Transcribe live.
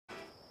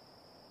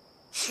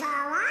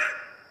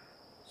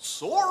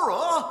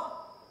Sora?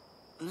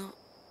 No.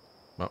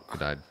 Oh, he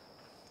died.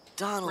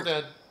 Donald. We're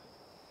dead.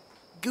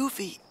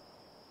 Goofy.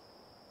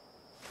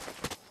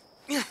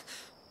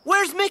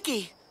 Where's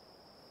Mickey?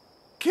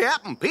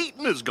 Captain Pete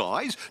and his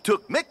guys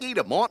took Mickey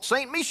to Mont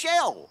Saint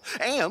Michel,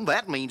 and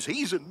that means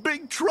he's in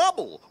big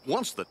trouble.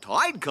 Once the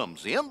tide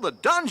comes in, the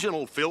dungeon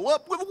will fill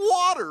up with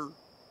water.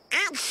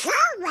 And so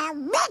will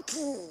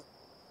Mickey.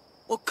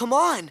 Well, come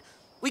on.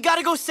 We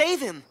gotta go save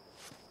him.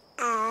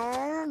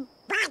 Oh,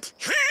 but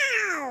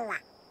how?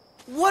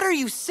 What are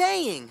you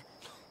saying?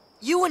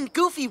 You and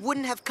Goofy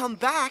wouldn't have come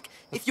back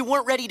if you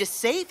weren't ready to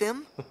save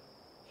him.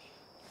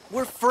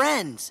 We're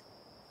friends.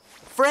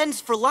 Friends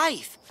for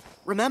life.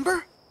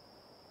 Remember?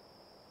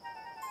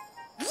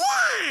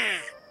 Yeah!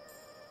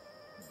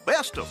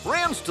 Best of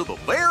friends to the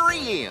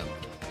very end.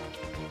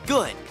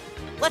 Good.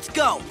 Let's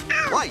go.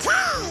 Right.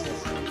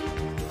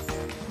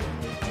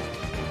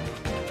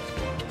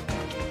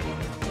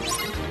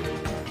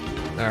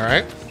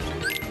 Alright.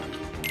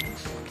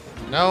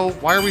 No,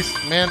 why are we...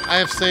 Man, I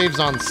have saves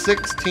on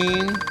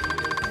 16.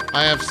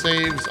 I have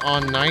saves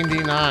on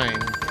 99.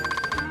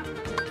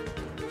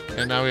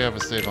 And now we have a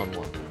save on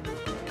 1.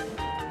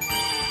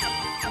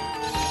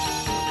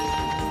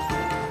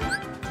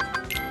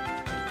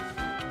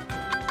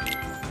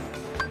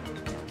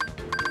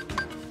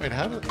 Wait,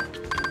 how did...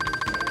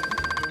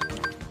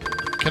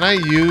 Can I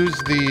use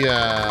the,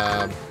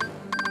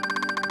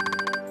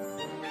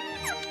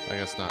 I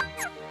guess not.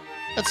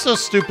 That's so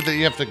stupid that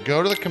you have to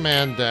go to the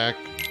command deck,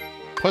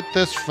 put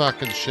this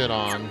fucking shit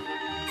on,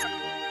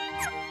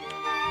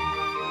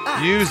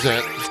 use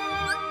it,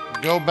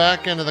 go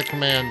back into the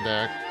command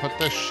deck, put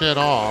this shit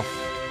off.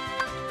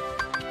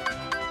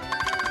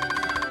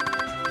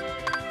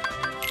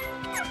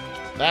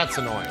 That's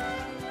annoying.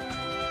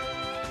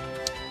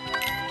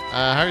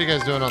 How are you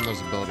guys doing on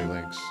those ability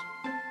links?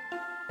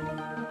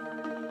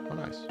 Oh,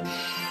 nice.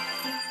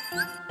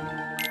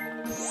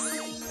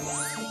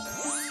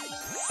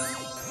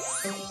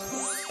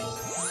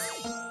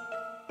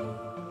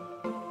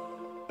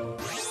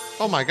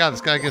 Oh my god,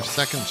 this guy gives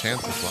second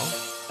chance as well.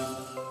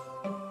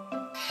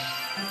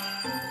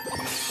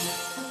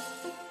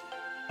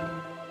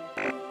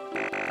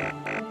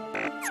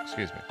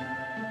 Excuse me.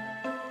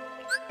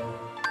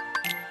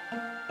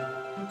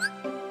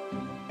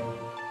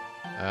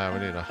 We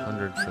need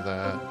 100 for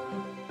that.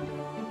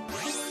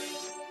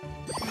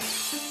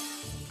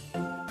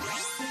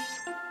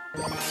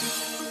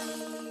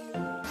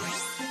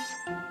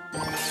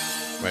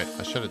 Wait,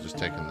 I should have just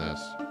taken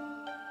this.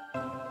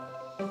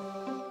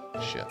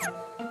 Shit.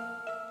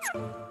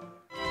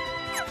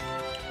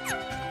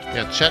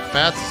 Yeah, Chet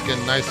Bats is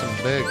getting nice and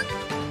big.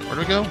 Where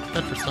do we go?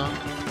 Head for Stomp.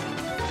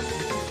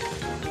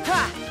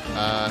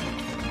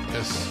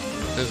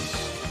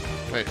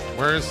 Wait,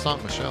 where is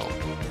Saint Michel?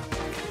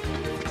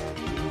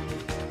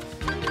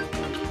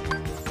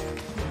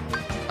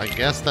 I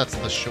guess that's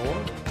the shore?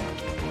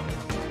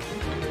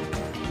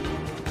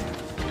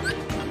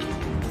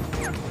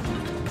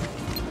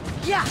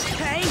 Yeah,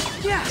 hey,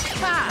 yeah,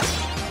 ha.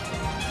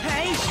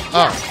 Hey,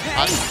 Oh,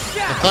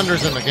 the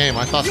thunder's in the game.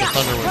 I thought the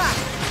thunder was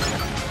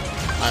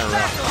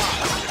IRL.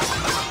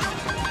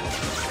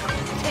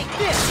 Take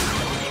this.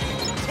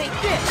 Take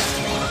this.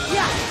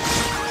 Yeah.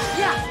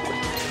 Yeah.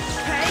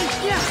 Hey,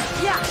 yeah,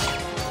 yeah.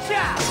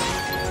 Yeah.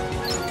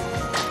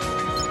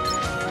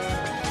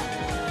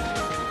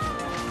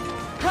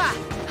 Ha,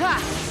 ha.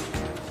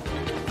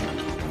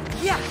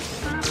 Yeah.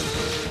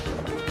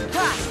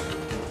 Ha.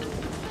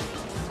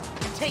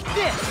 Take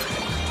this.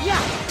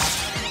 Yeah.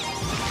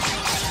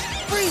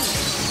 Freeze.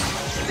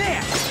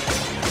 There.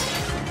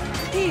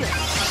 Here.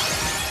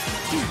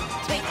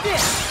 Take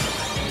this.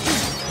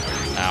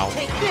 Ow.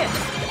 Take this.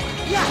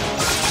 Yeah.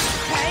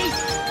 Hey.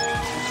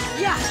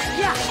 Yeah.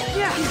 Yeah.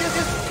 Yeah.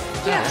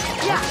 Yeah.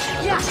 Yeah.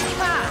 Yeah.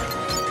 Ha.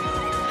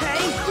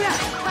 Hey. Yeah.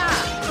 Ha.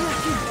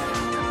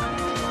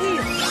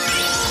 Here.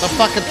 The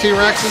fucking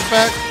T-Rex is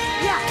back?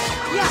 Yeah.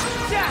 Yeah.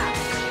 Yeah.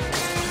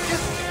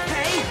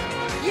 Hey.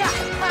 Yeah.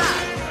 Ha.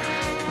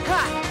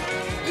 Ha.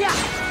 Yeah.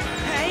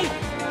 Hey.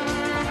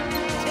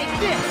 Take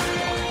this.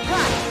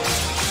 Ha.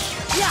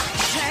 Yeah.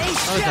 Hey.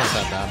 Oh, it's not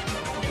that bad.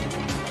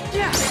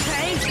 Yeah.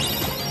 Hey.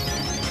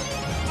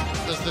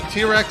 Does the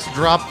T-Rex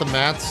drop the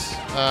mats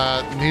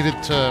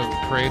needed to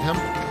create him?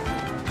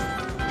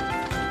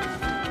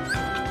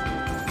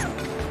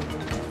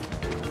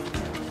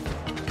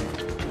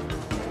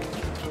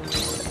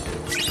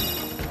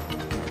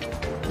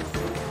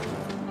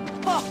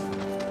 Oh.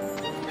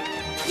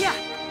 Yeah.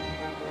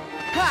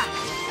 Ha.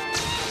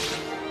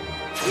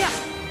 Yeah.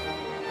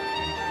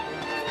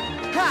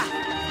 Ha.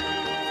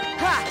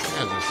 Ha.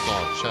 As a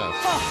solid chest.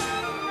 Oh.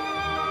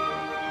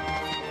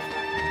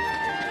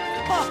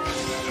 Oh.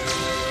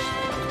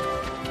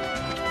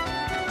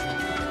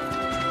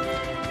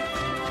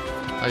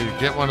 Oh, you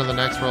get one of the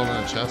next roll in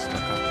a chest?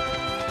 Okay.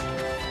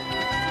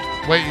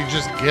 Wait, you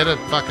just get a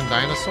fucking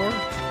dinosaur?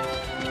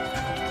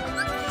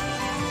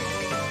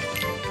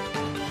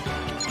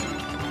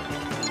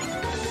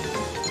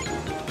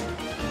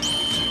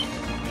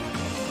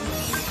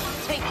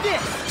 Take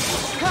this.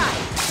 Ha!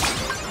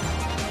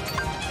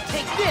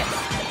 Take this!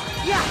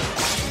 Yeah!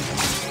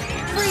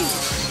 Freeze!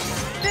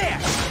 There!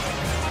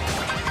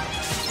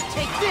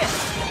 Take this!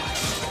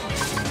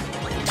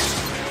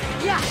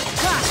 Yeah!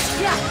 Ha!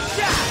 Yeah!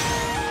 Yeah!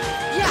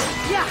 Yeah!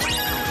 Yeah!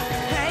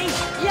 Hey!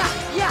 Yeah!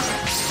 Yeah!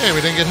 Hey, we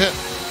didn't get hit.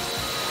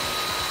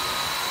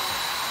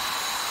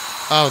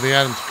 Oh, the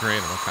items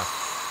create them. Okay.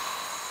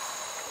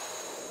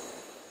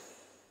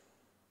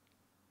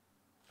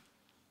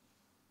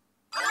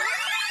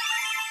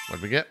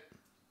 What'd we get?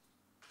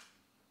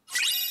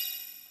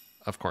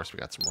 Of course, we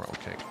got some royal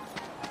cake.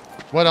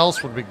 What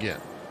else would we get?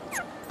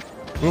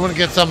 We want to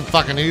get something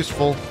fucking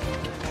useful.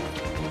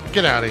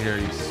 Get out of here,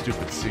 you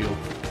stupid seal.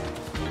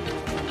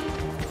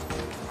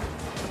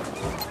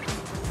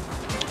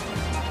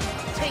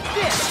 Take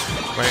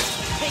this! Wait,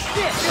 Take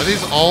this! are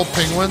these all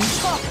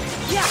penguins?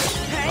 Yeah!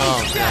 Hey!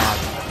 Oh, God.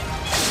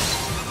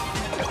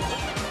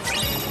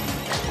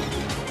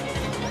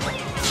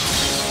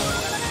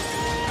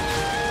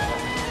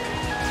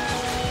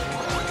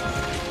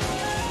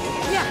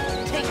 Yeah!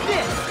 Take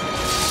this!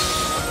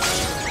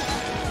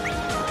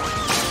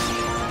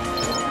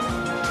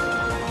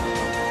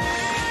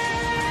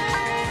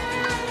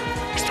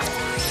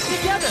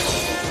 Together!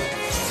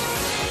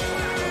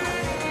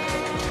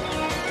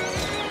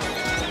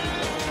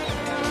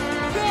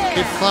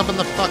 Keep clubbing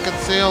the fucking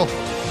seal.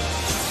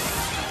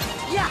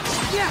 Yeah!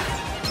 Yeah!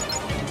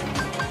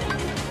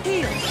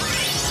 Here!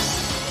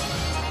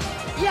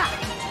 Yeah!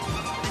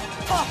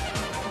 Oh!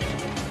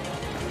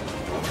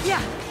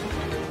 Yeah!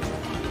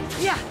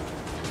 Yeah!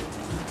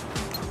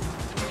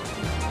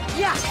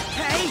 Yeah!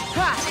 Hey!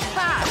 Ha!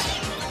 Ha!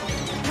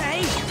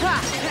 Hey! Ha!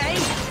 Hey!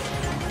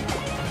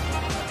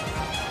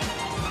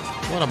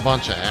 What a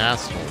bunch of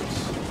assholes.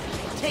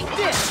 Take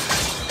this!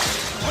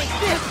 Take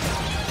this!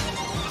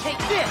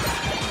 Take this!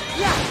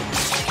 Yeah!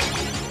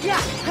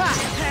 Yeah! Ha!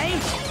 Hey!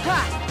 Ha!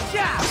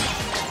 Yeah!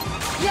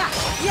 Yeah!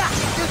 Yeah!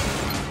 Just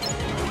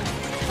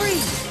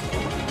freeze!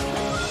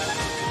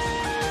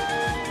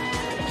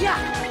 Yeah!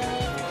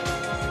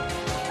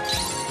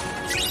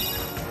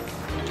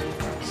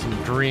 Some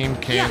dream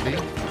candy.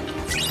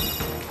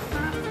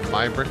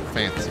 Vibrant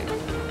fancy.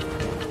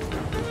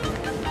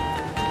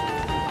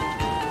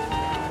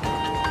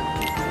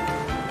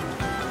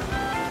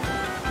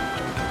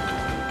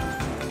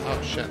 Oh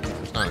shit,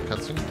 there's not a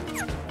cutscene.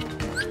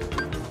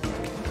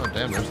 Oh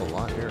damn, there's a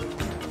lot here.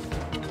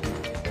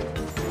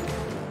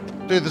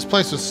 Dude, this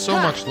place is so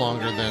much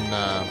longer than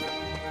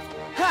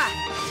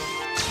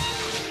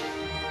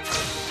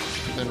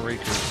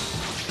Riku.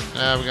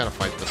 We gotta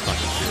fight this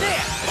fucking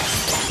There!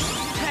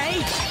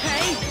 Hey!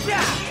 Hey!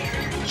 Yeah!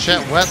 shit.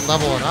 Chet wet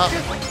leveling up.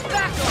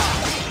 Back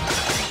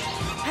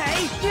off!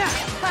 Hey! Yeah!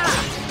 Ha!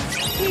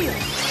 Here!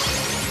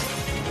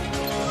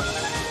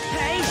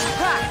 Hey!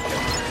 Ha!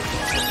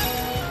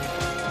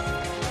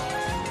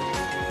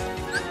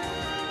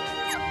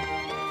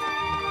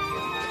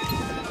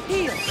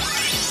 Here!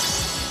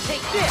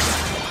 Take this!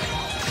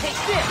 Take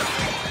this!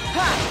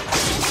 Ha!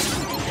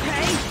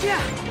 Hey!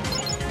 Yeah!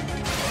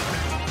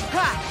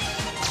 Ha!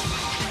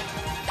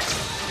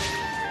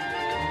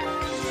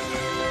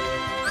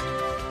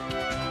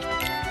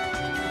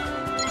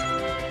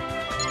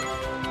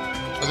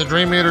 Are the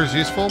dream meters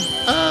useful?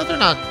 They're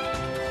not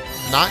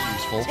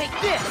useful. Take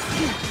this!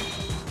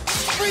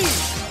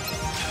 Freeze!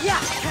 Yeah!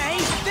 Hey!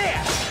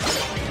 There!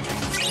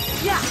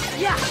 Yeah!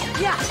 Yeah!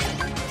 Yeah!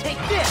 Take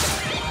this!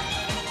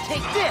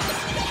 Take this!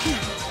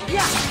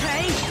 Yeah!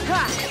 Hey!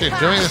 Ha! Dude, Ha!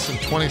 doing this in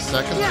 20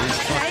 seconds? Are you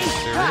fucking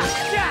serious?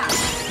 Yeah!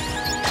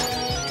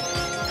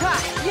 Ha!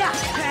 Yeah!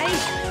 Hey!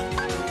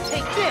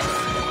 Take this!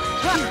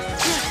 Ha!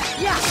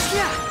 Yeah!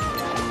 Yeah!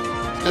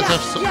 These guys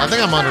have so, I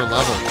think I'm under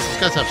level. These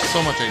guys have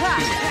so much Ha!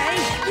 HP. Hey!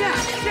 Yeah!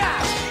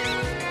 Yeah!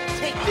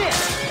 Take this!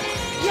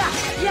 Yeah!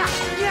 Yeah!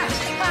 Yeah!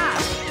 Ha!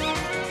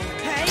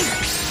 Hey!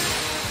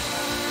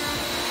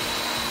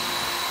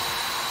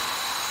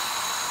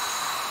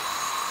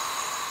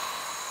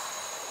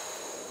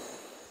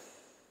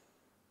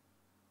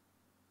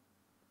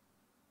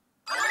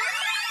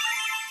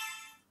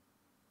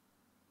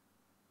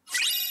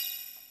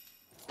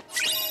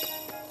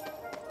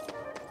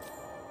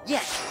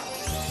 Yes!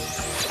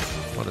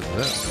 What is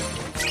this?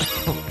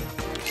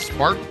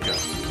 Spark gun.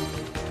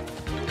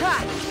 Ha!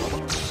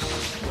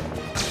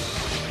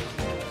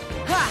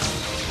 Ha!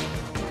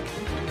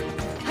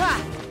 Ha!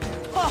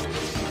 Oh!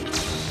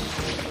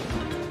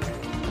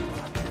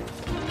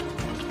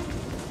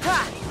 Ha!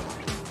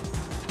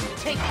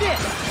 Take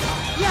this!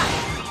 Yeah!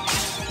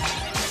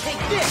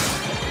 Take this!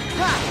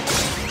 Ha!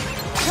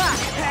 Ha!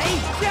 Hey!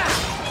 Yeah!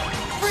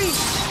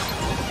 Freeze!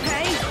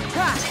 Hey!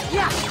 Ha!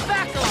 Yeah!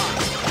 Back off!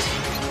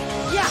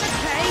 Yeah!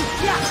 Hey!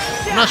 Yeah!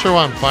 I'm not sure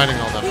why I'm fighting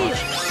all that Here. much.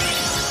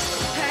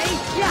 Hey,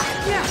 yeah,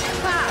 yeah,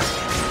 ha.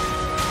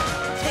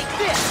 Take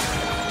this.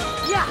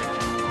 Yeah.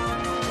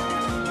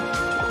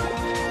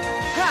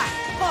 Ha.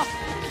 Oh,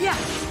 yeah.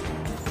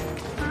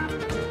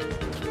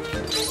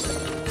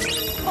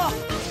 Oh.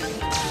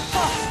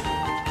 Oh.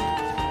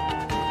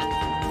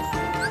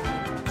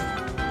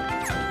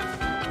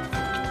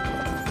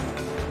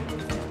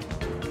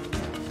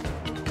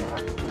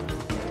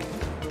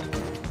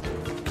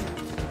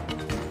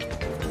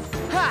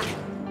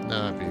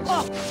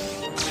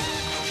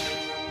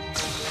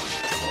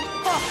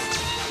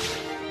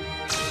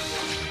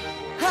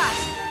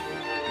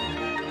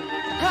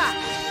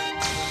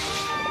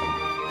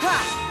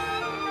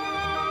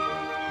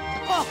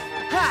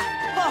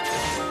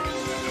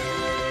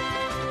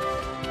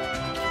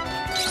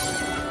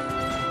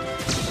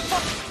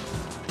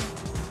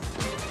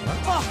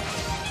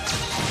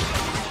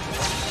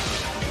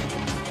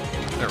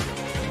 There we go.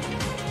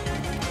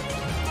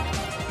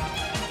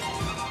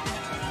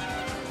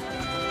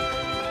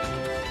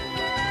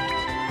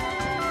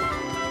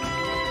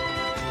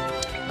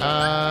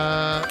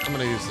 I'm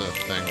gonna use the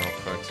thing real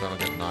quick so I don't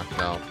get knocked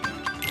out.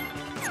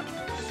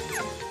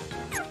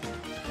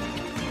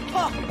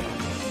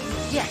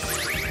 Yes.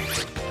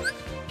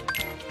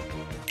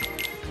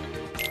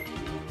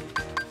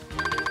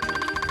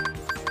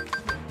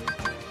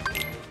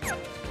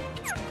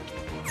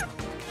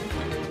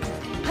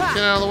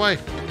 Get out of the way.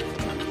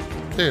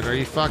 Dude, are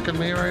you fucking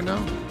me right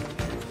now?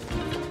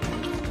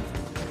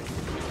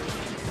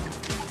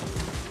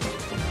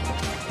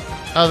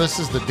 Oh, this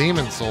is the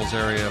Demon Souls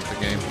area of the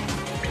game.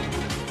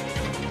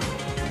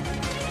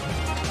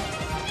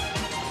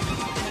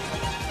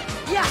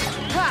 Yeah.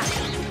 Ha.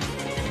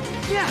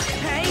 Yeah.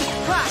 Hey.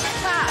 Ha.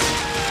 Ha.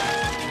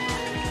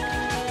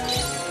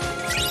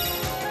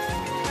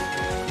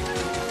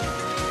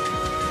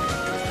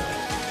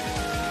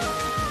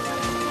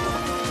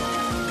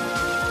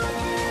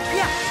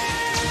 Yeah.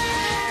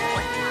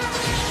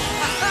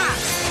 Ha. Ha.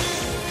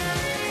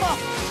 Oh.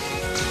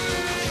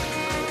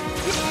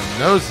 My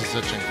nose is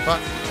itching.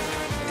 Fuck.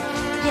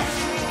 Yes.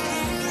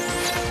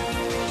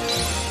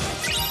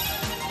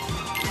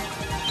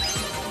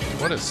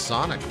 What is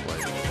Sonic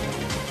Blade?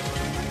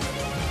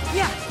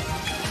 Yeah.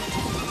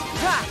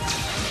 Ha.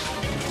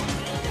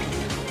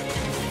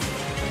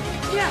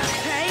 Yeah.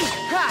 Hey.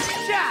 Ha.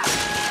 Ja.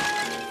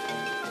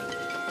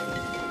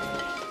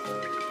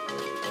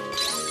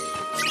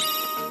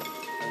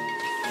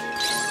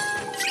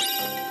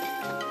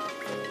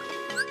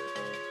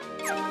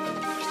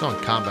 Still in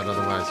combat,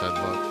 otherwise I'd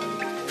look.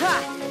 Ha.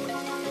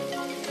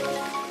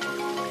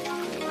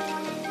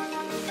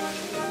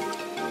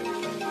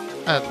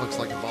 That looks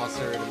like a boss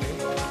area to me.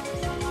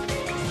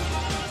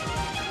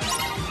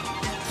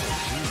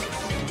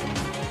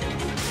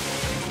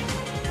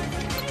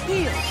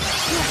 Heal.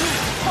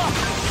 Oh.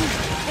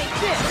 Take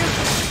this.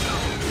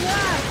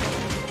 Yeah.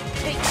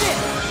 Take this.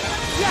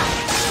 Yeah.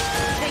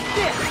 Take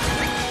this.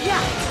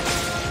 Yeah.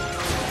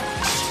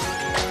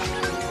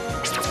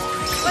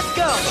 Let's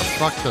go. The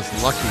fuck does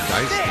Lucky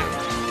Dice do?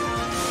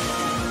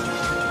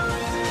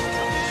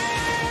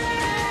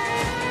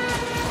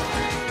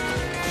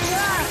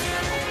 Yeah.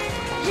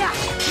 Yeah.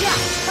 Yeah.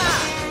 Ha.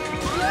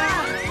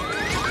 Yeah.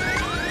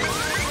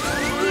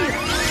 Heal.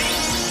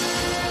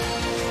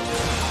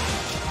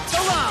 So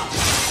long.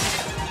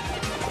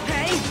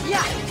 Hey.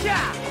 Yeah.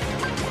 Yeah.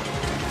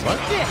 What?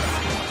 This.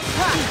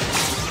 Ha.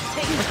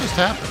 Take What just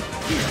happened?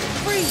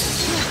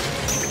 Freeze!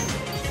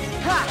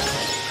 Ha!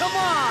 Come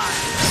on!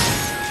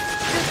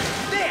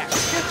 There!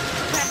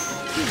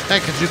 Hey,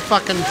 could you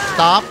fucking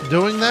stop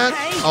doing that?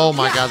 Oh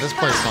my god, this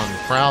place on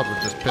crowd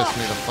would just piss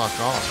me the fuck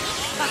off.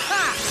 Ha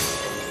ha!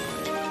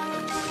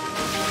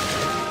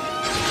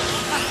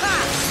 Ha ha!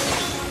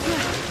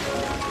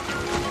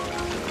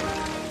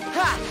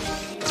 Ha!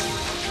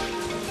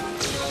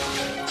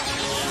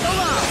 So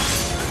long!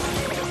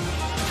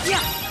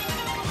 Yeah!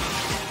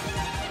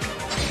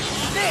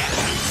 There!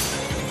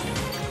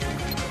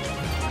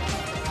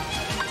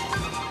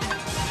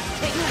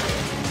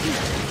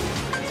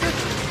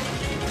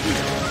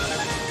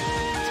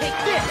 Take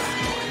this!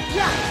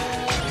 Yeah!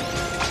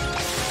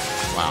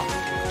 Wow.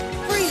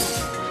 Freeze!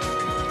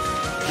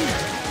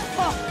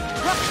 Oh!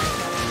 Ha.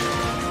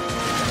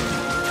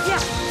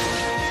 Yeah!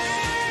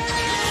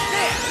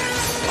 There!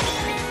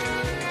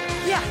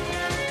 Yeah!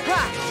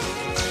 Ha!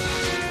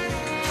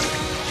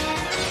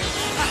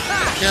 Ha ha!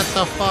 Get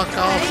the fuck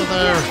off of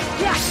there.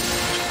 Yeah!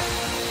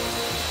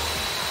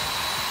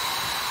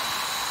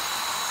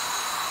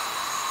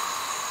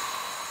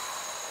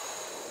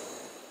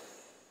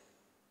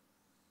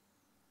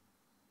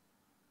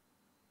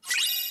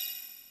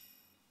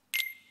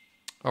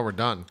 Oh, we're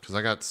done because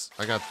I got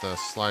the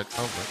slide.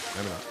 Oh, wait,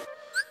 maybe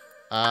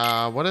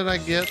not. What did I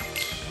get?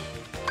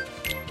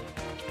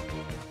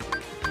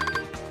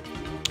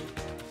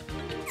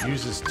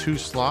 Uses 2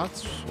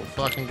 slots. We'll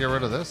fucking get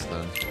rid of this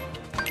then.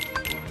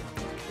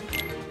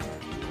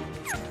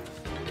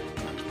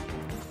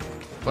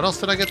 What else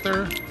did I get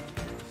there?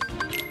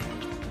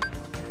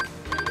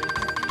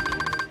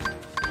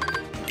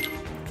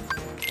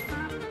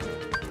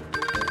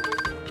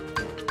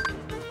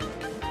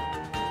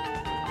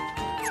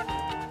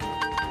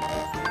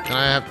 Can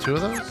I have 2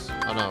 of those?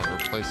 Oh no, it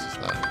replaces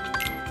that.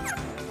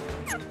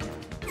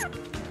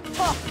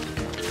 Oh!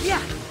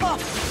 Yeah! Oh!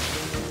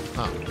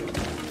 Huh.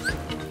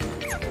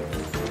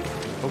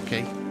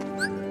 Okay.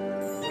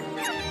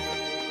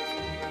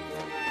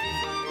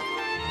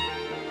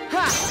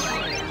 Ha!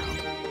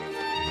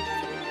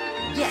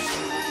 Yes!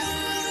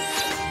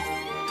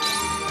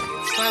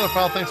 Tyler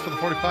File, thanks for the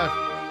 45.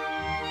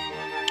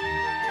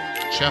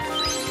 Chef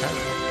Cat.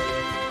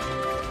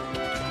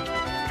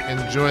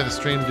 Enjoy the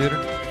stream, dude.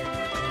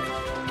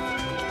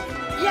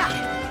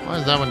 Yeah. Why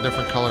is that one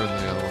different color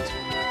than the other ones?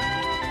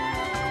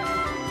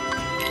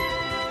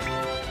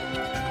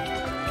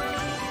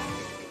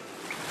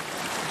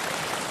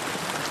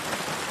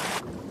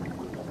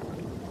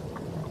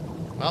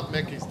 Well,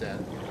 Mickey's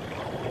dead.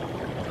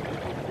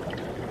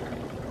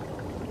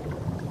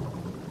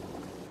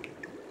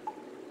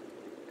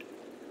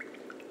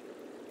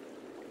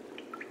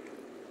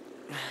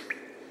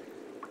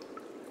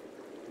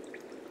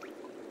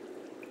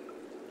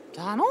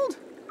 Donald?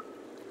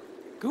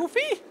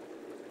 Goofy?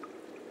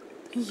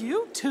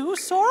 You too,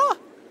 Sora?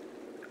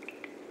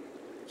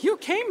 You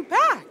came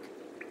back!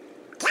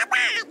 Come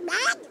on, man.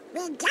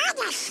 We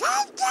gotta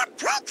save the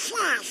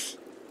princess.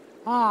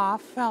 Aw,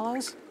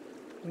 fellas.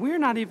 We're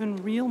not even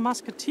real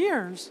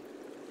musketeers.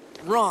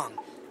 Wrong.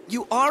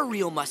 You are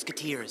real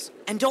musketeers,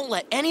 and don't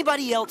let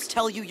anybody else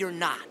tell you you're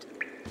not.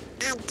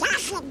 It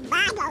doesn't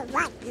matter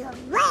what you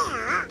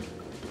wear.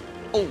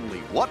 Only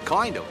what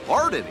kind of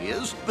heart it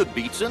is that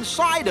beats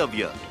inside of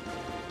you.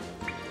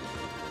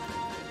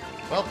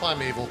 Well,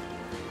 I'm evil.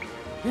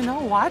 You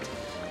know what?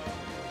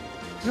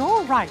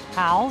 You're right,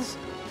 pals.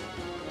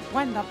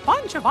 When the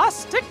bunch of us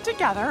stick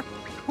together,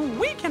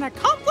 we can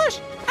accomplish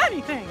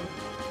anything.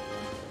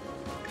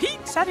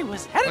 Pete said he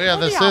was headed Oh yeah,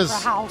 for this the is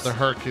Opera House. the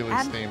Hercules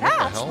and theme. What the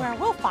that's hell? where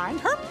we'll find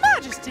Her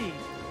Majesty.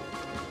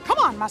 Come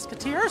on,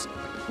 musketeers.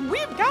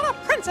 We've got a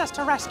princess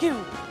to rescue.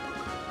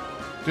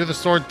 Do the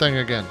sword thing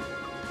again.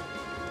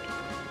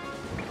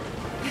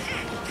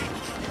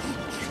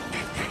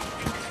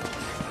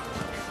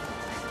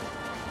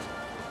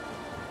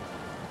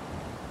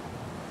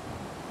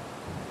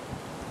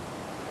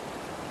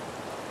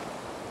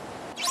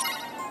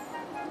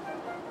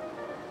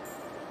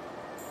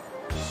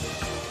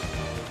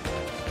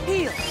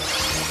 Heal.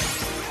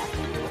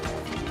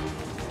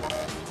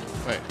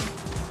 Wait.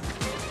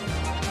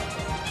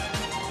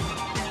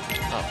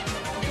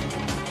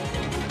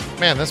 Oh.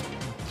 Man, this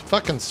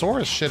fucking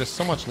Sora shit is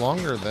so much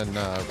longer than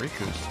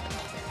Riku's.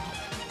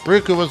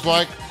 Riku was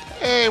like,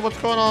 hey, what's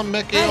going on,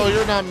 Mickey? Hey, oh,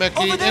 you're not Mickey.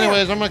 over there.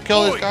 Anyways, I'm gonna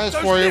kill these guys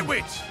for you.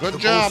 Good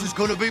job.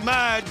 gonna be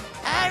mad.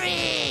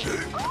 Hurry!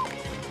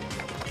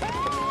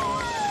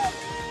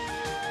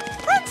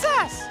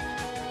 Princess!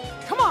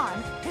 Come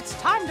on, it's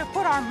time to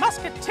put our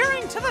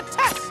musketeering to the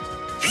test.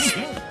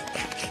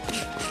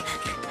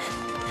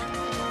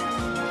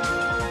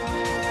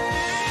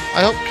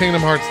 I hope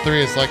Kingdom Hearts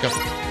 3 is like a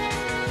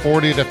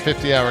 40 to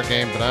 50 hour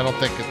game, but I don't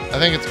think I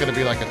think it's gonna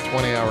be like a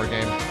 20-hour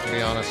game, to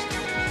be honest.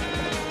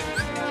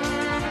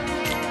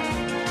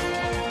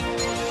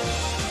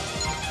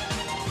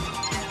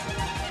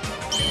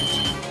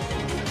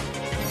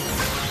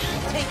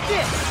 Take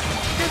this.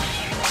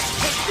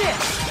 Take this.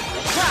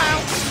 Wow.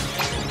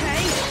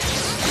 Hey.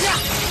 Yeah.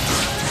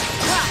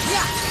 Ha.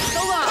 Yeah.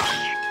 So long.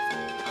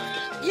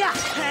 Yeah.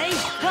 Hey.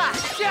 Ha.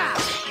 Yeah.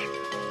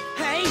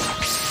 Hey.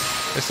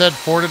 They said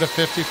 40 to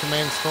 50 for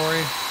main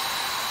story.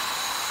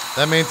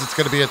 That means it's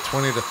going to be at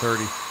 20 to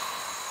 30.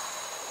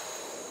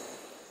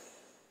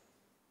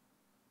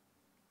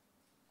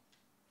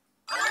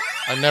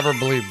 I never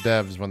believe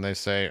devs when they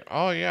say,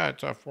 oh yeah,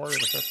 it's a 40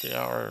 to 50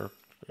 hour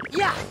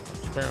Yeah.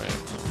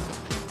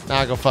 experience.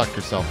 Nah, go fuck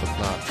yourself if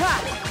not.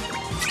 Ha.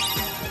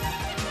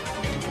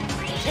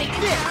 Take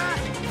this.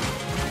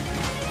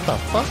 What the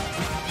fuck?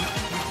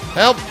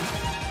 Help!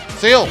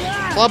 Seal!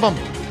 Club him!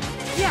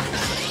 Yeah.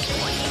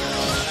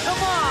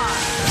 Come on.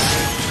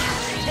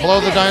 Take Blow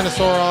the this.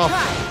 dinosaur off.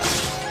 Ha.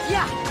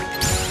 Yeah.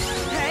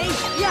 Hey.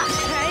 Yeah.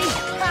 Hey.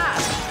 Ha.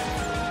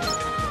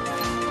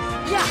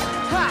 Yeah.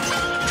 Ha.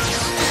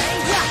 Hey.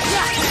 Yeah.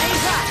 Yeah. Hey.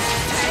 Ha.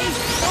 Hey.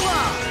 Come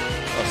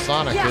on.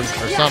 Sonic Yeah. is,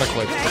 or Yeah. Sonic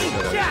Blade's Hey. pretty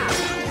good Yeah.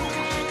 actually.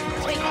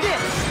 Take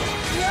this.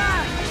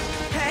 Yeah.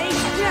 Hey.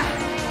 Yeah.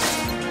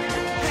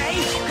 Hey.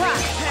 Ha.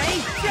 Hey.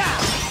 Yeah.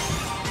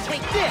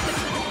 Take this.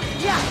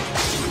 Yeah.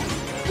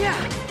 Yeah.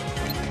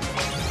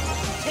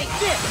 Take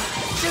this.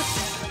 Just.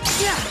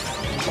 Yeah.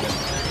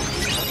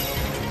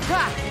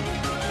 Ha.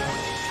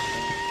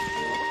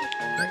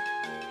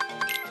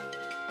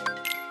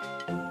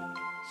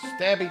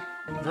 Stabby,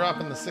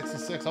 dropping the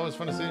 66. Always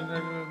fun to see.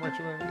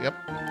 Yep,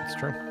 it's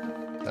true.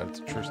 That's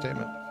a true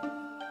statement.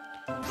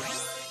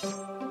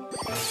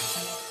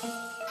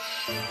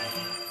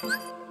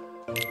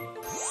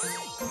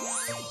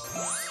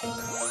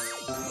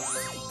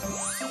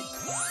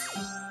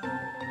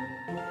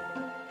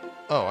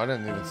 Oh, I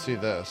didn't even see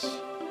this.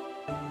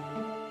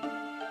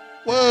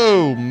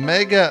 Whoa,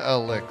 Mega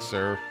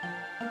Elixir.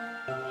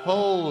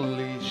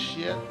 Holy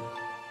shit.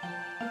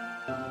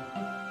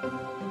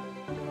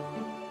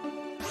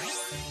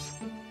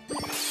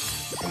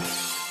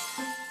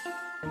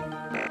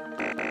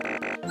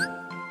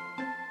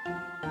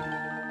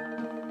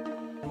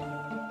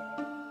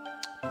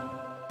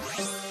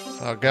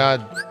 Oh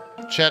God,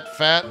 Chet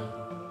Fat,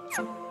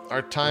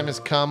 our time has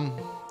come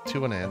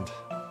to an end.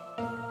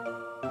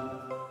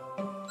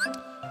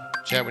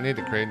 Chet, we need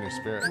to create a new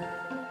spirit.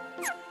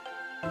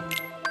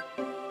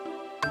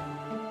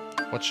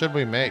 What should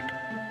we make?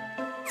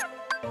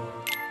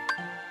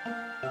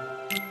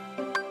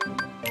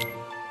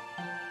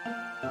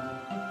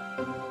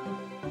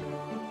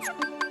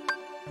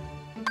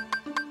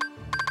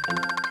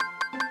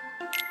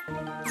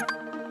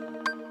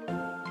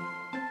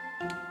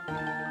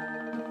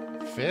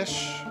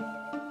 Fish?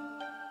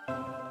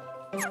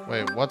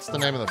 Wait, what's the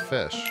name of the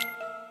fish?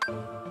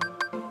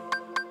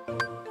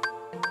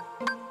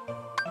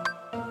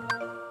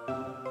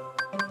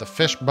 The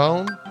fish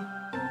bone?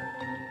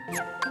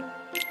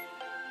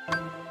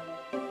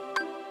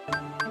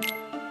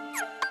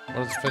 What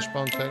does the fish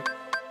bone take?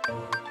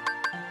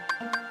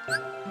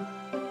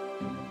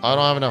 I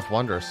don't have enough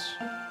wonders.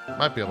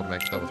 Might be able to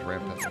make it though with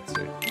rampant. Let's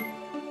see.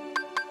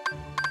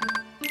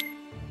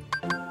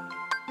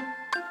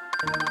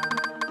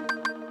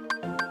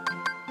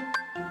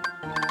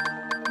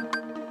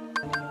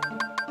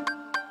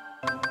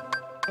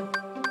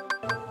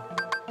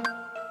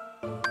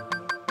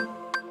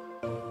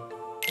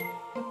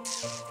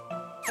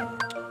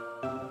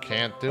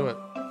 Can't do it.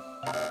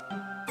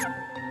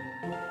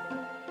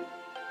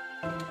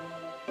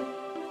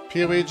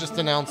 PoE just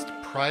announced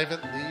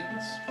private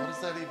leagues. What does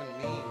that even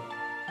mean?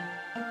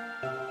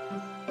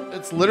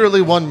 It's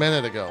literally 1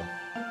 minute ago.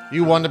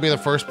 You wanted to be the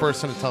first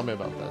person to tell me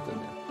about that,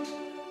 didn't you?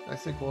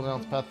 Next week we'll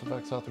announce Path to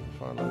Back South and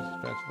our largest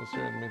expansion this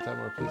year. In the meantime,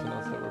 we're pleased to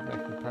announce that we're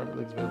making private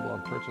leagues available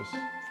on purchase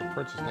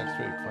next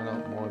week. Find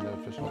out more in the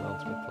official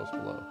announcement post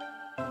below.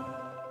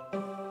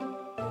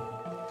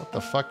 What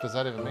the fuck does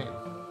that even mean?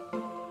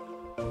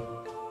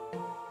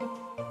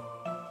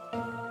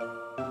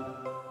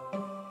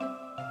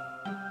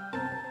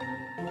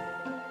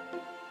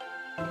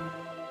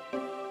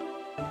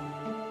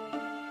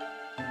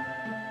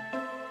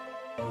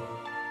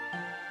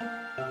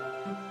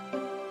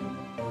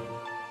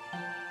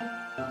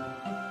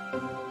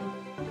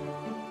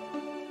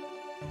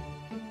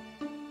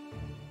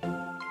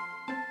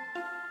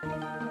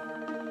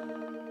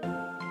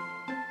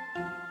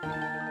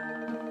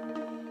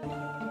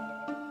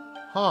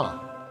 Huh.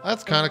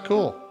 That's kind of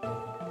cool.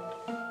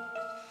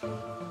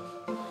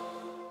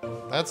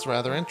 That's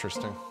rather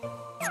interesting.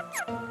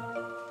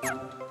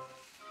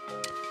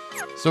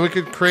 So we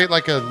could create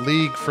like a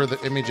league for the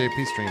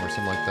itmeJP stream or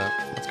something like that.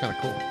 That's kind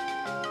of cool.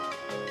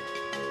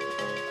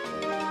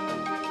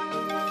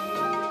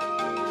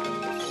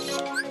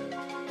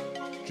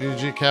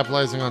 GG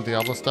capitalizing on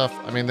Diablo stuff.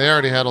 I mean, they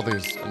already had all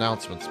these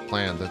announcements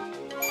planned.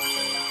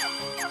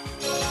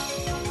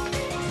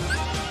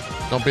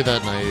 Don't be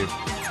that naive.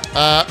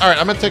 Alright,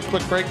 I'm going to take a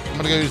quick break. I'm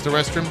going to go use the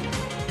restroom.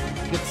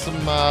 Get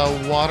some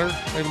water.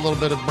 Maybe a little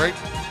bit of break.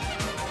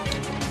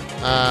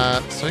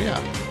 So yeah.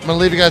 I'm going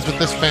to leave you guys with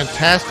this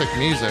fantastic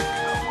music.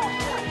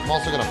 I'm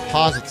also going to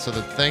pause it so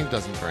the thing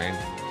doesn't drain.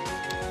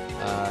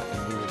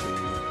 And we will be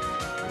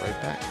right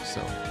back.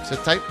 So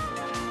sit tight.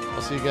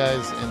 I'll see you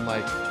guys in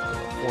like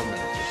 4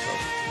 minutes or so.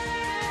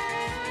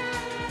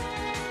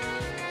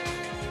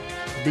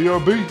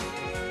 BRB.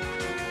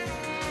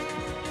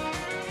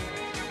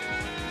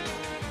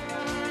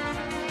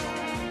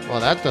 Well,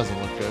 that doesn't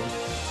look good.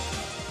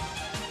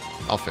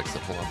 I'll fix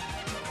it. Hold on.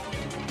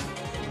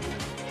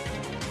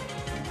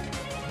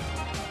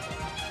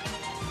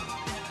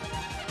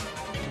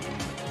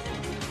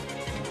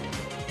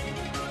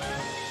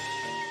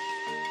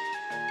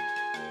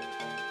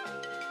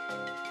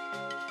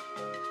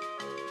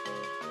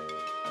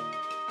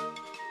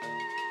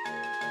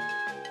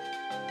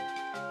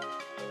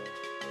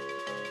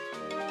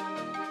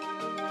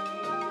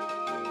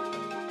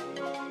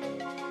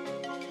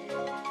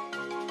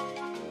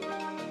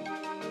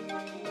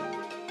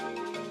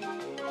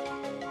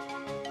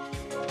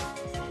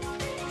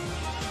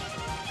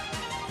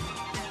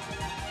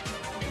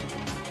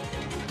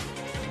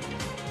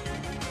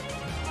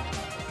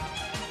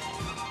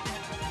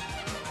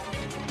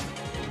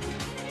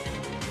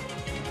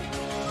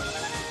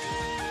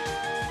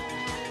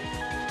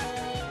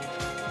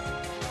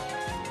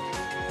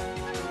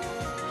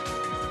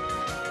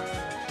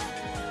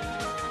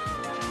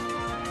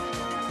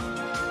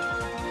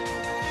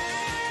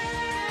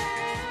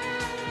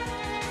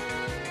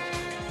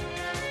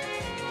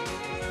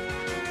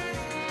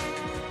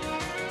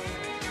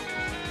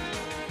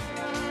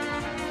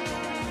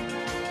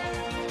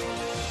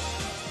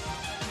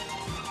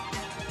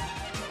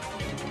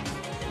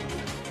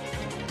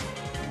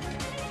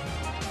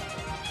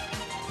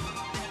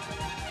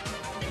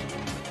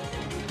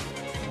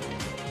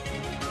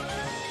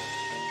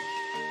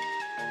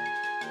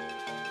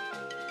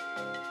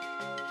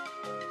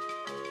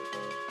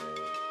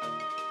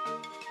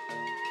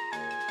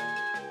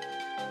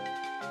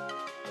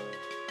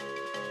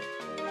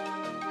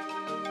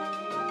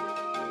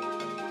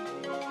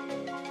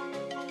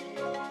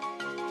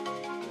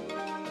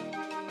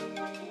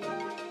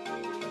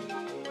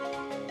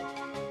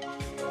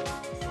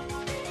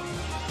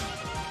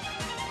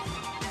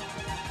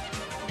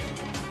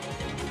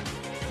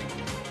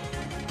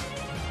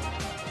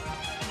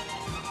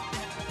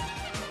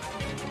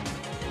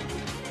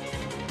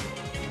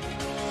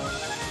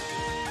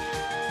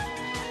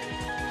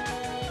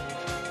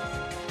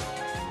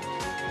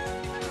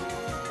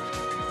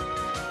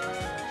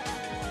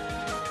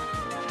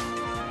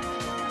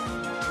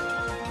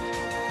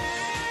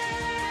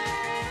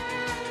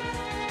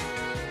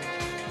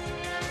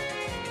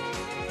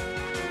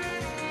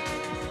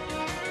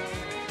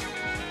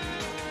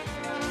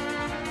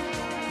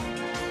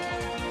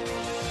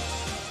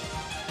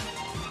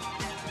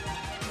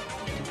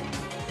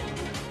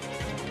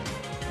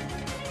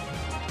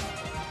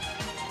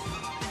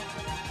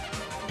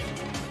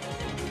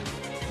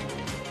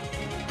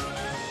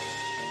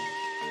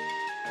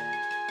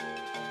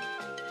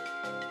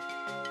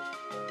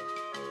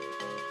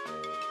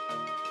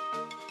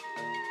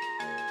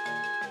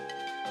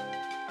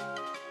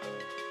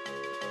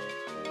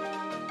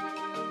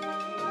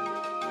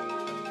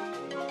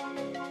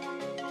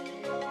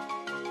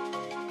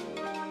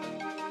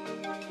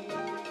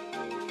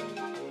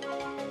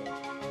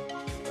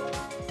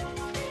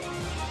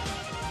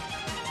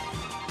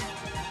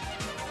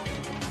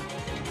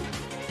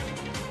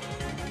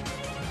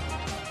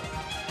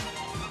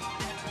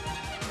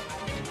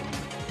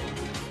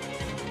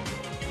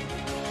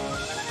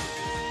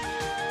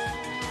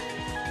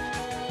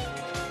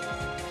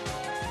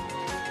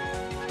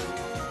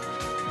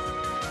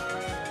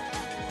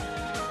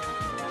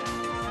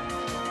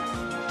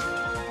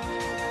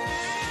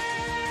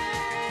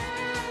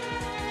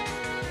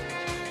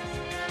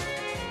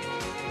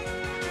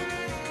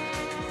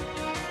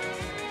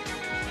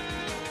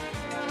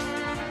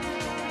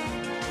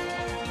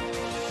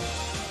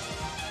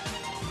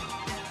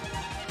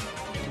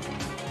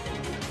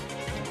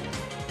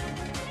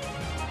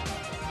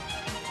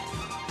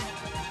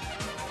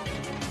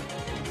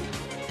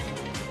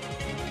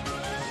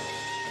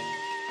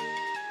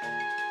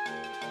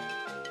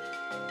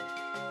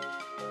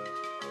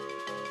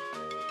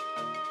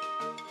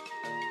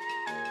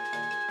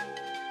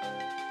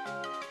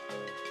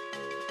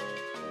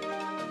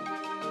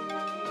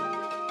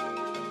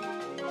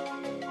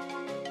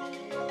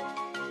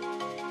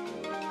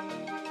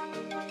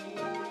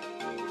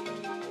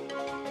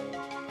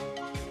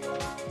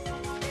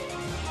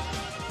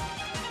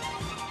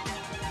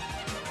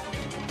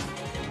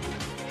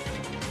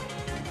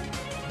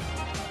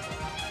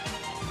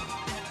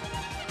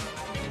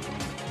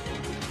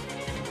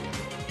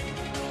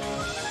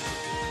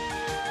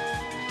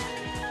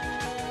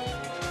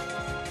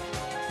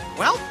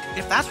 Well,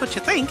 if that's what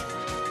you think.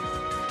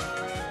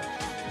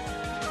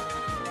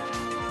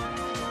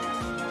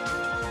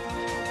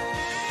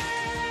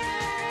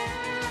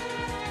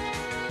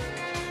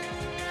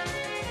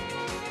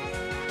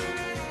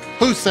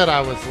 Who said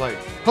I was late?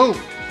 Who?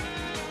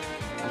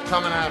 I'm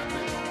coming after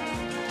you.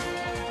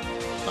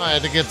 I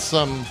had to get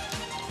some,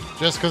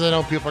 just because I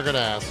know people are going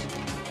to ask,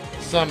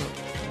 some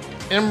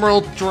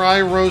emerald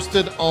dry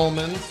roasted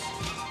almonds,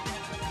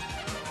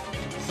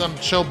 some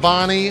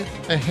Chobani,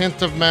 a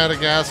hint of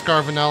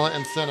Madagascar vanilla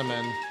and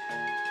cinnamon,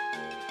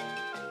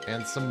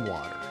 and some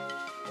water.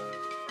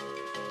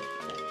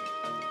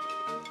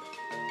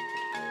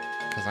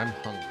 Because I'm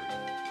hungry.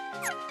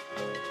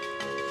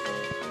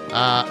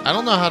 I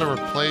don't know how to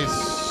replace,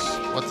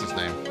 what's his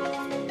name?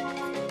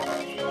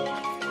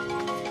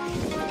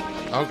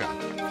 Oh god.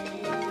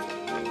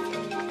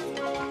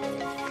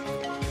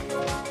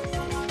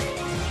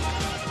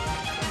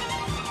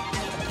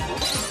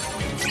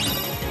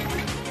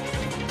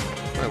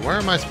 Wait, where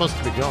am I supposed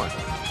to be going?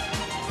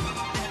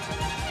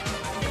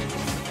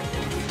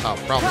 Oh,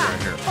 probably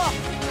right here.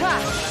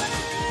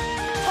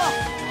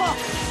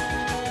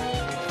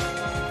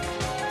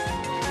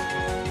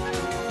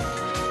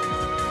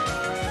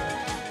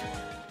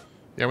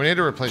 Yeah, we need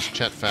to replace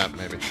Chet Fat,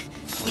 maybe.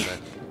 Okay.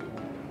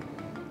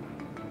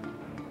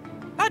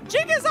 The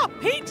jig is up,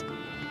 Pete!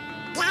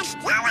 There's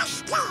no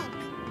escape.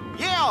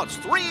 Yeah, it's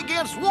 3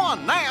 against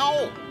 1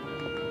 now.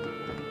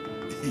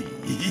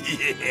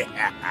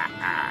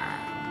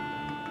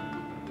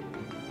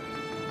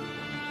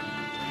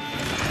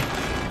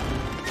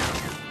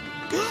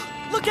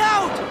 Look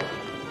out!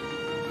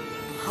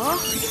 Huh?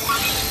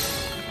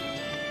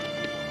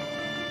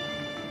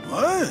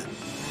 What?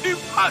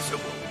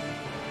 Impossible.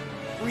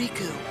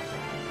 Riku.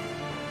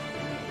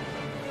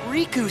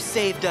 Riku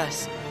saved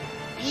us.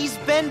 He's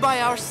been by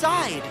our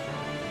side.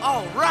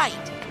 All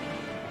right.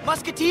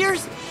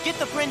 Musketeers, get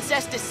the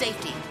princess to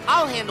safety.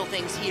 I'll handle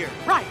things here.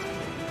 Right.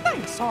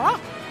 Thanks, Sora.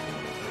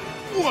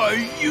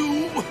 Why,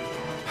 you...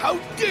 How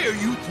dare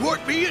you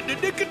thwart me in the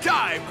nick of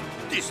time?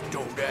 This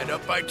don't add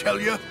up, I tell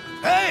you.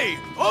 Hey,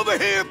 over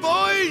here,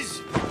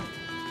 boys!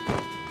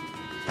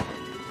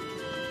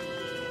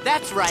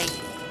 That's right.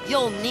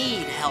 You'll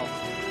need help.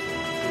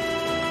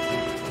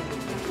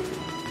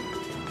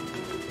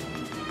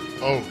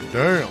 Oh,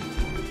 damn.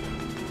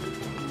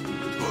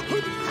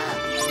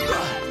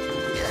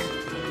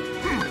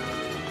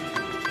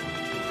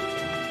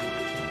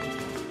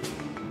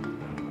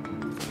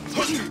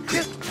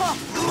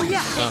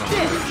 Yeah, Son of a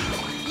this.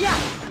 Yeah.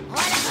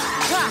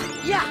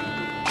 Yeah.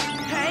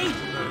 Hey.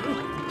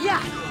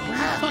 Yeah.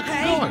 What's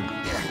Hey. going?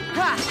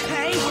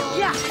 Hey.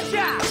 Yeah.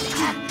 Yeah.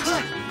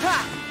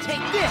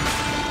 Take this.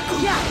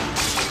 Yeah.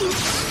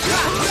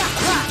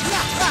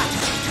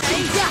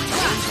 Hey. Yeah.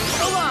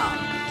 Come on.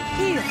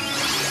 Here.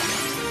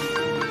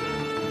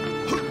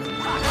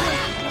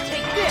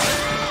 Take this.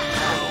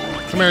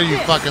 Come here, you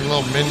fucking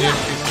little minion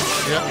piece of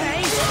shit.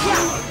 Hey.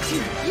 Yeah.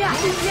 Yeah.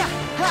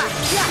 Yeah.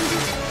 Yeah.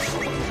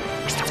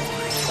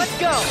 Let's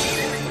go.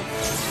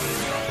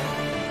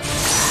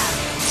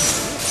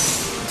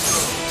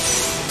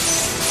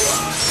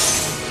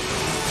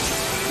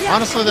 Yeah.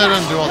 Honestly, that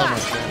doesn't do all that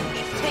much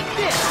damage. Take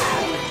this.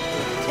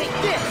 Take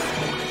this.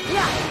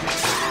 Yeah.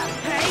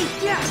 Hey.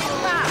 Yeah.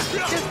 Yeah.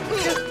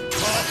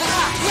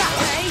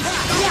 Hey.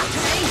 Yeah.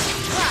 Hey.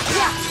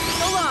 Yeah.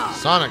 Go on.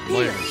 Sonic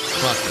Blade is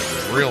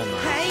fucking real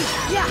nice. Hey.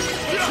 Yeah.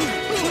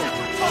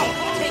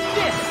 Take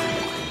this.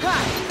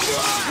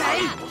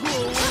 Hey.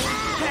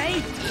 Hey.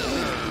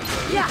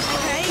 Yeah.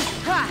 Hey.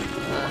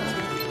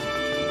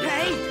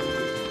 Hey.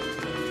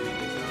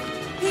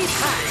 He's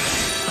high.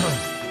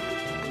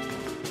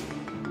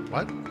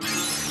 What?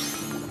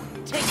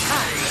 Take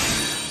high.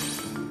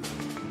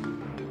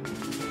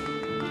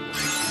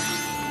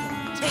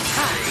 Take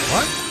high.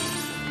 What?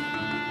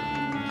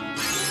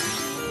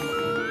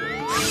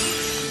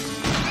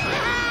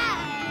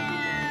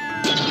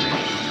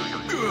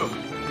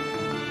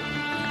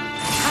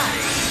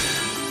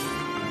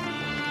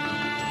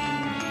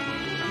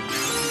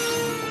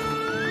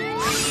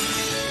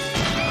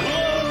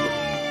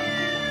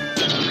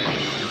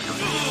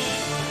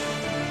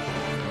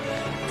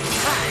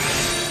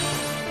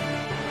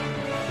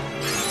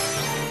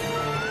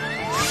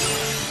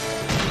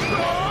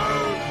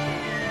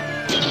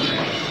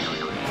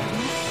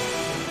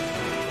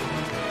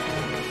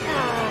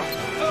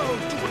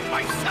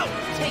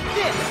 Take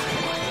this.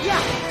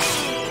 Yeah.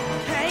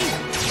 Hey.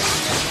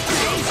 Hey.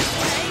 Hey.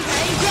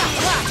 Hey. Yeah.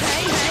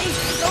 Hey. Hey.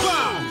 Go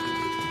on.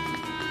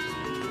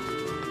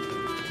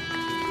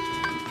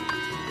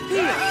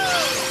 Here.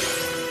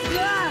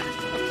 Yeah.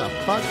 What the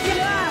fuck?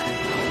 Yeah.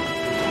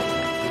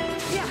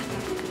 Yeah.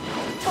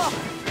 Oh.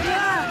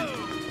 Yeah.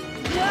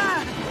 Yeah.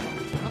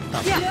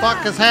 What the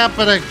fuck is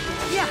happening?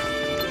 Yeah.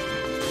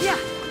 Yeah.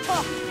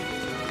 Oh.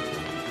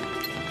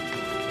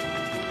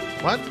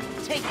 What?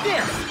 Take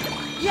this.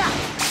 Yeah.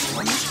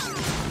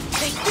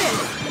 Take this.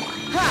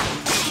 Ha.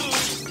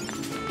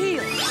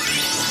 Heal.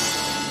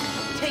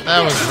 Take That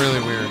this. was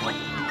really weird.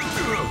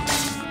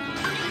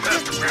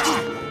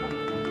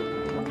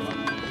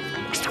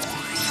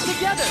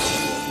 together!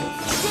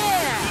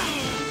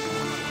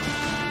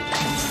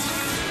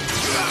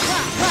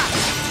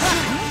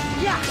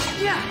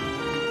 Yeah!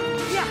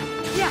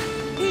 Yeah,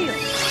 heal.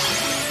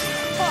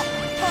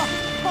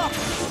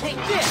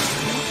 Take this!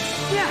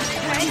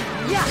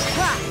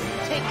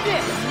 Take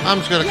this! I'm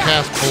just gonna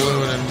cast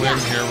Balloon and win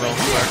here real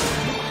quick.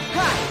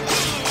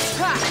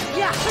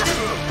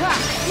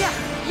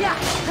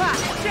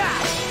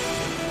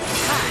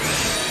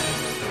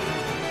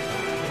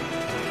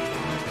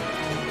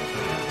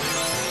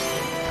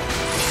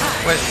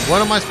 Wait,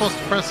 what am I supposed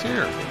to press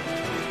here?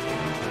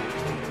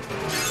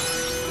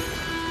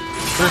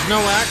 There's no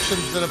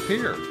actions that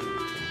appear.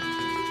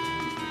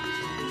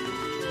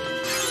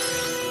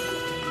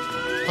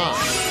 Huh.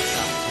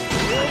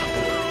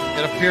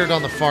 It appeared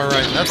on the far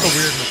right. That's a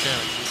weird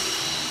mechanic.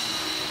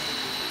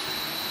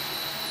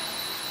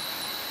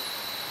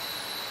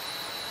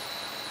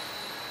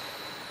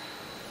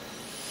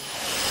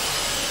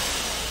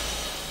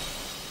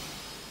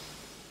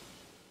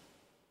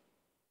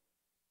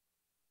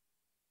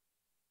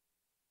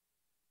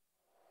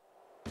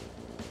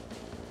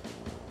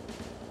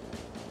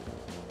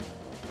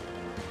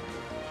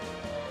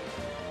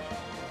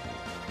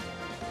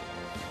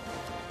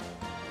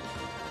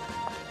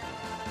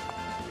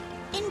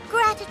 In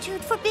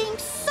gratitude for being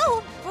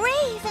so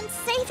brave and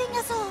saving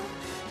us all,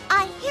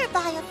 I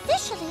hereby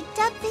officially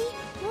dub thee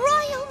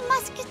Royal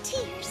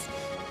Musketeers.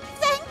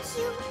 Thank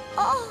you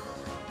all.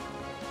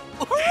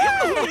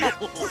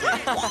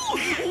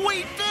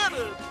 We did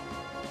it!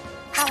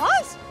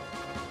 Fellas?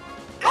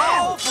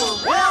 All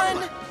for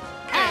one,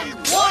 and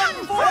one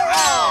for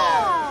all!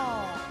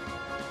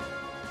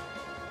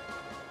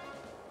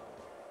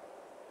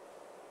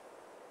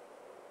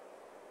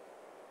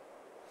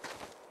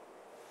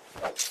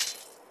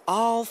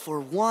 All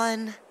for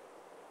one,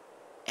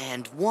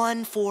 and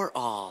one for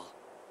all.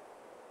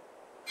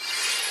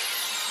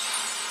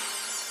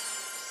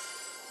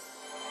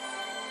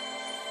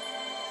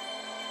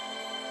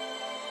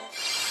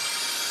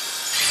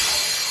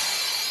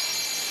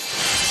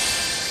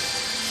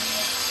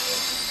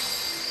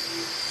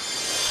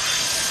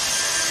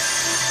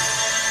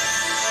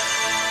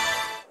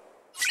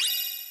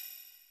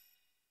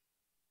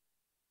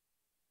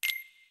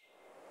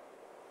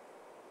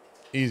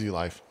 Easy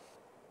life.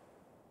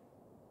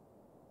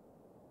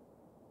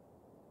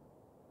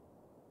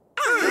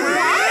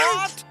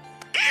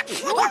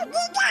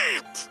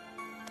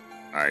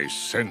 I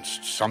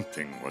sensed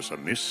something was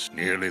amiss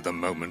nearly the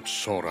moment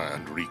Sora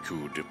and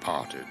Riku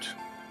departed.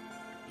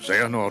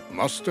 Xehanort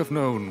must have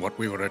known what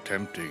we were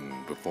attempting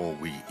before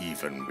we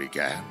even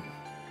began.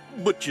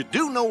 But you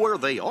do know where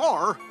they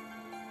are.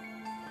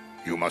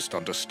 You must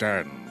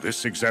understand,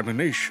 this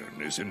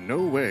examination is in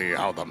no way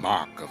how the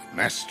mark of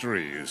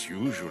mastery is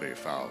usually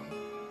found.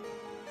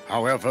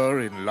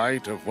 However, in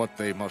light of what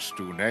they must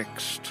do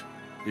next,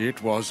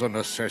 it was a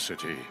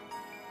necessity.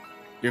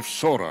 If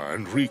Sora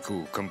and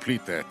Riku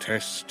complete their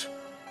test,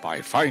 by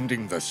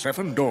finding the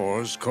 7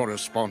 doors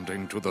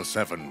corresponding to the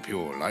 7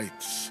 pure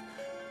lights,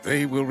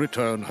 they will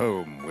return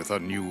home with a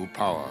new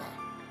power.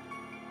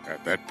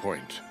 At that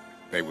point,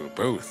 they will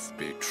both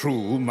be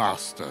true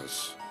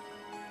masters.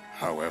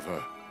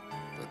 However,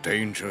 the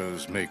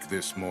dangers make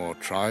this more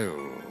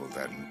trial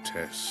than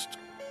test.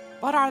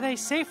 But are they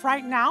safe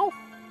right now?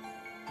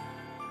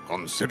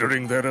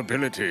 Considering their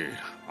ability,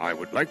 I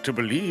would like to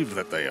believe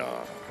that they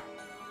are.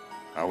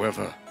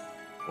 However,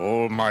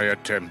 all my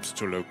attempts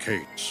to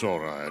locate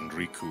Sora and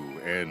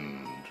Riku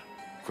end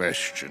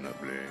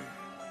questionably.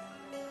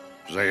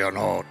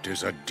 Xehanort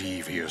is a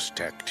devious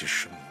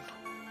tactician.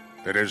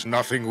 There is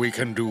nothing we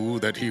can do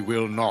that he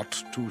will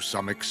not, to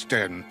some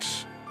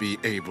extent, be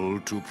able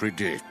to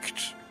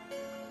predict.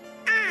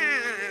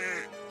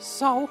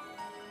 So,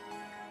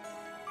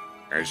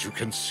 As you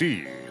can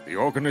see, the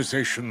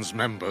organization's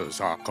members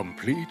are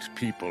complete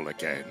people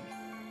again.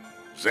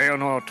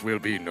 Xehanort will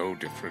be no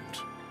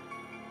different.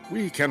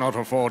 We cannot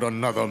afford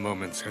another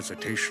moment's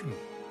hesitation.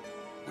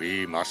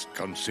 We must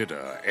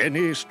consider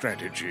any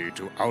strategy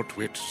to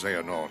outwit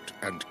Xehanort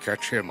and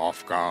catch him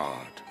off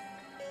guard.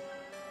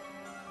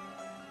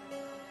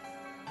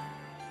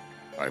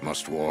 I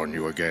must warn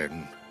you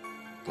again.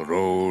 The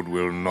road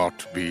will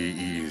not be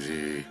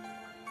easy.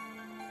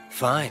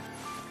 Fine.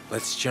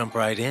 Let's jump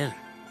right in.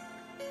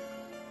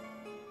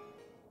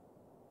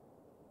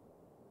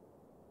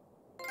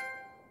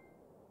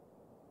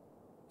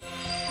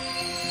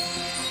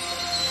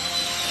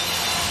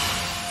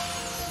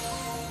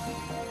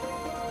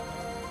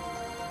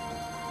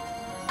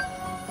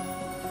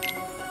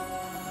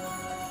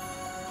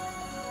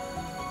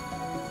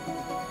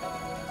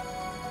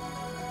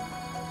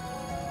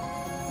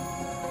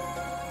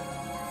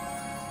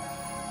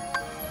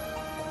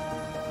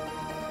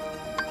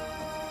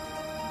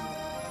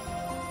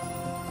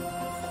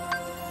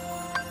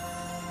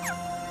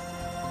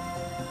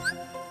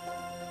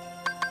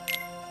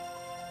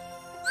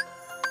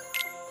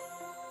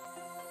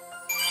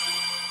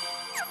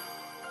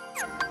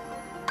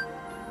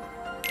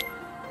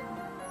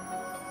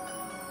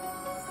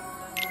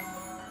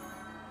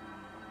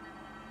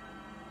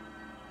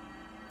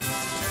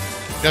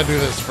 Gotta do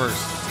this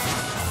first.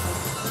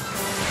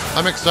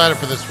 I'm excited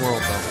for this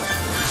world, though.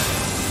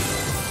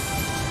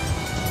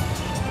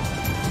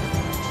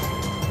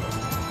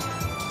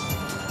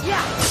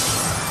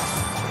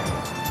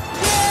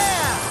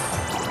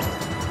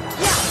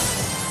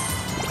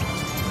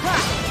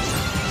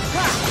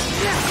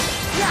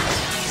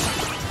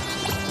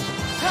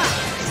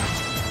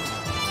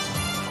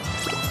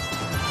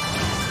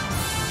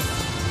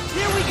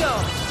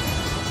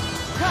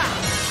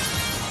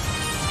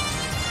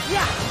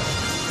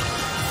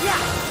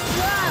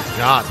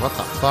 God, what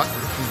the fuck? You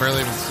can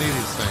barely even see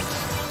these things.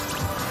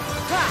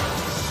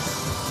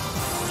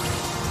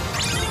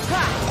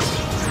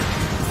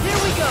 Here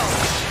we go.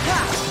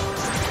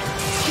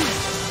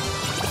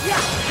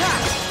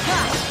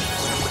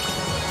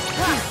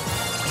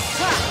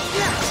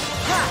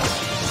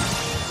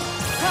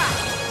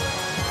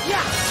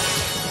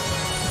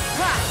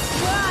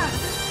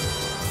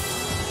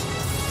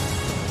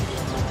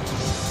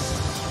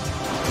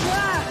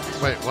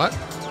 Wait, what?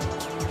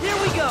 Here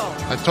we go.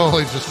 I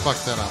totally just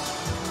fucked that up.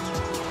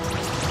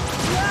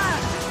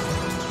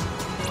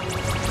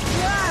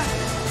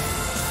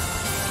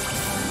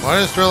 Well,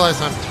 I just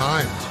realized I'm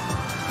timed.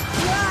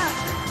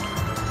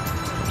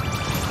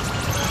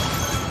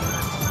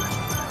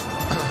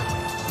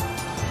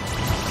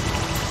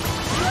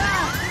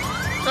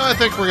 I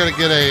think we're gonna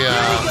get a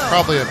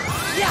probably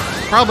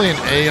an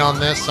A on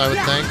this. I would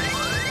think.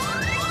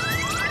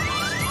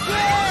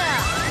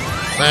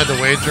 If I had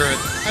to wager it,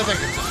 I think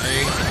it's an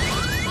A.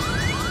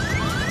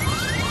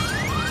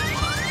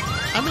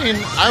 I mean,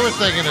 I was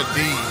thinking a D.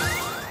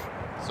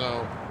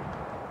 So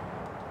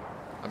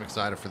I'm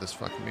excited for this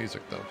fucking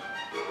music, though.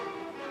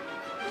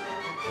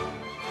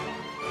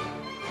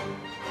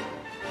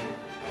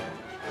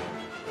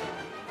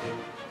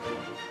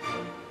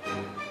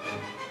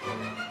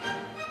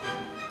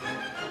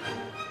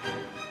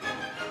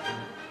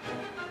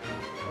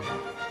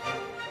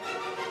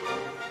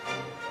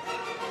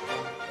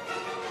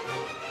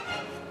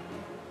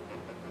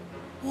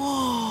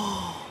 Whoa.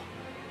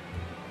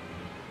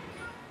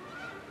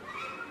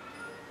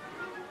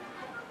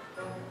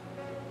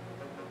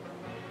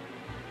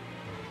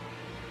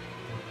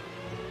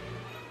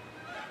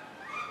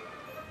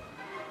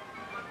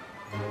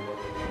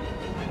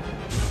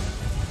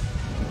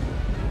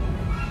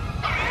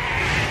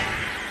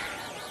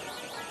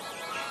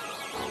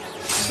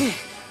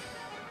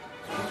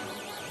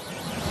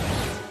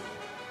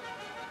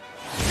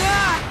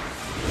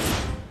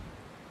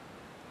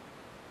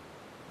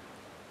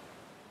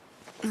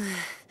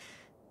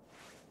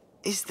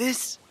 Is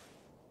this...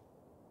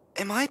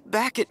 Am I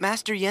back at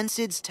Master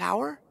Yensid's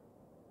tower?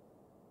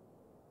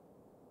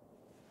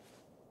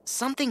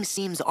 Something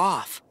seems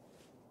off.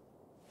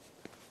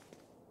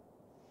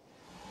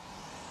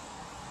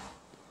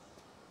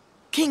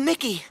 King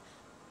Mickey!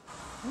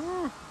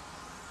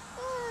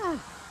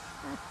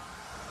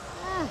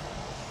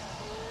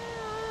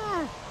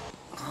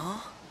 Huh?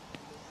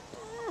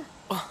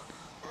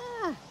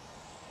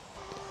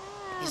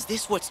 Is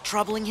this what's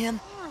troubling him?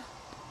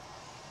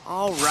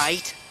 All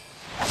right.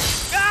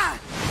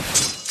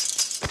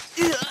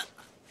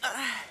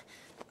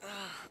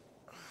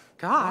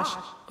 Gosh,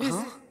 is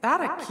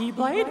that a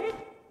Keyblade?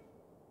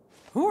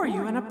 Who are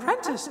you an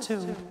apprentice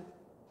to?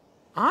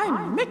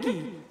 I'm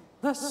Mickey,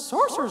 the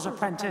Sorcerer's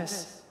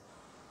Apprentice.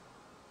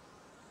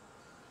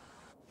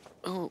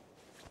 Oh,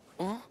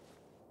 huh?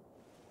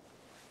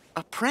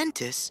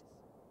 Apprentice?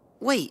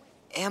 Wait,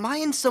 am I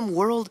in some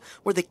world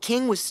where the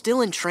king was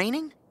still in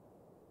training?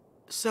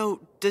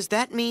 So, does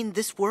that mean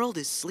this world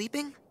is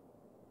sleeping?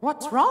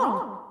 What's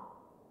wrong?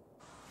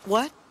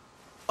 What?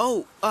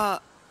 Oh,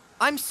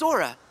 I'm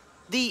Sora,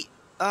 the,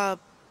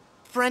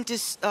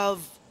 apprentice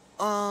of,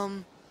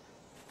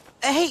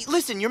 Hey,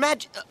 listen, your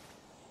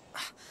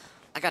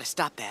I gotta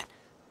stop that.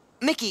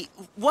 Mickey,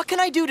 what can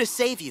I do to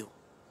save you?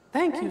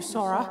 Thank you,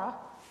 Sora,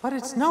 but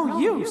it's no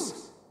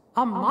use.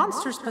 A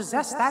monster's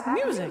possessed that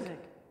music,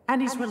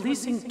 and he's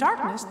releasing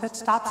darkness that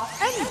stops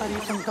anybody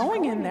from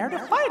going in there to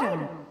fight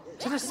him.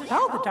 To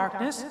dispel the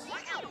darkness,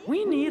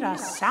 we need a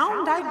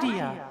sound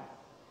idea.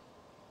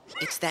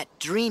 It's that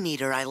Dream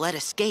Eater I let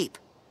escape.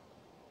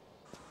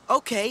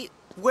 Okay,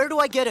 where do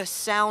I get a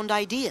sound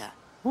idea?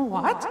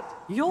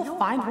 What? You'll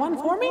find one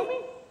for me?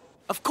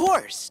 Of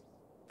course.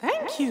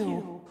 Thank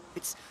you.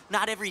 It's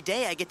not every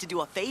day I get to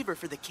do a favor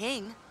for the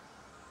king.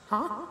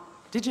 Huh?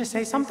 Did you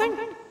say something?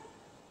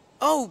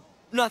 Oh,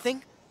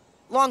 nothing.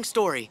 Long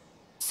story.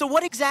 So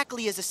what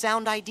exactly is a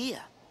sound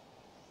idea?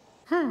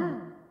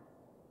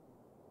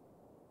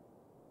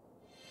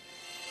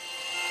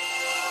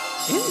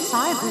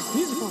 Inside this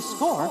musical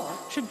score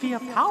should be a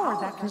power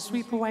that can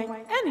sweep away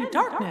any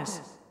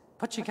darkness.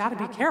 But you gotta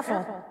be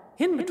careful.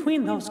 In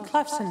between those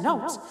clefs and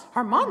notes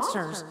are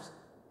monsters.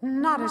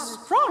 Not as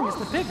strong as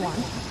the big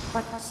one,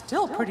 but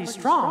still pretty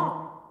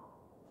strong.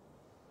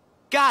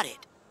 Got it.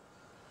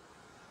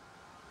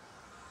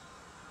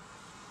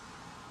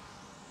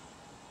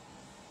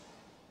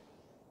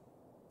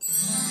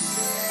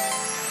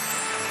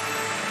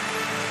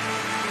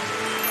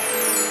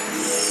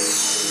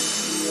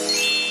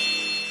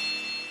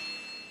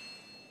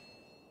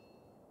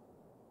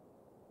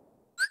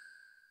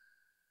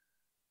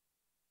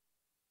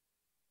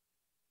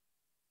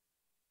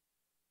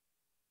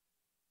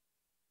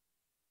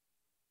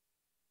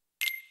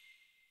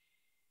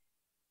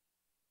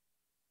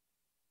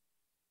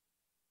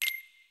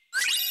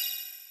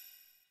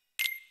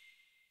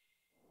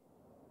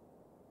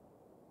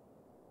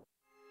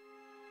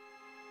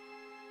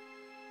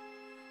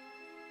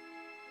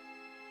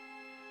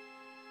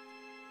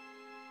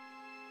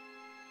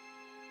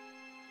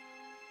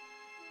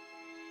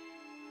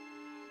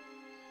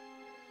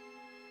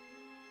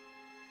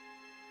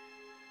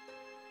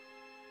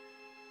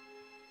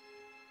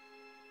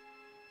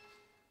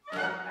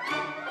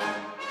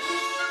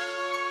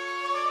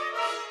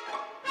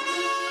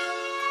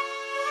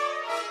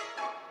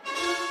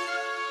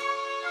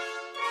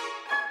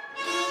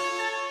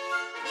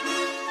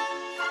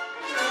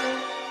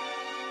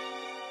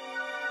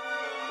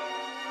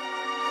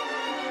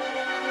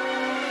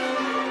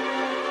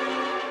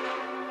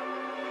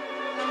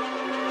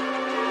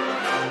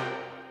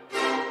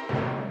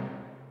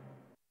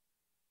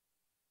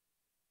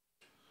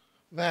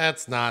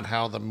 That's not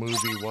how the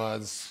movie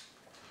was.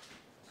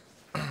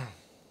 I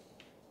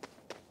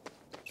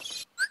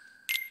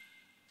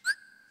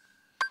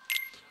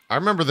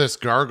remember this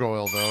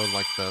gargoyle, though,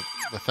 like the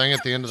thing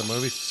at the end of the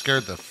movie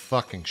scared the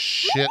fucking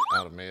shit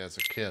out of me as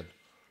a kid.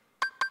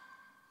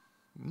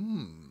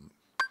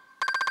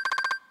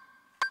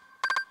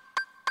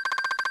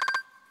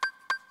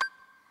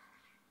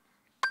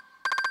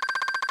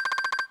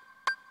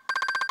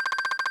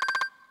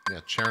 Yeah,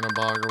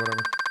 Chernobog or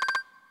whatever.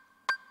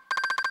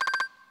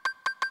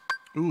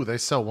 Ooh, they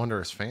sell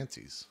wondrous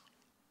fancies.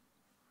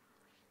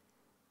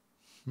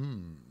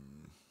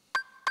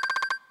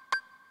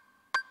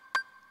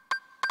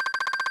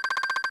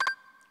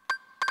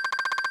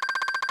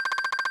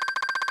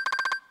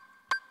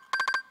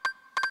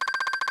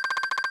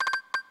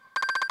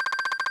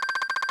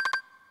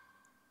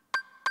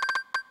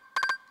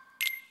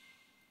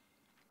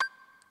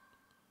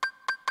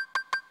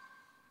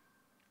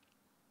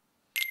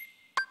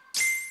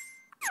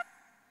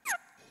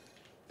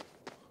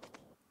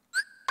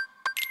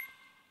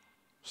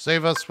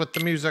 Save us with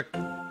the music.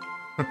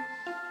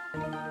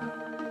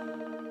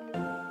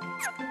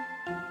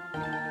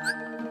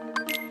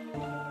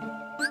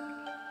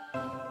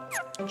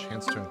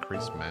 Chance to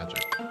increase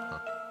magic. Huh.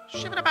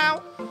 Ship it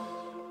about.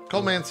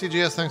 Coldman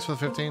CGS, thanks for the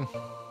 15.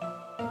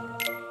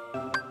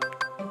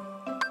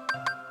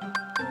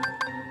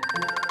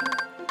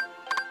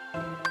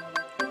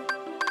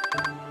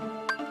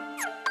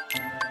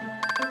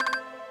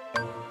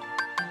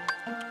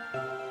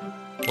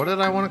 What did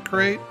I want to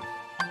create?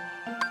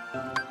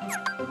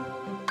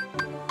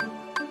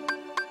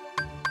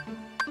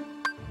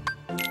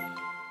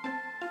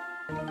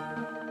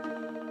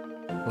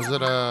 Was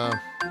it a...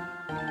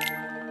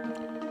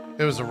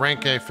 It was a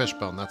rank A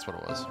fishbone, that's what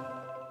it was.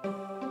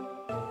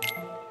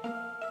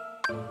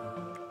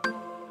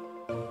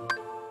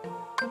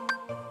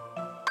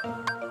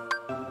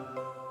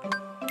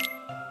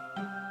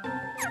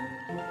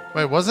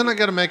 Wait, wasn't I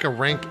gonna make a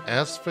rank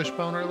S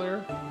fishbone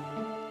earlier?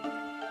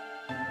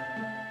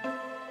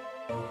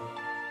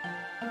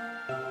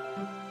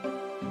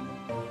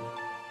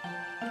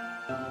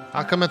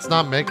 How come it's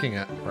not making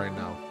it right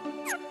now?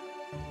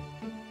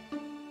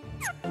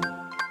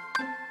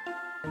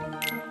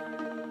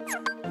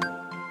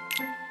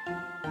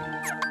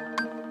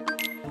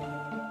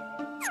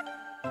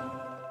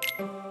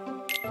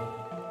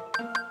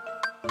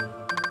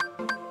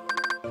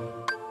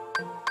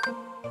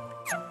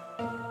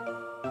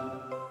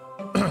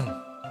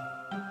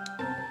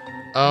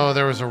 Oh,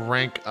 there was a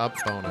rank up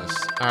bonus.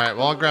 Alright,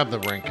 well, I'll grab the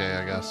rank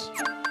A, I guess.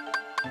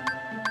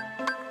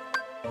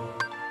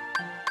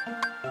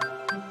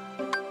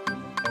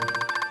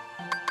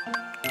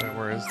 Wait,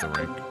 where is the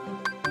rank?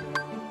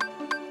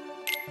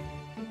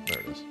 There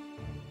it is.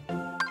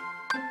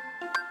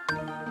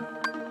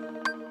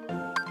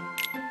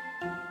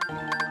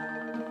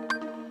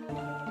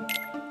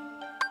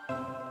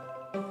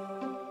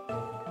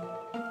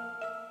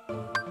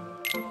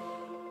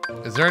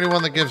 Is there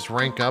anyone that gives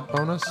rank up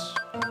bonus?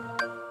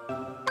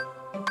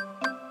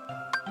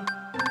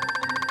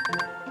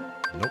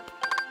 Nope.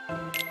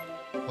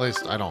 At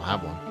least I don't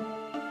have one.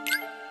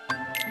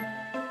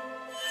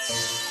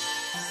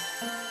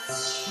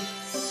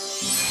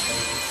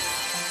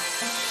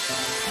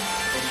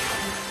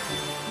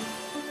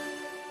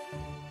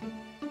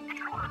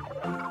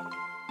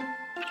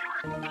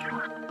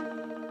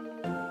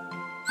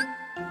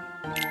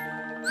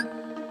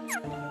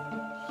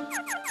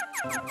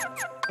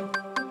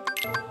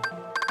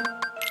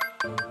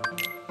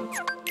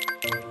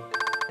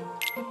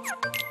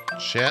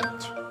 Shit.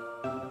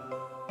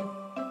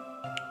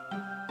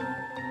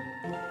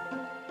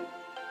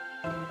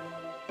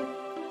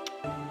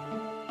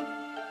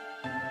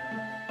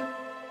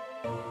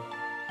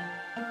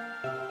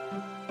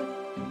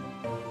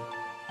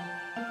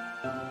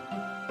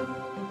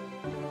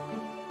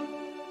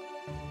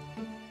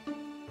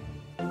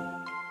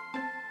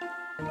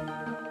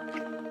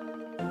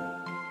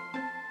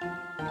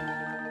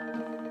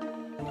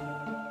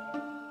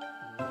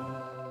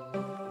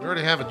 We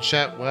already have a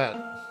chat wet.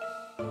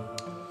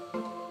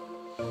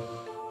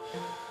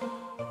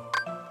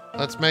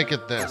 Let's make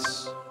it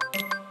this.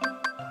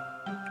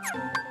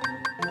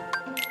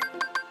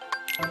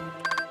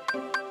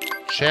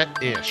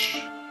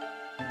 Chet-ish.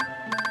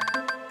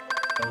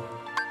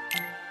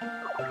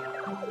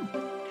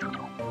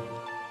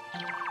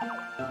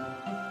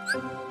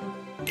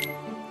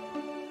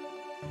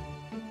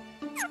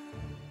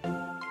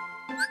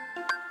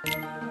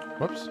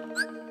 Whoops.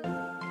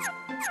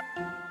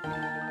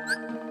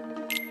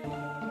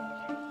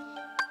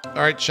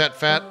 All right, Chet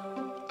Fat.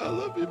 I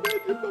love you, man.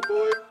 You're my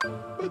boy.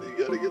 But you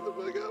gotta get the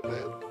fuck out,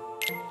 man.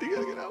 You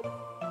gotta get out.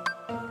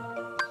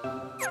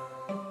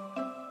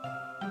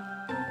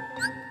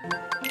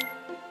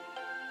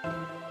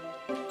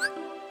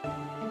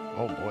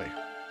 Oh, boy.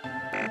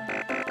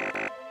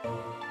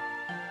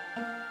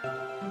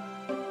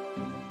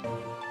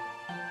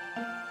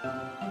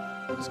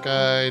 This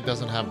guy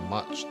doesn't have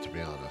much, to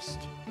be honest.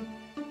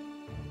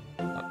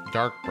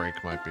 Dark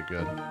Break might be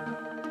good.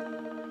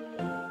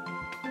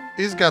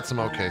 He's got some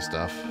okay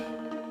stuff.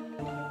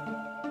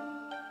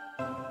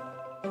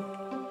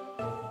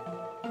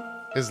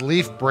 Is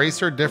Leaf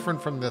Bracer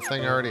different from the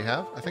thing I already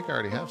have? I think I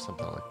already have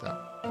something like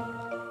that.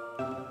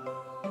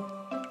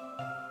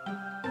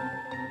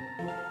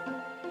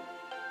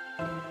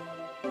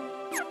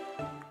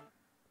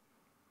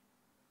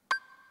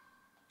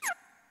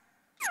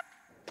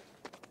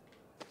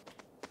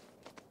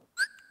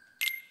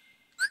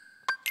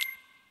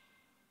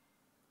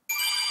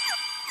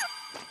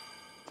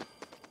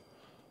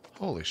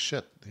 Holy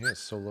shit, he has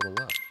so little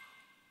left.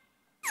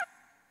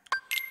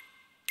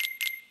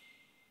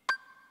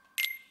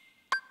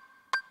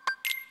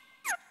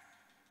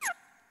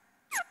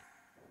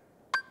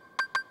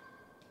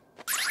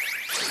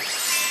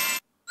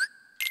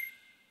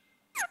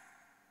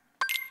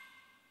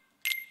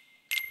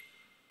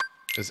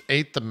 Is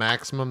 8 the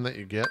maximum that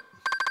you get?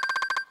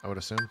 I would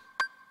assume.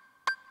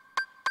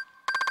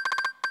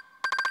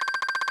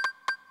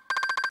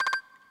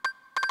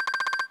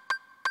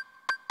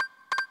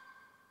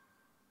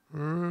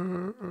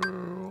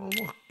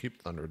 We'll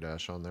keep Thunder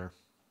Dash on there.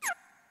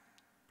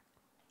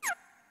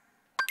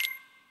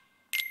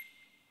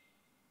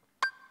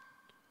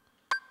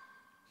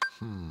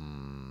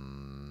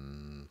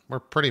 We're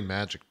pretty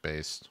magic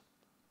based.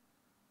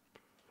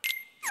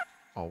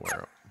 I'll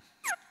wear it.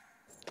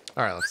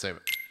 Alright, let's save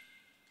it.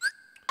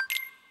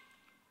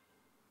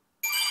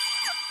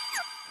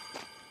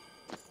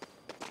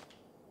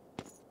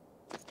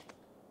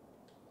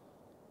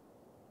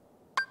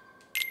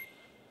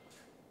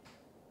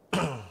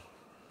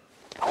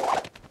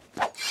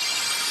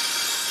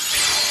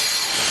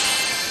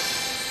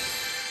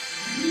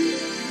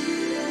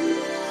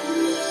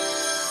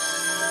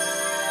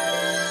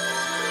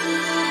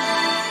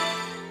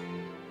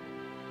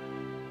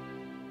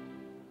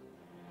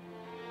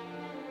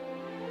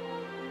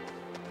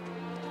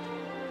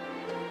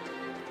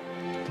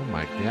 Oh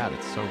my god,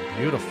 it's so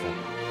beautiful.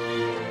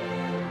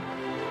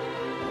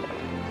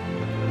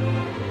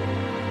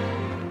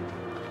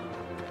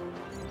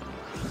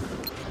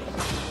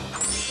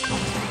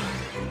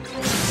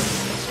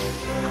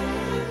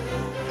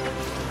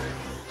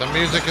 The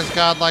music is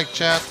godlike,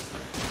 chat.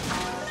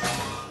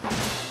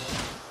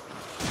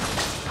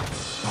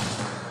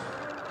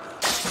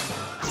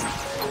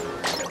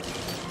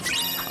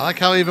 I like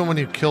how even when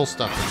you kill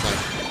stuff, it's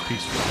like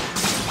peaceful.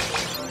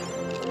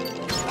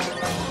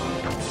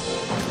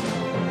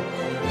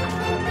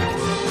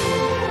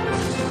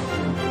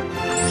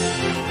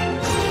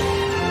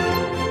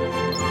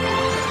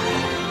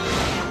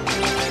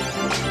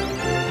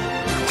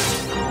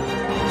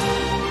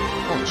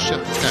 Holy shit,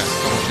 this guy's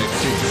so much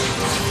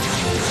HP.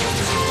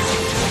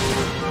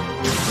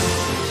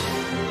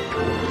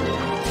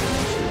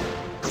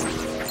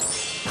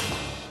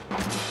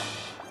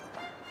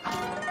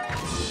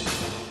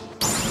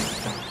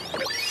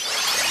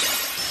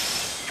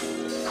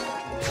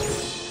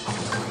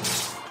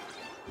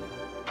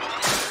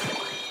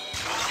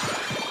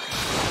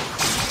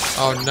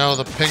 Oh no,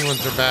 the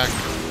penguins are back.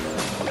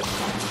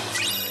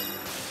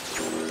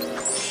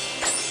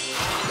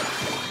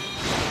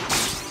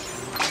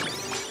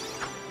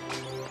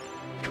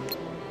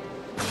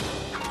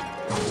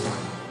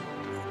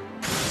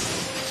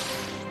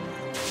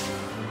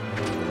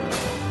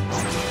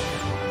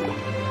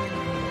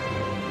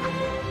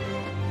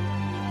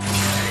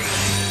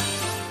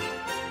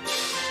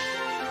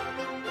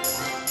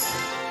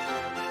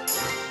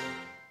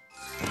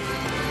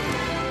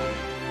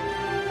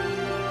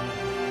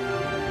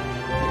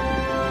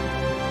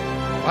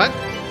 What?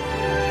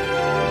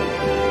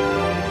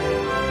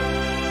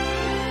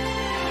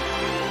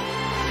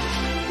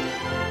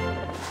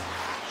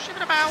 Ship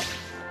it about.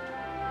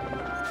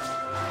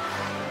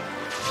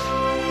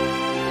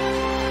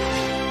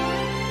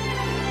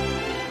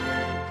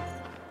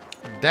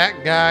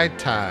 That guy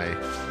Ty.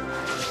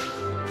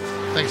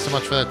 Thanks so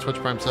much for that Twitch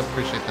Prime sub.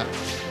 Appreciate that.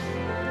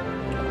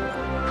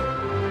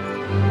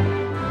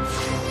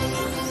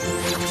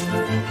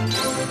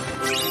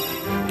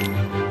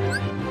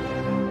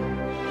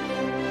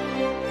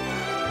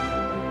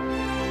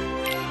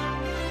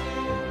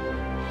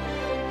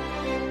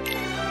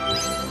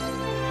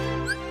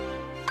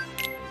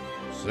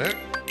 Sick.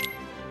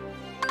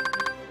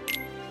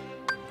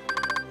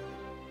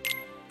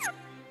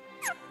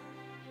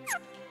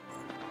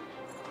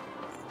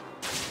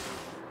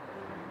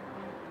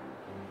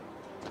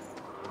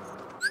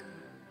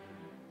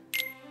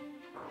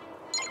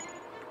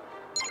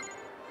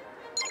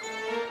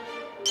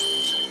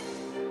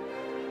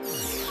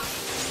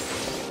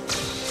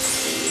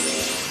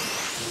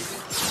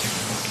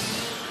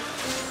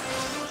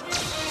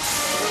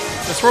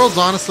 This world's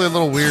honestly a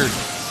little weird.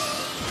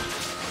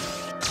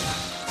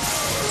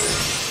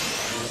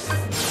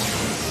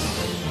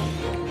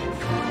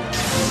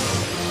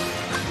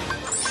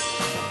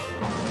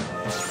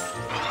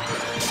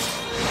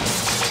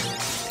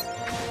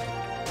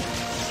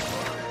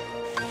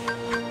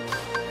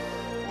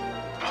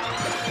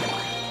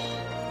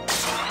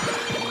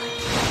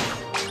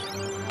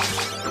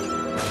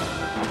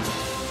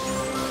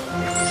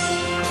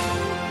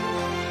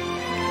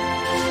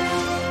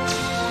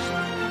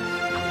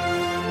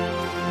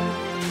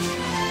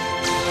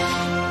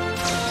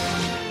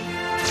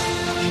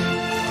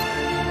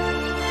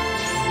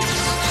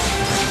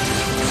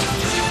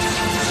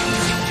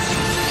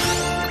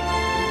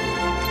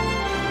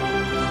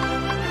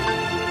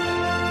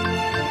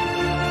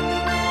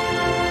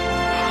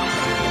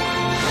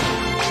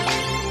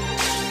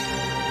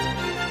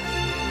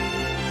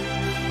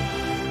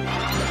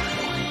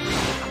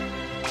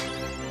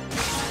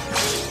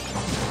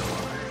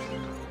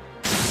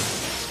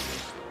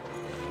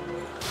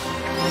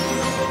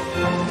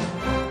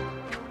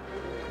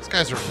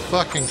 guys are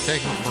fucking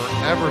taking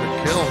forever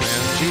to kill,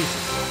 man.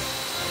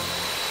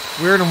 Jesus.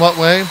 Weird in what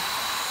way?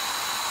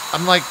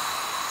 I'm like,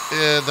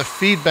 the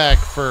feedback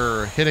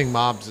for hitting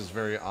mobs is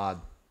very odd.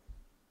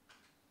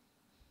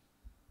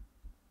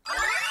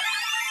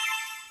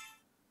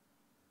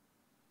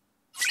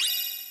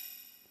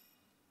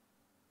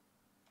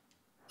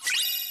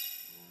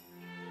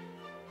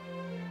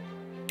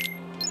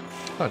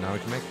 Oh, now we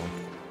can make one.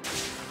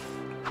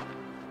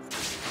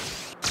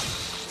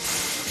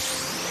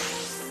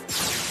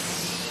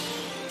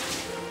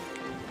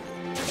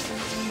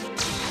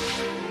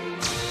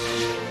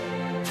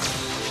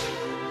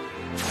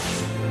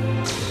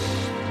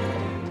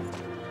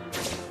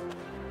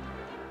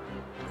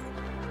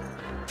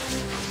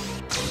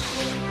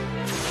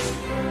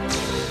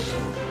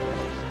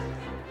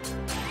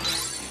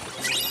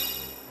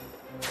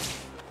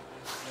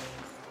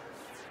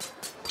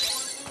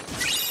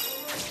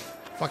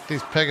 Fuck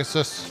these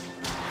Pegasus.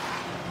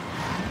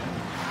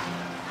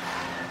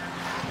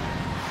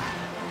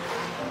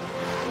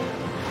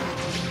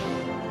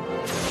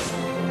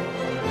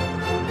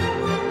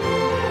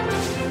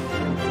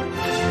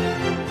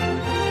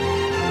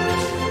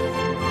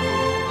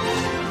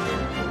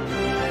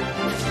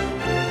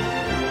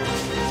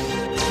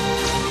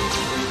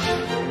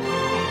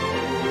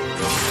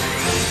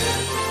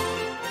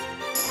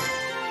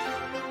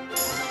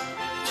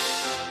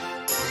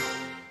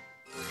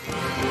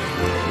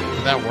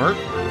 Did that work?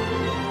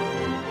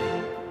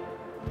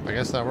 I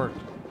guess that worked.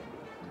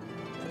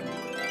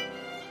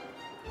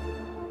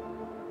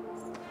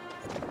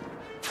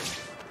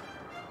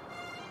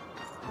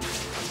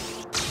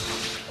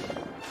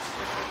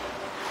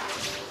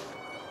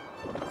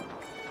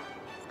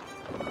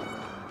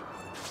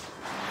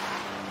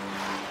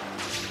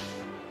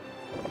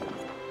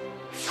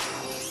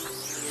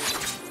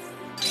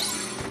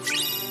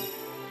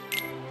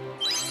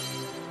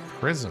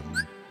 Prism.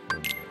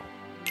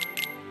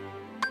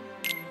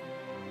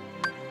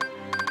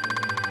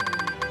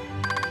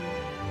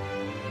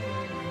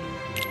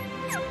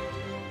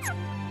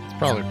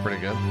 Probably pretty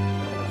good.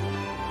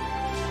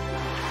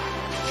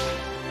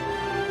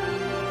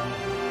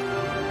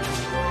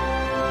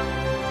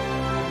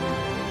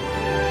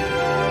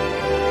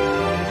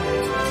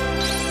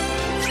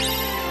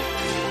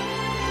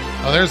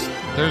 Oh,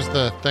 there's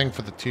the thing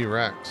for the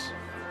T-Rex.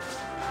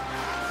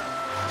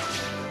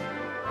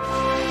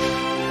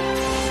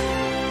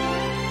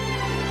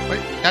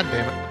 Wait, god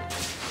damn it.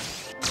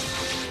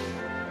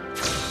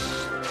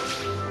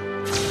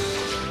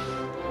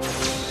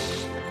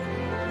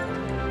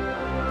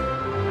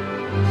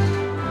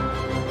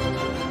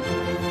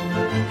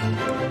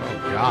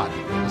 God,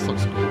 this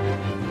looks cool.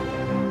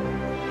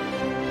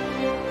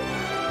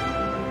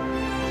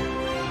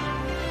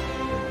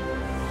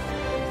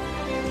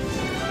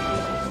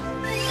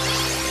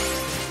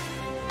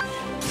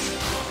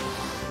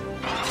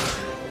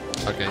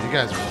 Okay, you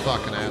guys are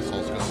fucking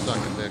assholes. Go suck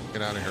a dick.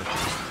 Get out of here.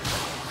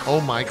 Oh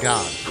my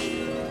god.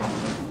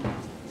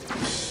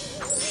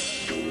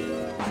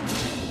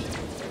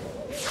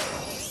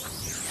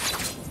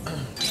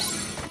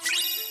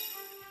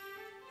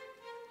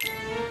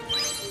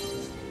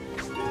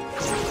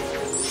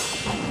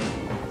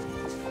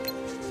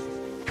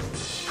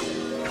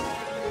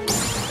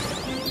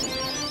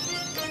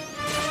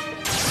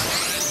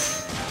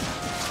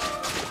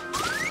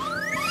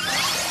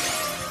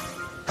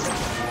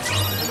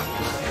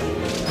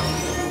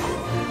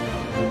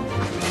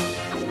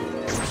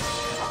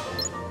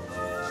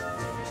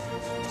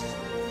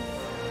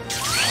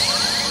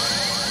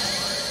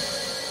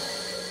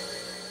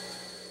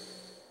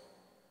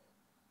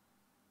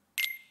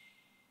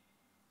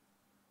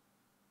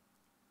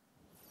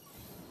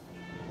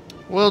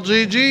 Well,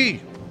 GG.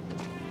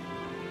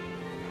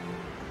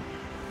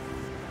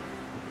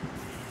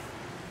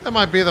 That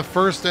might be the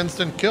first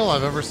instant kill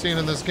I've ever seen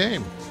in this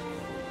game.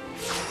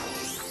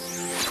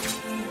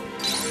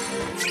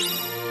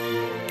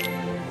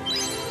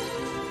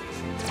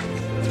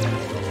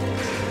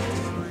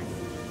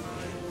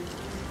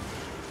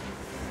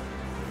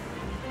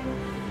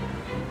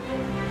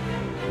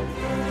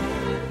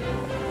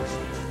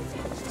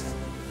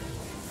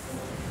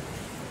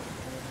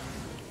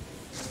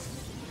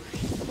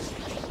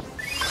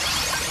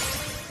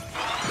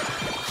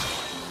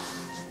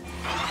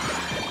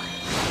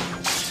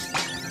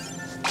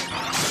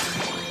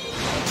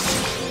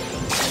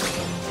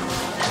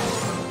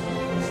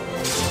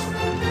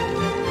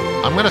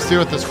 I'm gonna see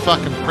what this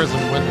fucking prison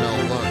windmill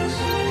looks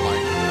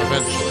like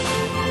eventually.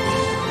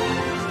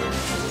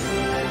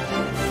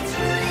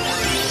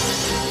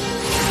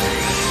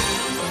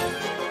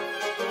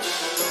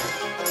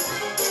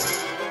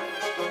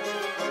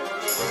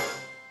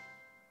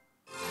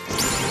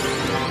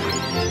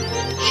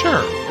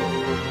 Sure.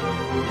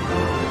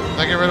 Did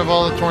I get rid of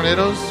all the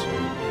tornadoes?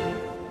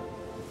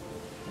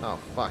 Oh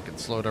fuck, it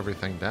slowed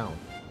everything down.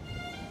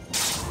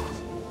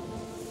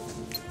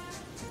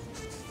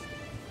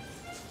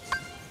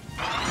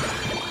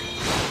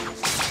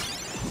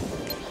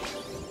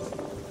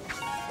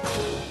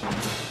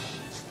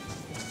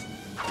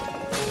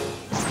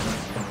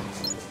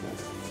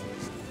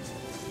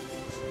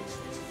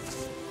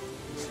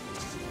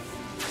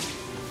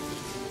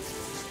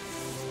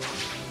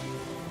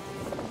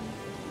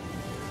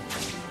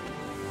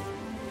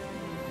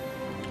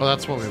 Oh,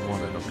 that's what we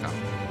wanted. Okay.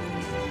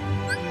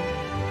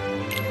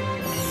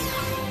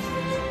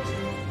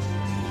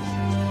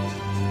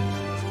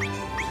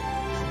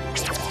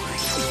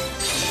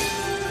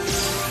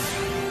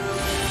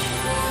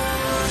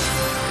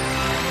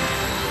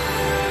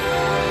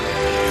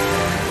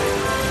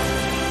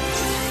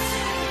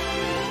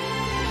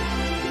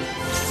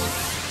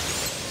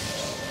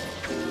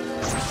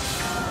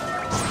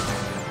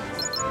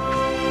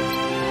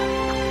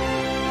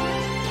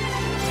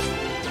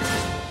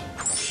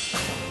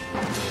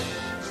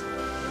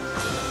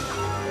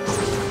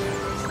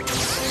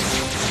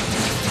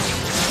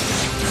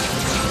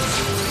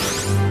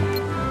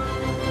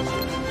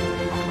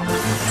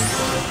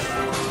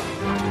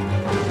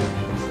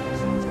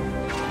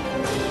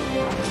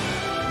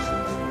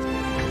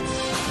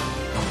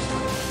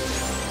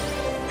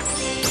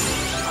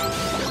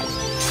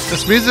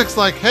 This music's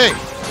like, hey,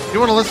 you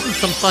want to listen to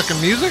some fucking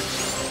music?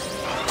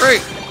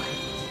 Great.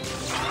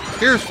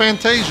 Here's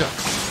Fantasia.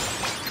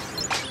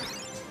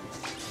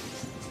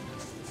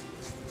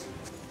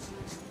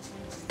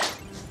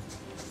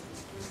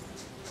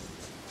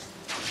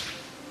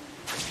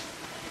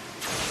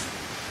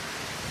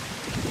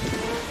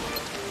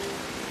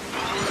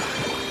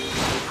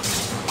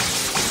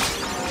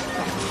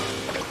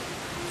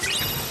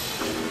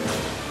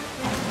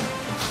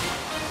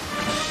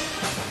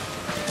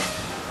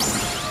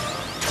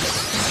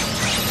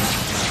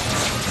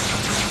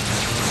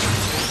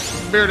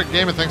 Spirited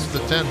Gamer, thanks for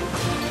the 10.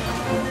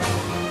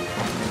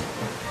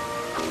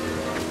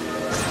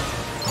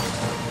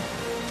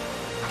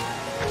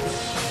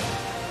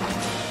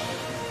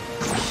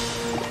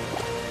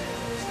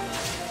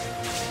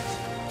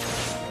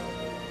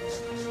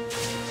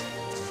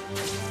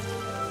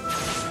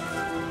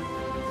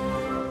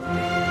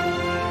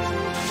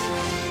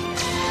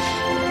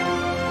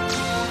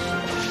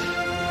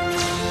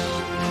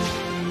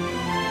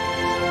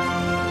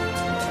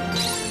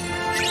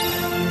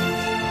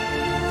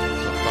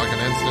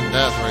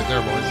 Death right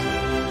there, boys.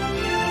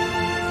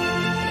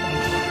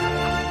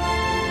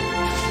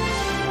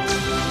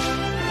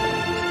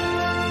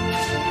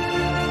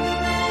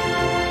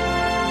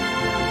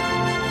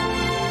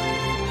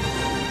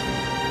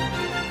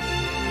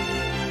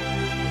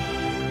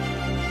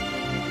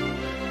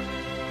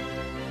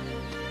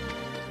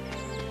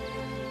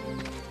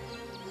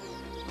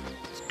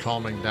 It's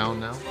calming down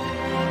now.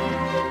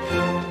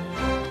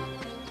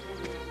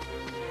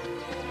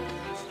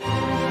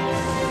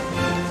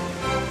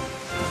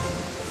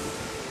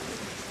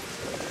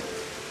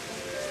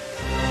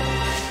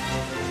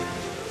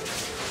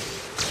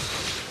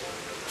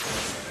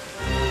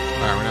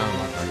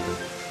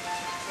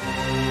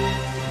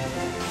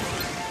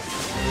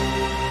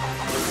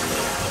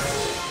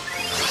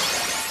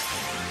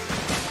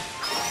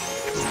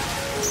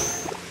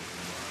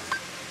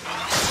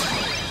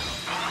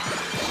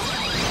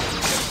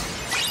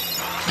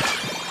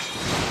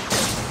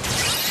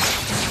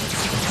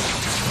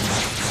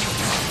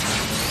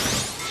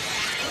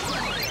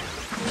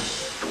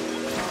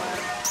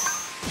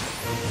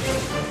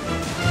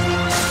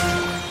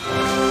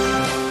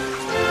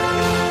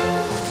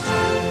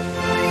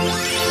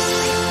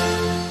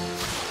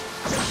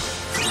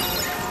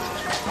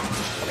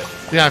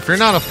 Yeah, if you're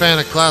not a fan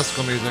of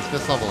classical music,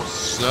 this level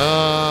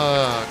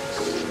sucks.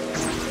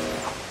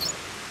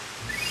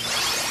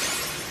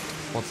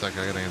 One sec,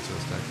 I gotta answer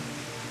this text.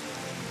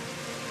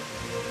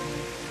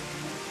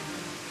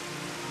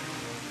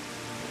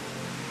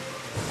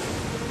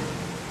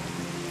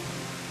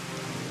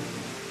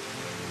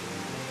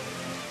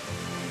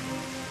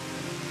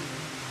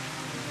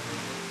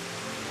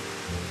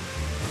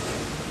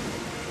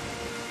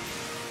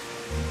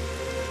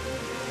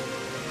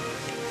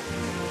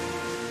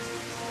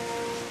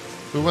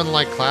 Who wouldn't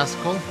like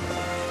classical?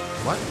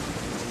 What?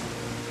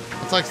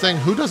 It's like saying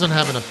who doesn't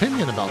have an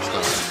opinion about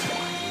stuff?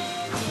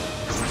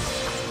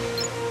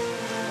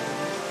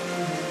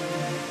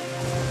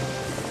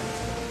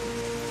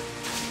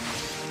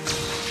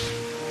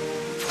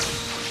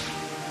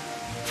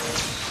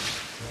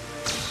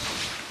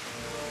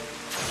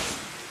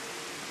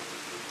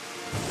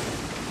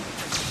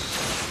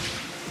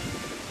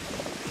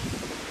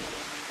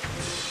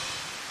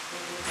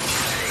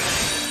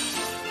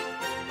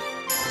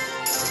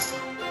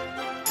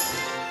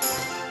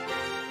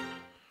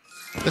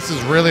 This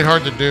is really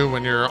hard to do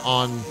when you're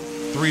on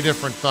 3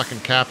 different fucking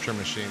capture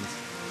machines.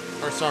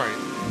 Or sorry,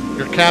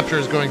 your capture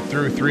is going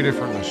through 3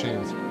 different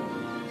machines.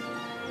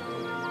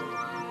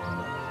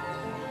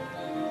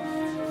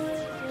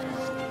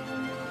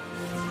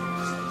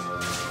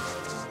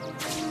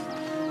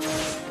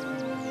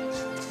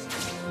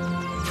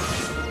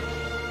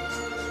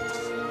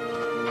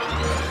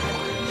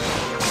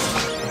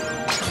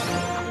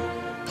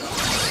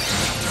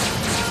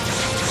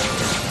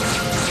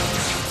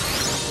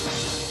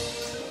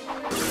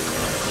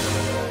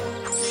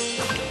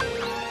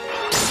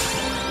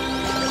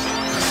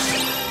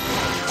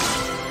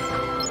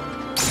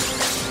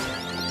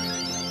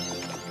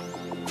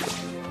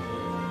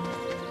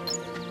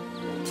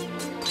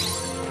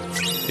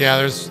 Yeah,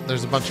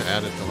 there's a bunch of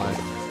added delay.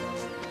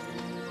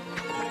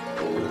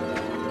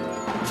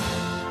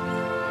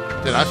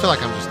 it. I feel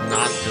like I'm just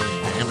not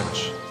doing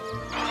damage.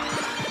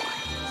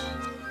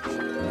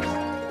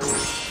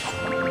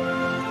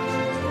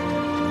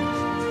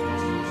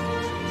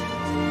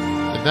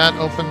 Did that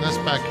open this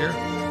back here?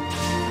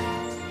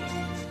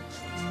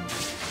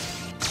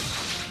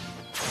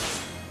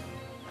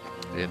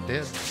 It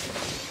did.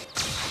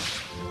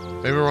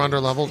 Maybe we're under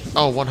leveled.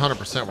 Oh,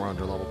 100% we're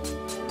under leveled.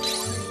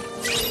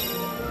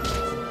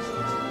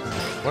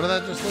 What did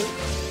that just loot?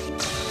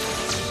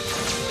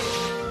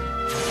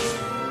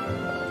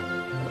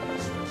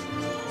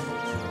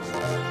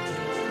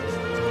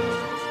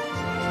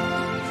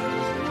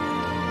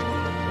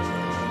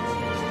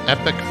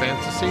 Epic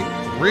fantasy?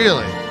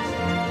 Really?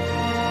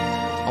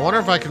 I wonder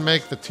if I can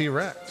make the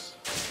T-Rex.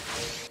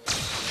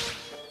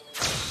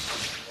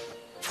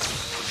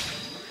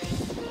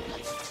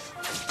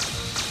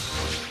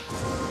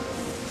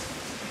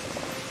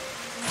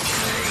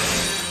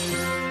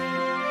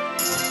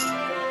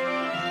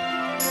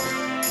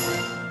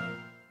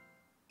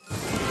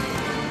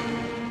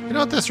 You know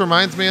what this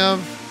reminds me of?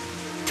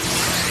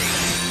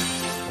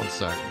 One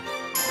sec.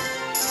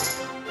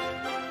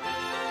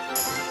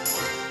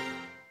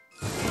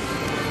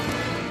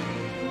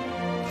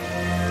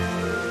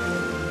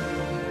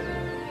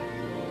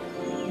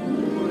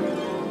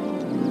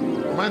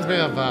 Reminds me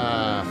of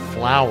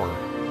Flower.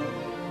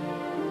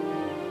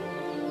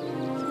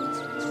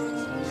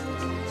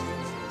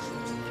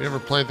 If you ever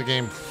played the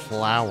game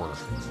Flower,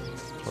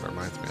 that's what it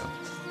reminds me of.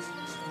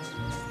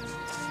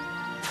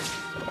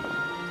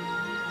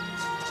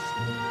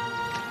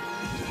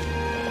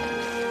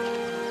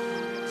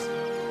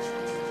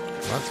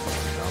 That's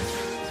fucking dumb.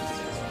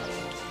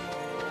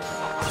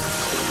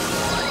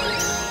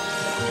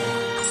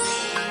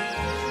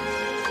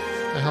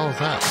 What the hell is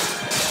that?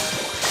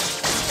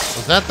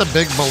 Was that the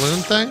big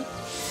balloon thing?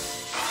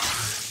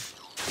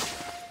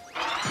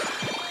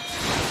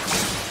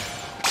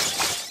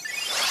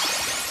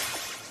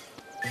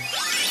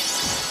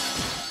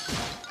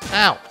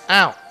 Ow,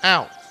 ow,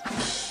 ow.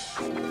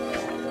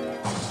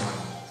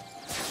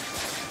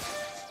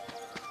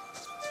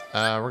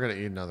 We're gonna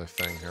eat another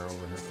thing here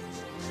over here.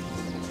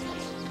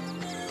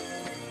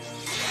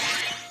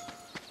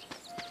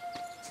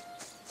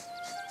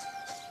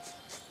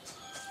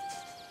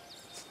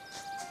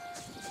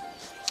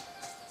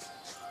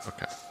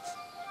 Okay.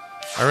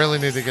 I really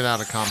need to get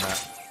out of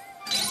combat.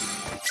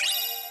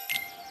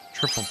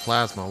 Triple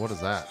plasma, what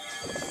is that?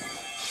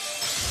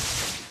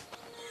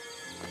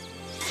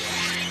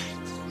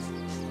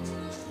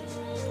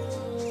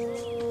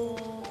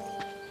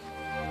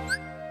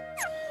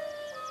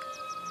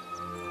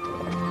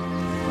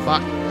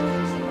 Fuck.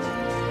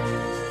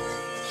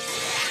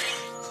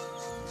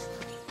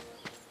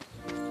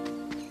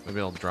 Maybe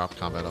I'll drop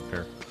combat up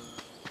here.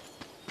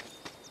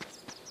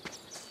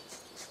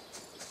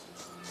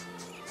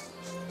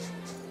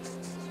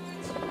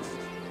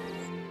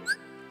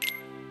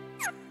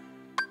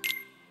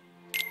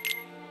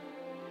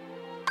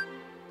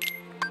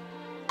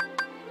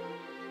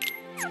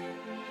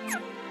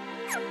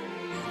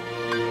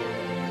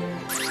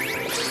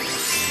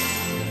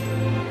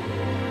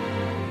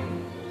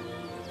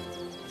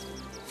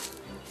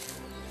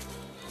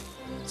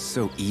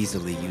 So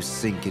easily you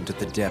sink into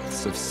the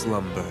depths of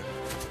slumber.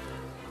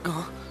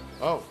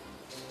 Oh.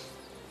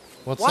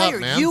 What's Why up, are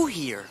man? you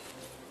here?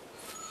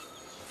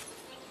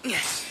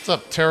 What's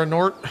up,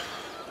 Terranort?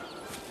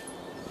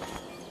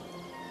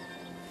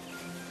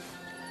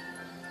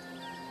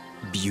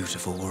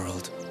 Beautiful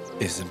world,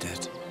 isn't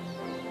it?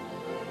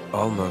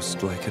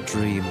 Almost like a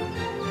dream.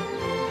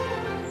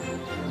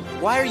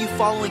 Why are you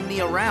following me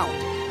around?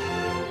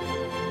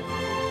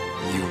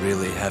 You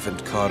really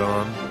haven't caught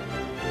on?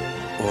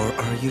 Or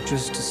are you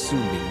just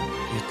assuming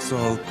it's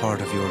all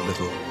part of your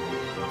little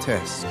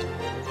test?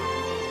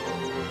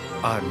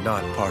 I'm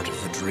not part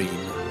of the dream.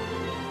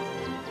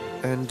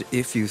 And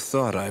if you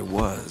thought I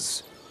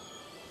was,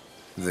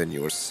 then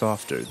you're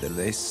softer than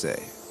they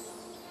say.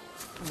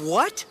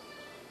 What?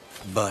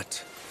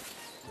 But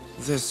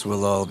this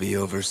will all be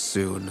over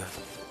soon.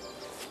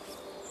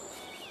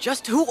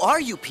 Just who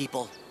are you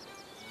people?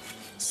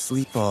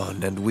 Sleep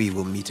on and we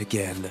will meet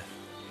again.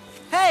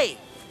 Hey!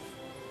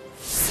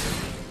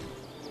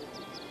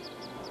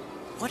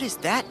 What does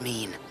that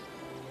mean?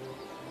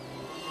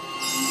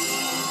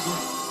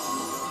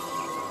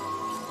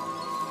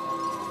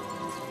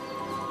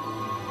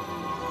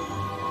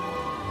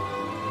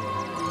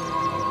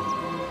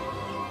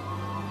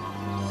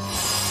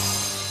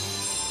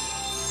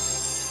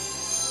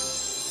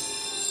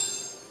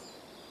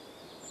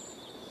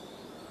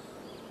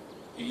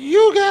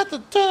 You got the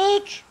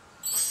touch.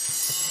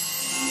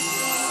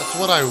 That's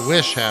what I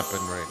wish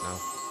happened right now.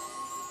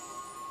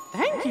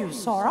 Thank you,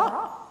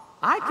 Sora.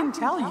 I can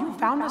tell you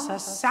found us a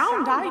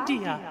sound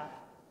idea.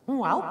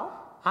 Well,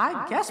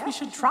 I guess we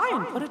should try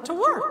and put it to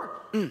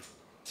work.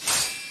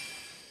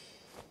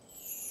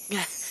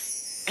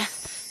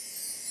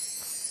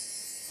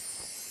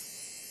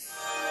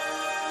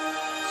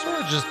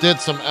 Sora just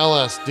did some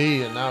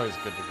LSD and now he's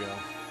good to go.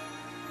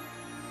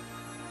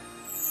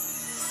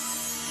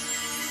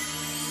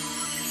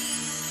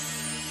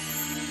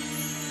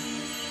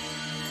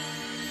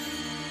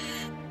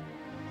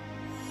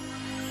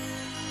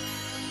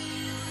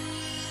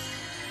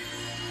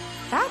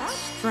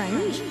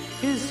 strange.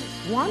 Is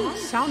one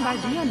sound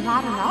idea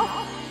not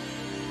enough?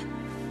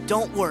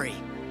 Don't worry.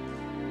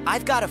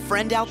 I've got a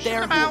friend out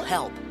there who'll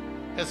help.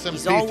 SMP,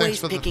 He's thanks always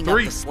for the picking up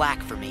 3. the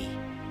slack for me.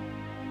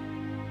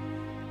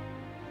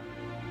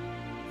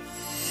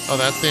 Oh,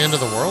 that's the end of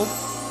the world?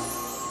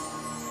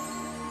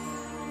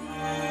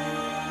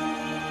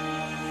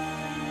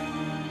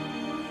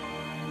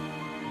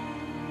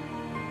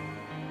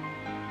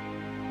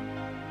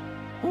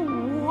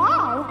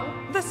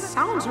 Wow! The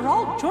sounds are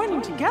all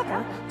joining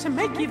together to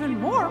make even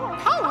more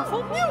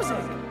powerful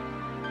music!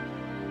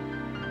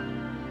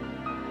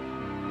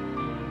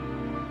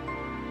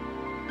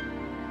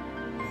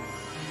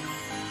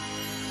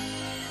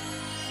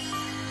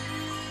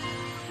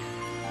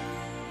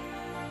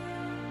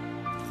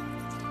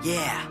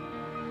 Yeah.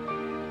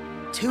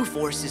 2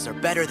 forces are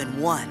better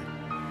than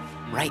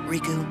 1. Right,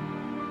 Riku?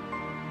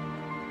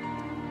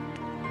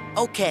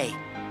 Okay.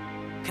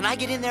 Can I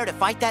get in there to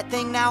fight that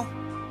thing now?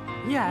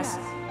 Yes,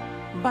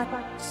 but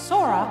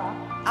Sora...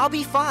 I'll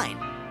be fine.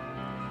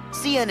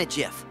 See ya in a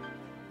jiff.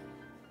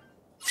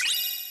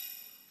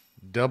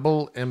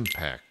 Double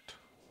impact.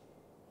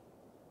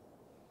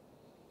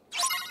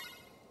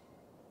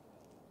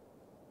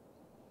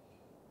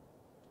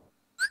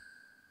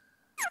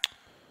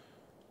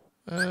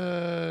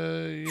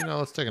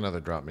 Let's take another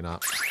drop me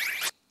not.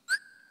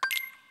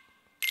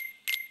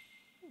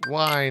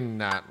 Why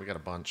not? We got a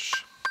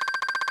bunch.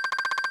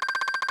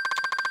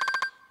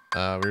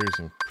 We're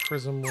using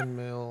Prism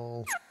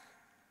Windmill.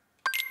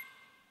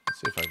 Let's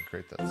see if I can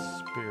create that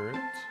spirit.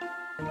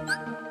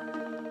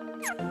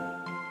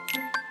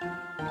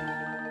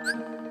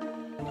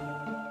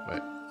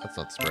 Wait, that's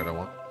not the spirit I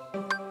want.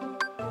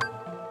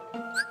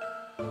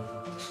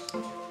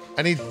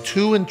 I need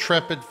 2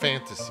 intrepid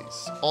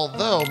fantasies.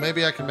 Although,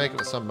 maybe I can make it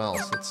with something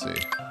else. Let's see.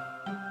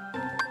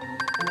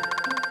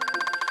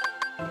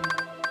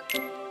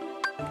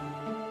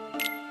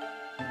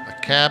 A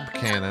cab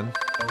cannon.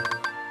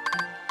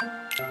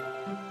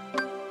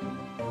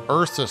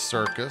 Ursa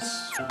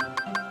Circus.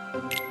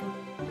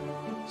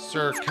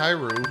 Sir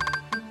Kairu.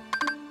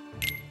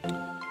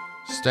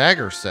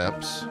 Stagger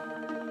Steps.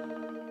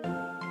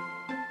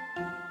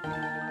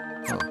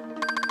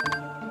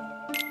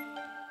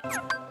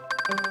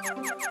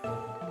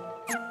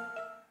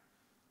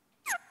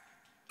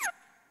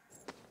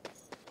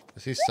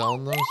 Is he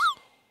selling those? I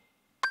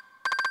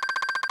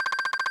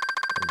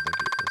don't think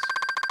he is.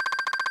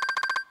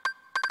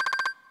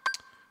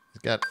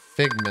 He's got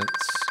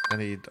figments. I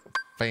need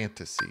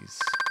fantasies.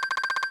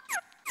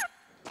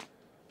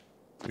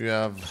 You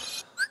have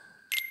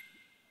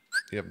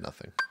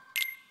nothing.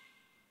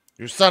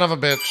 You son of a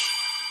bitch.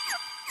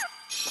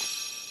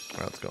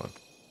 Alright, let's go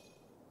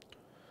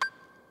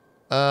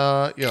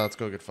on. Yeah, let's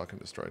go get fucking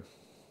destroyed.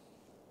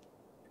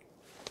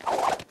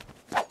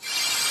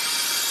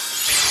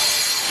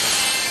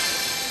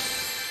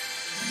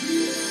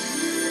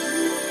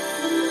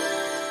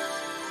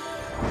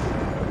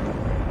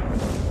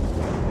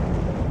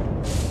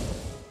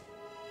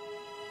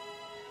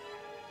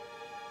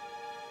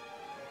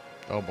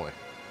 Oh boy.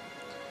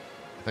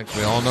 I think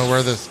we all know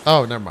where this...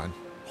 Oh, never mind.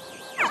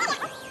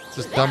 It's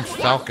this dumb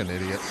falcon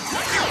idiot.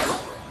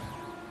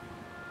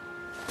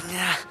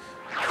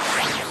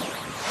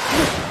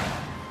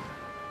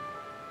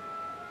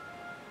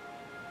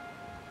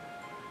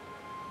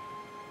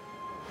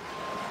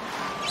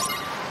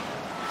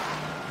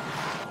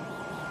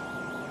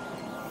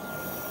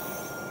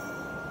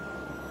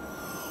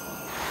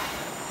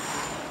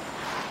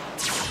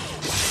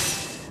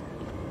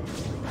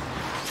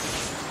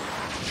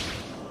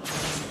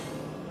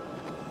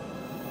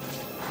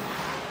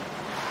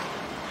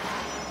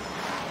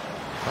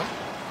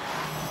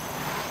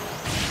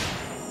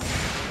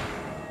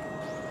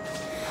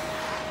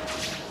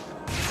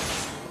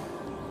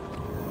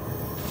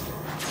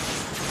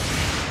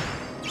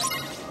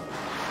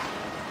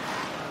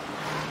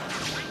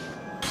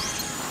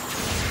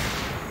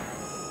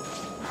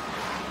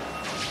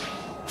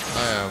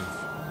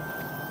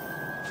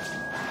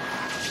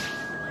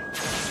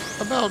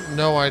 About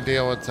no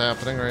idea what's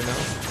happening right now.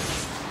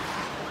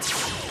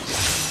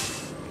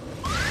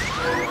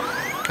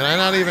 Can I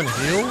not even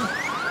heal?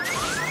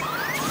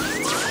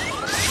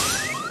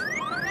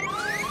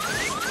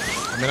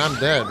 I mean, I'm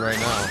dead right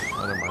now.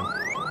 Oh, never mind.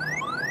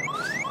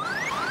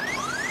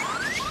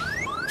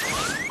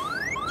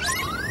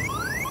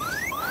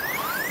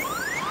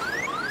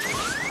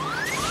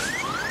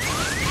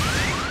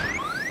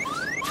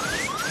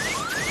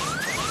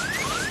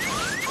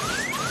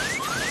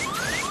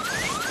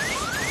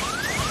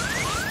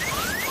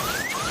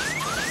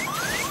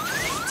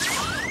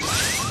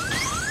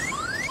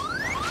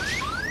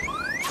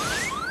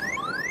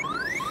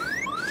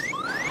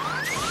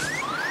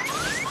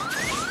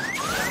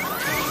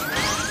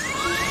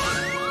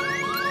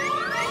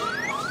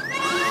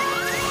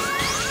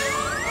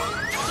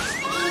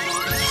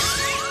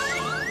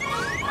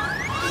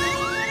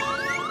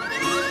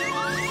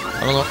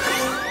 I don't know.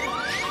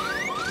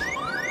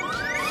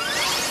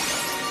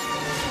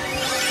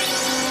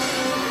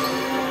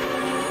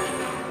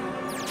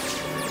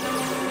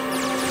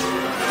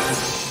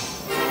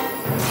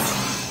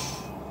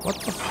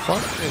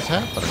 fuck is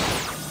happening?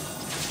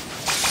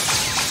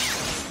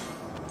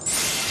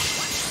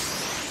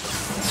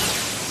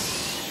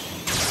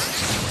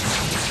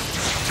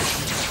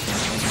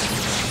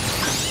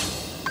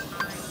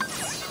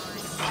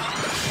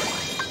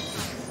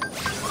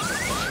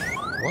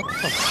 What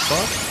the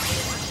fuck?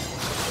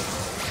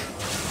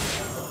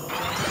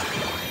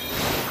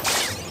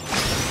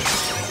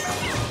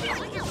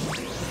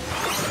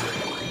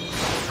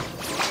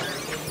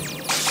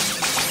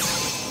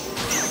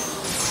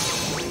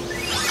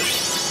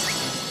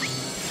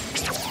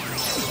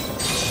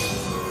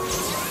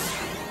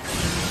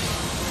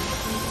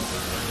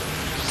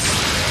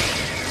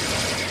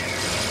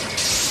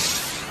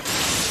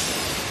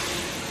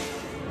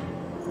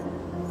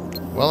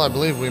 Well, I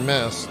believe we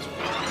missed.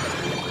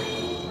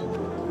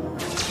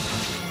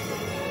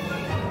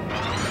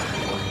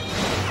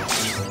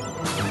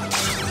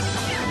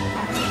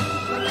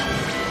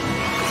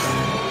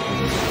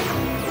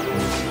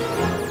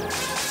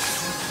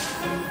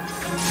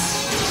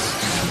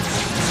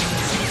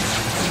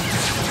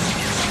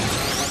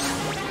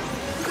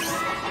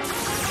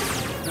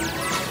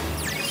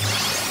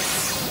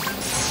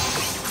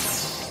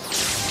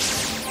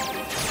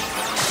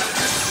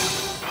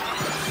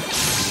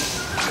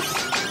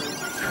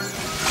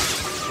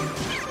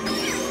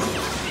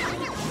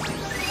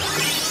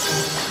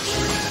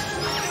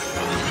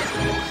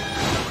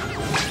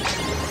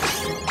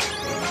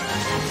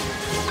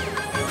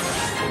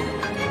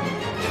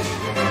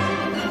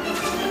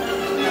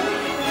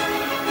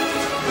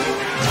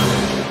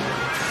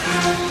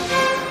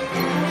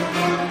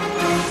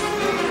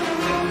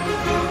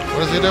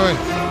 What is he doing?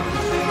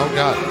 Oh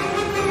god.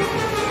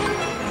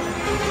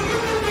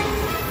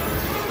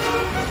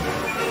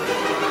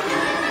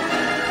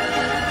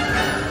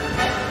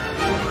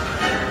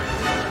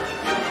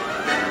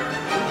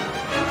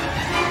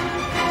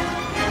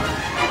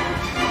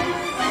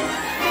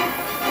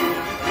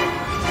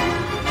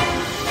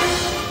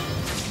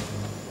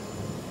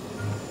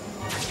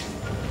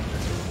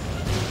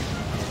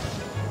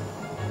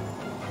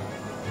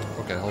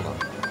 Okay, hold on.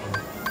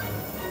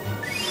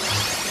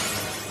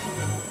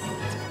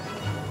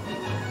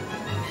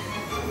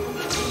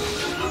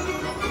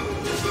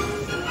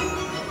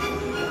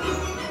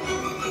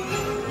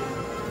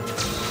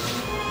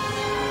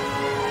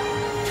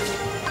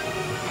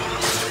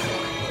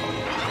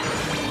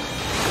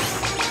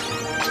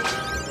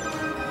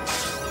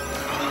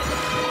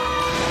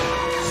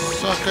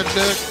 Suck a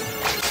dick.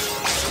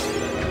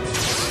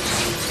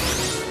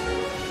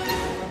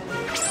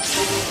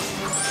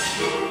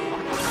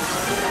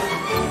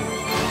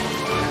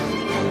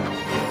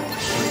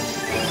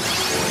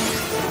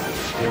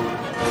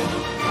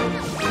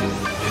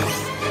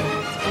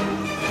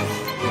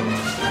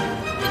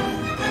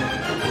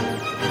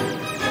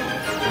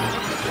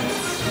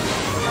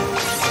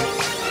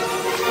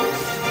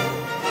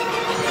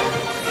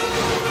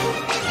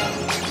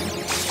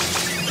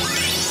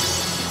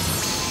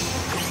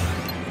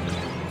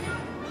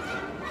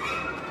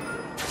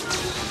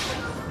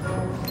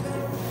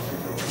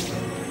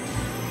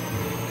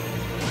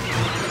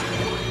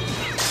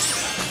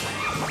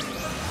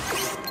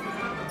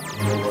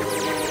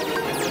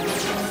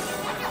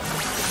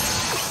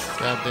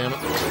 God damn it.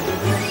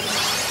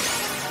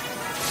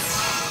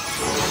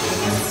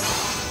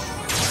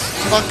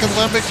 Fucking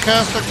let me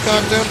cast a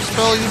goddamn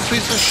spell, you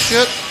piece of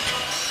shit.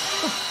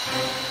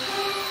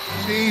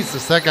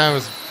 Jesus, that guy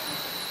was...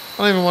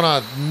 I don't even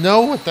want to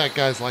know what that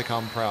guy's like.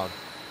 I'm proud.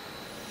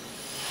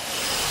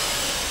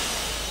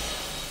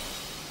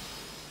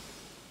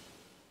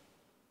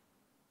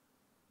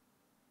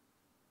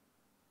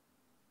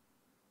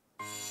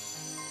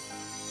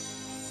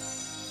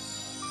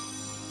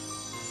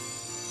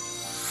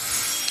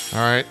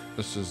 Alright,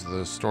 this is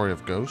the story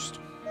of Ghost.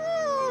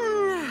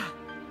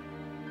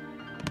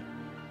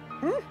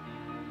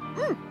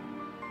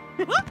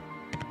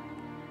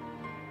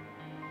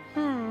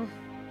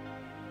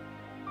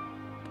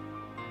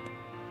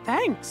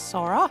 Thanks,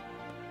 Sora.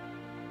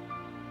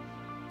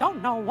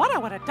 Don't know what I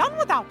would have done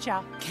without you.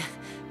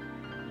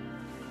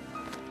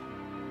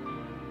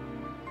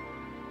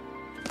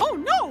 Oh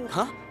no!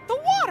 Huh? The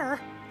water!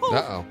 Oh,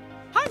 Uh-oh.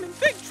 I'm in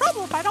big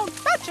trouble if I don't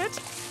fetch it.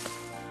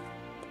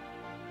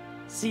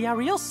 See ya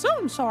real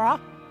soon, Sora.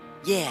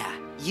 Yeah,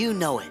 you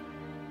know it.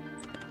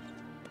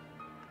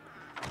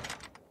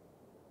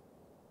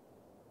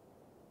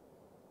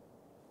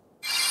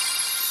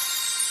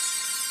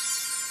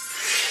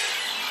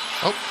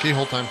 Oh,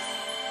 keyhole time.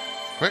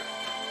 Quick.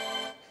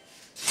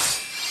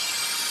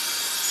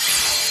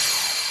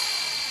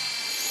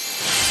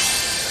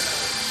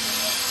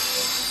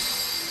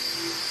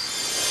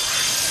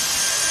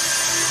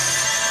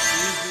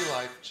 Easy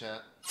life,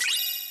 chat.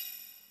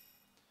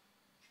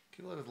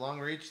 Cumulative long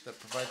reach that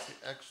provides the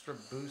extra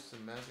boost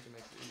in magic and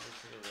makes it easier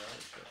for your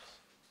rally ships.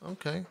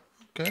 Okay,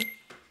 okay.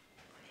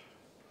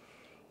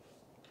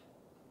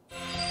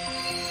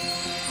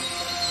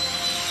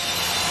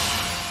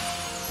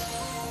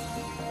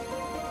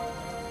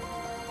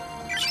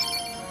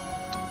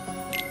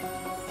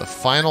 The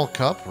final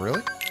cup,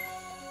 really?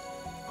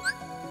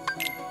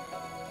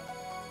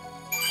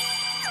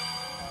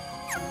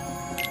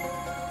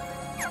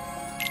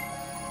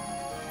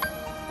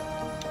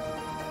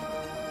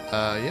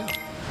 Yeah.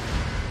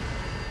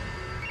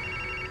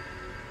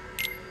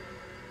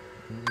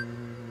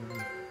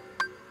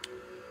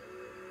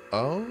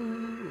 Oh.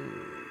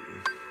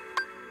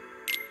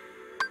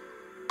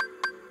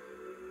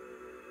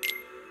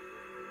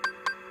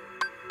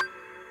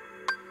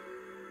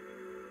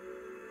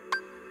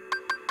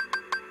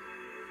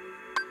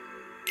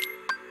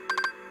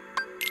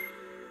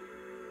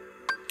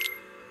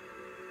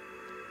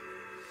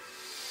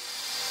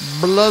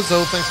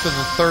 Bluzzo, thanks for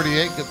the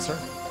 38, good sir.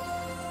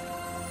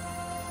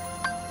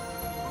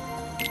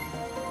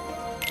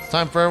 It's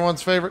time for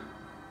everyone's favorite.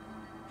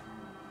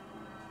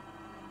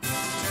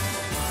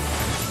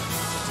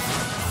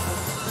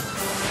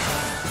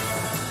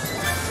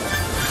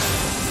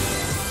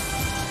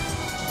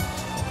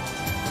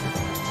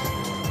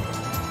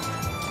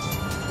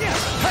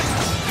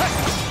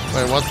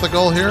 Wait, what's the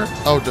goal here?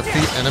 Oh,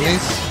 defeat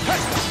enemies?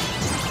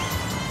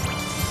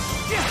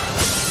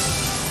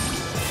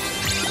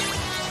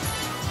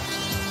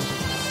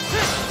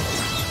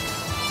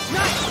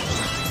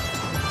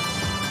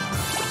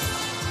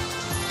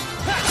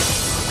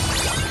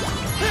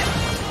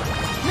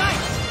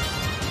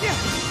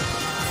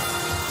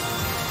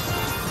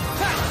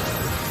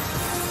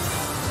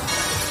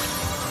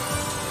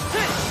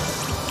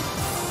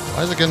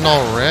 Why is it getting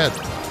all red?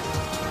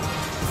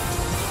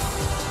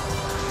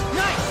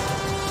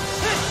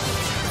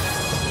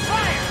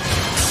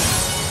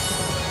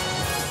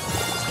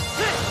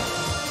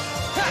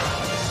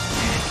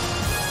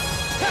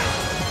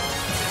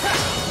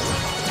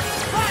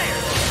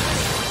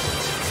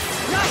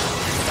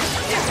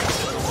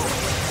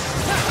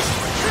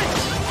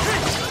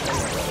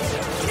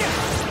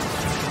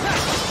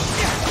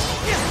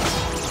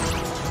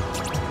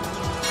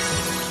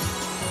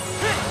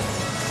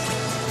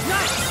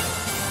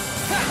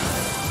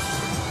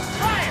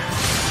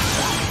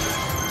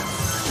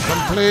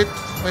 Complete.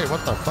 Wait,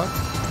 what the fuck?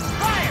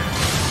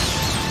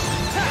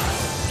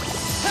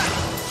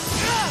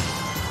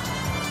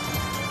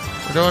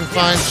 We're doing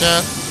fine,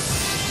 chat.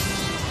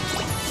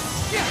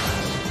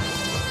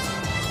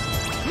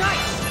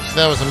 So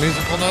that was a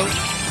musical note.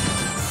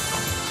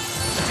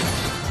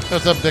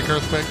 What's up, Dick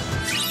Earthquake?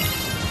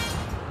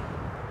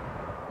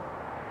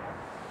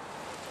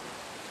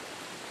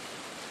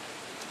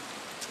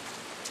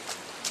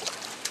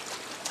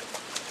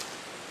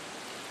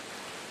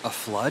 A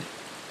flood?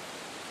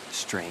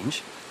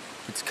 Strange.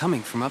 It's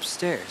coming from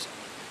upstairs.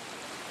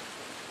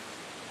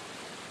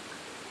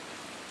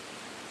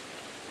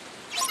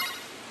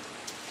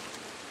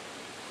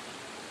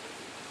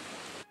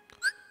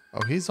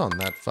 Oh, he's on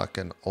that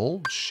fucking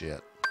old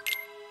shit.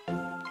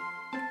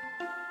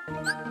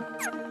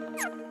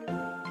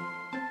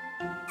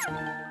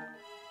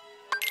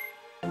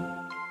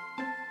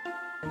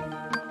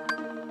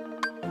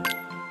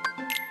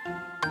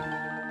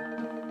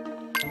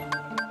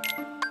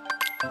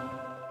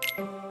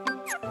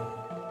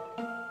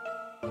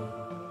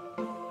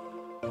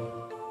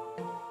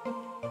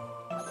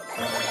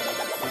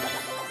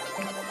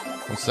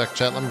 One sec,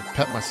 chat. Let me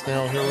pet my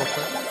snail here real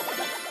quick.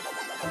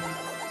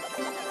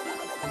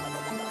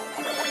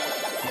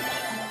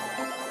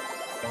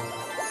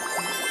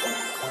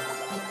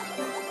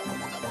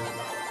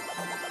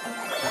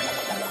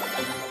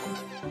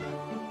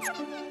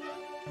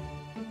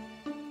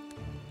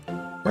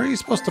 Where are you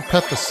supposed to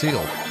pet the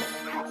seal?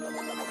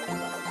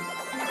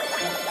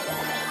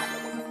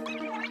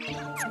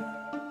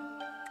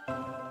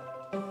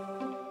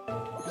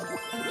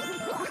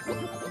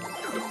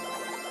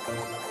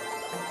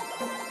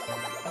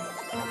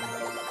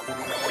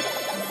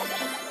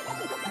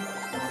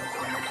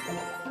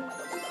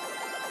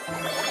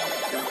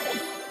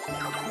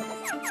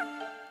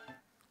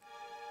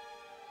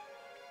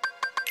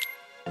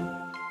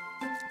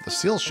 The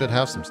seal should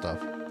have some stuff.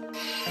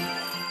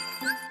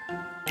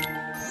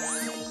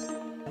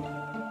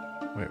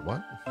 Wait,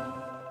 what?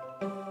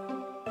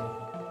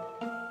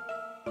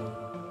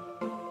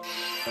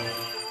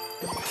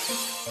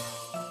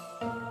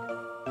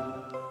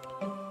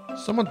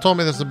 Someone told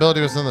me this ability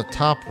was in the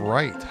top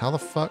right. How the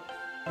fuck?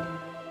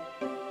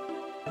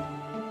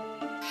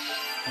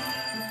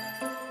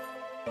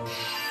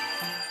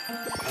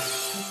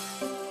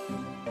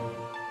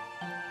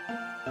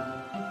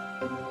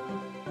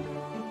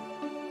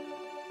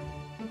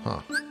 Huh.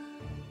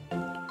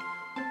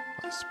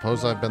 I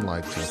suppose I've been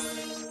lied to.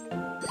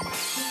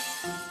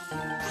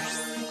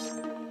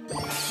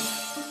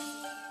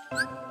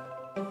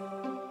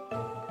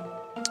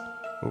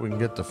 Oh, we can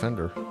get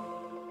Defender.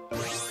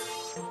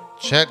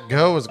 Chat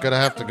Go is gonna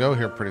have to go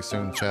here pretty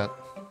soon, chat.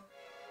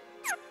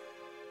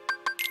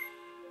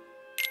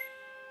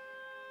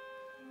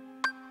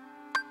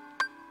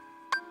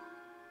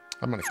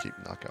 I'm gonna keep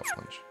Knockout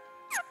Punch.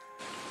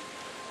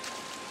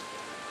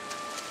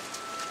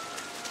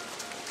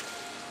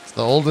 It's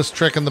the oldest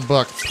trick in the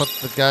book. Put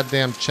the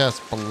goddamn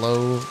chest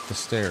below the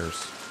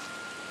stairs.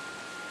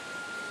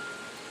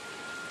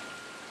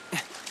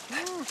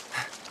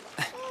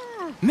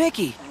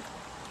 Mickey!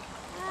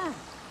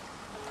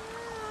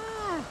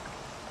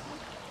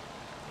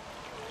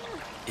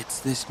 It's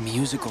this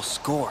musical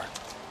score.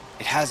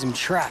 It has him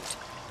trapped.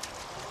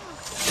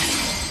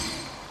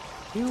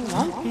 You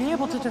won't be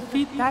able to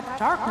defeat that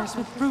darkness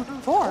with brute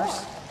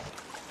force.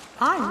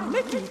 I'm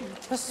Mickey,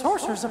 the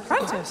sorcerer's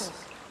apprentice.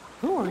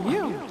 Who are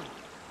you?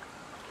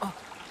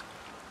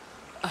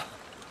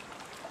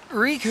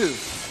 Riku!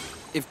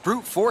 If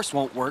brute force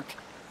won't work,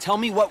 tell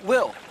me what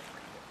will.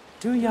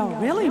 Do you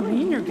really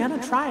mean you're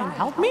gonna try and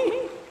help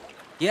me?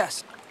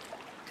 Yes.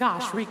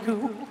 Gosh,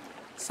 Riku.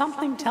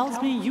 Something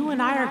tells me you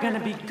and I are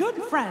gonna be good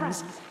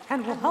friends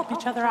and will help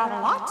each other out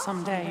a lot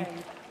someday.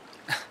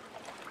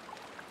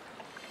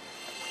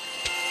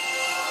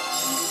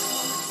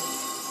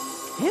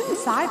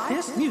 Inside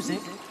this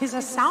music is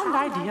a sound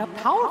idea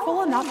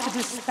powerful enough to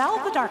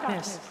dispel the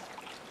darkness.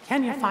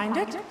 Can you find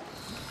it?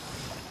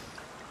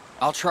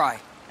 I'll try.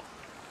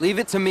 Leave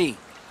it to me.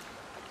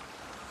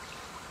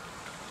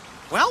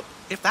 Well,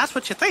 if that's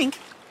what you think.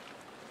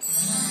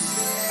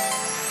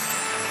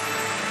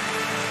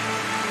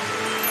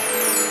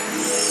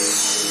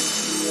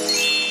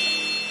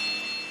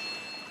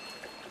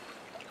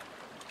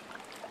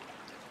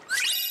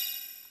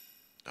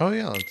 Oh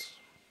yeah, let's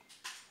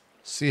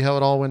see how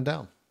it all went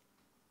down.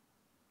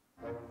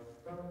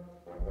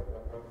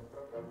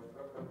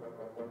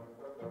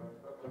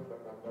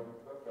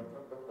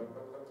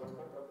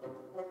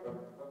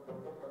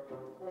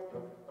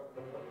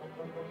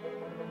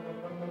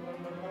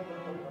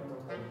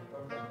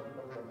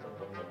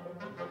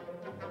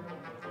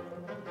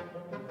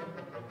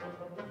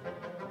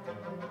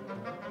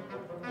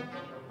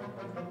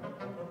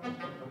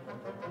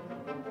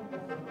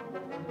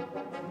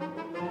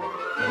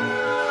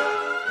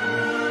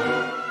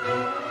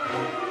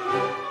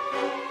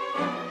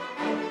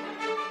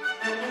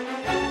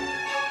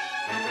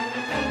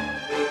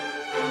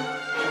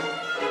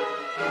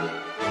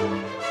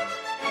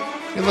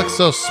 He looks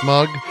so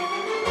smug.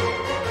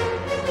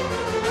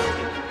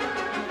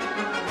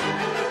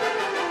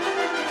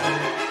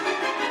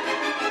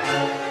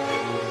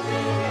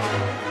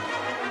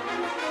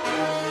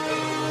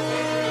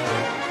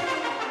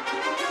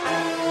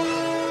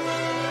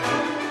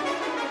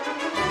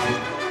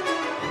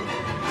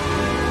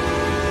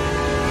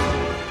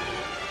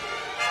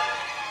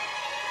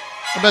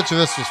 I bet you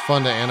this was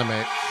fun to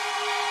animate.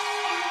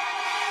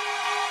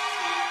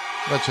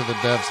 I bet you the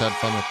devs had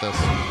fun with this.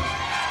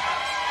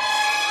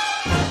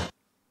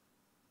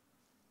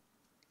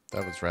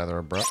 That was rather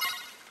abrupt.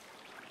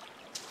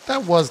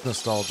 That was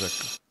nostalgic.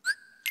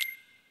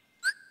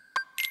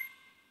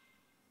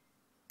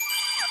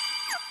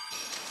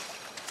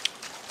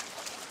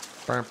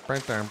 I'm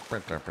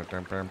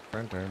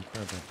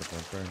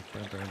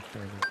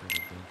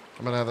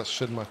gonna have that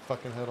shit in my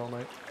fucking head all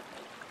night.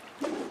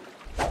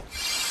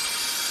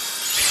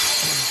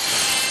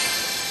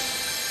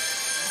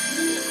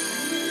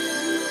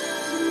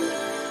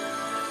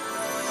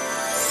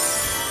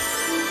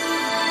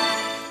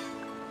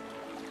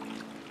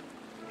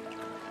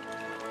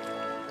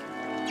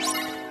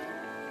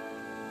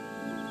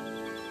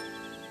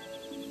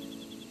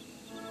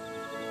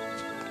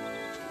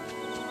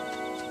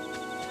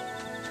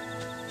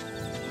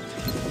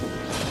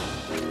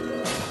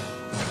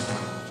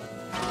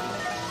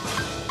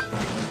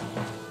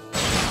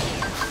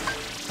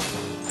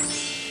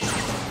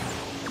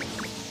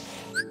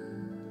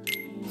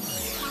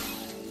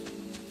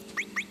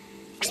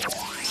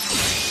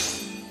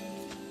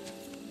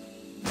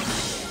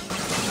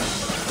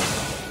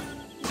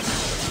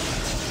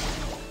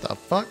 The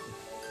fuck?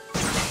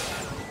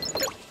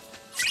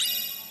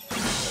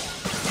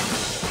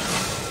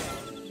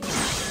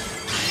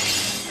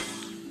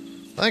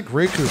 I think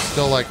Riku's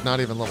still like not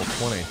even level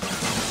 20. I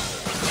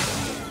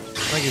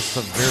think he's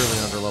severely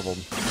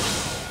underleveled.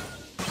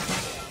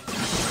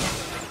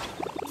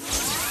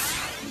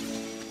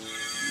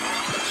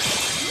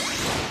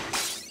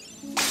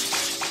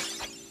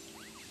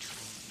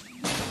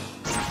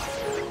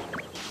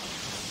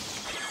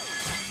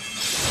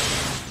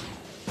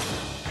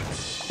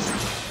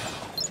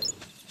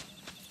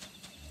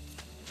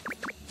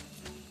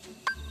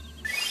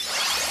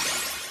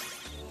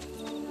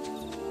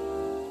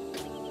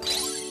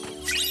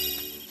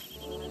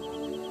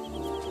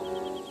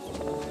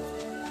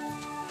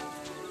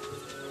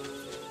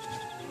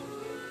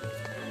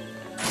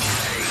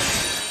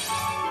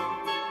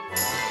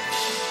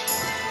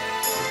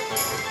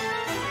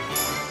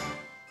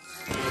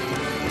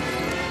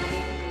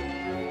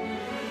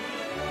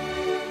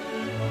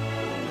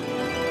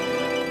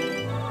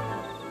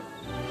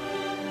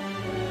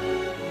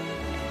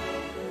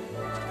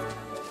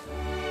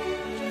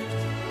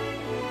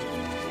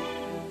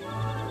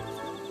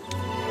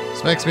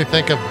 This makes me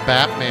think of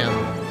Batman,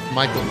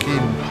 Michael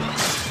Keaton.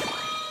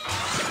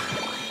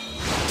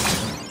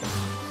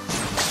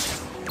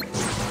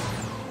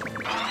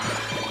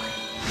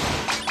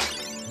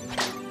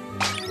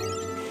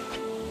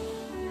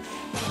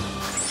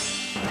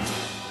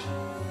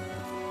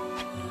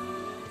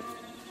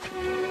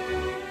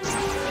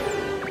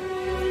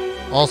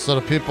 Also,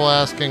 to people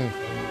asking,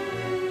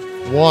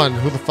 1,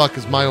 who the fuck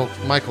is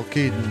Michael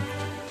Keaton?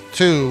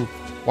 2,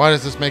 why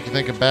does this make you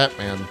think of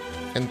Batman?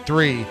 And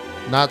 3,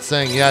 not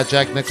saying, yeah,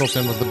 Jack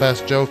Nicholson was the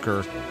best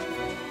Joker.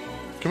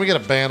 Can we get a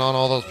ban on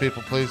all those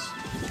people, please?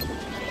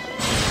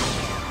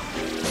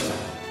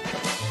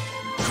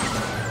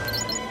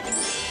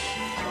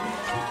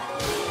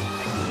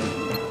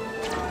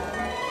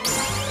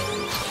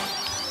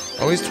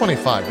 Oh, he's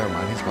 25. Never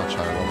mind. He's much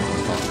higher level than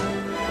I thought.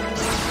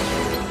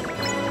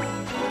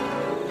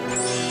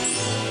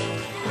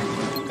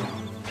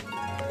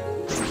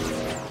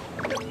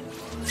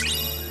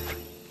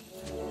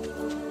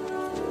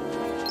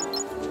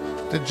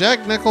 Did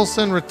Jack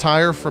Nicholson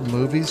retire from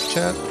movies,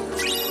 chat?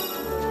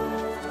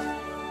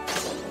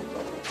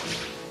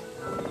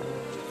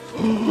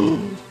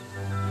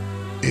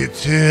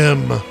 It's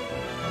him.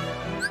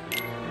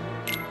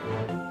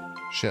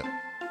 Shit.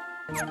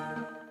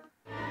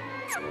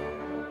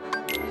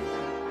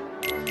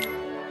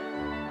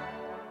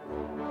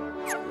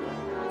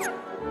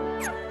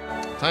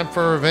 Time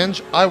for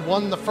revenge. I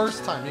won the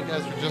first time. You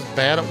guys are just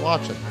bad at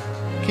watching.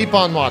 Keep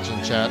on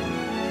watching, chat.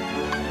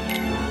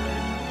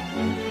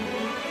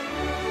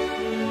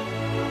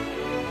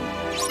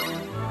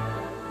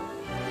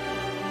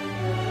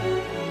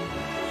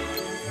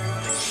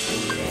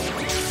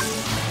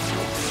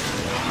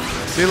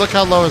 See, look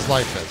how low his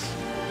life is.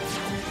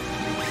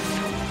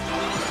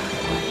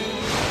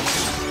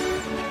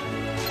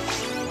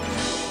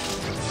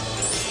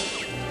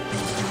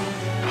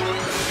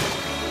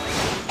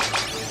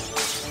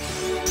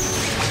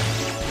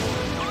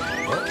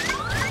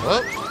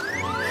 Oh.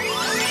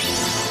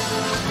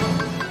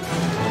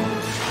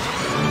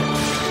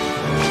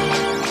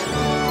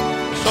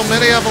 So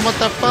many of them, what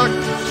the fuck?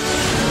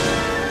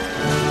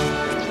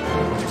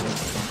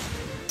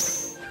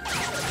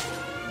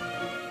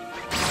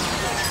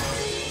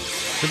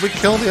 Did we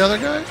kill the other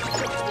guy?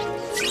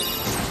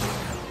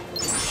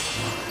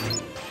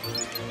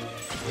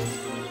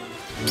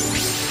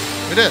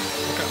 We did.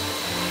 Okay.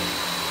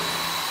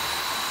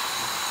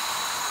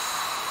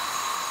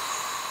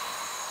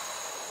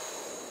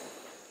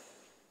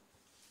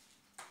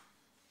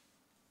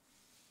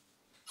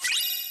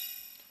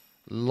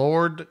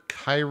 Lord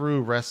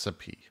Kairu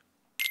recipe.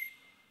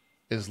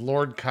 Is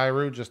Lord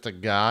Kairu just a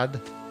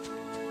god?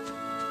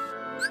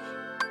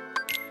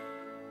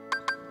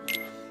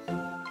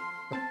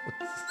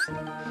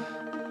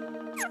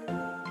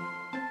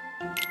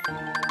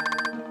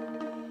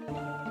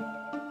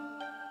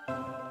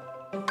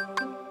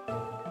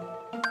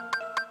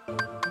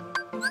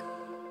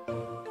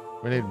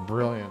 We need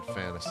brilliant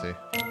fantasy.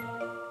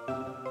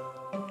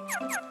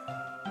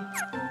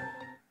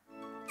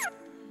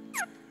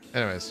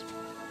 Anyways,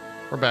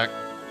 we're back.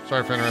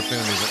 Sorry for interrupting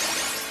the music.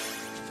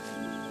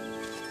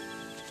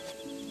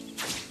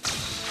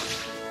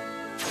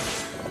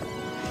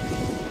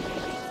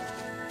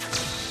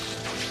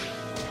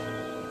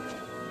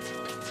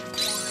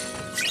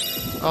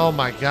 Oh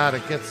my god,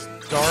 it gets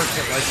dark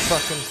at like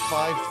fucking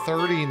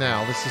 5:30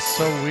 now. This is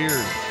so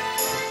weird.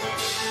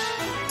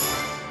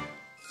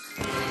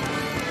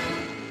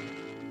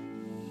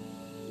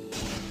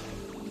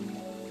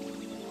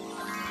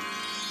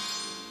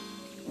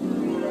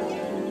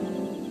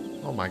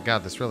 Oh my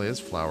god, this really is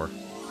flour.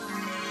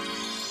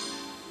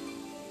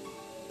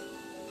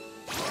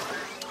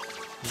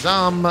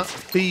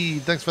 Zombie,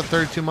 thanks for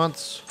 32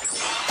 months.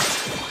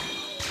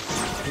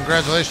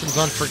 Congratulations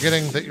on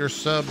forgetting that you're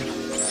subbed.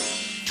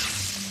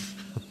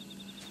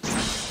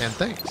 And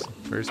thanks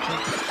for your support.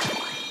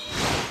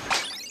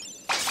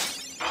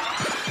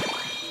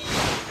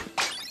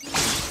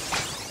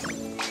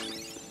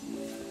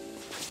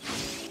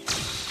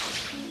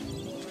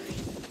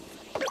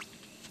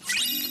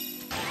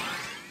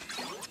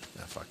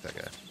 Ah, fuck that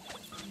guy.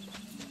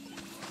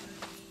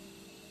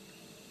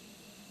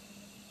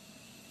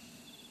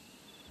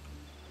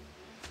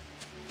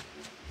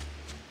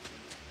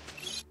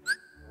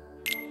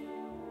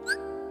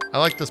 I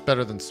like this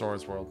better than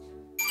Sora's World.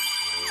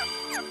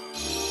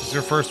 Is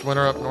your first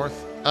winter up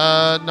north?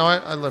 No,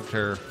 I lived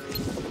here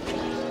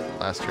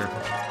last year.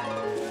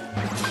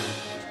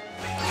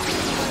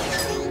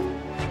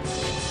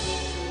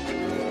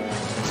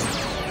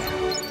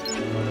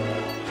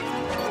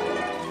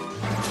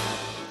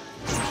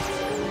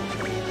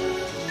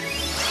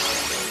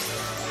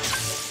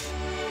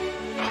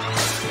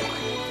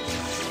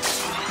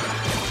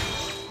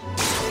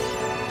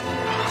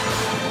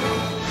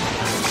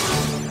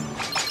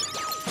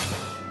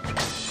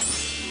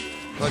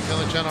 Like the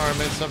only channel I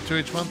made sub to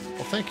each month?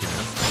 Well, thank you,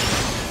 man.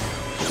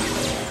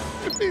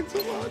 It means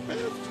a lot, man.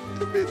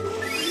 It means a lot.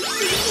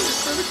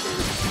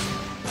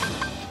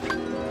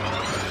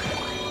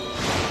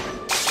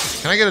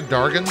 Can I get a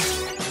Dargan?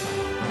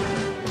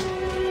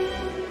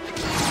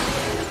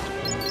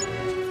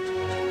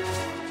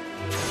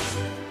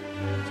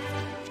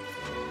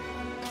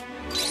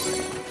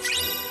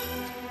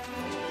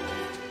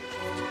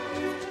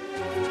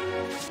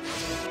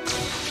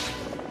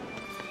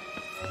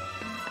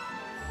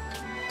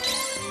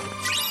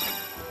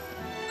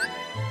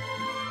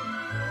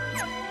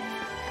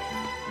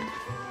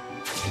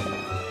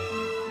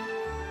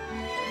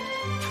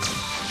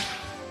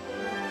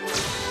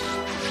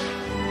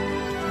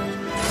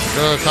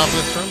 Go to the top of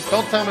this room.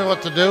 Don't tell me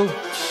what to do.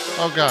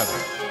 Oh god.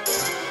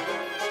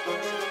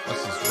 This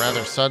is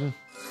rather sudden.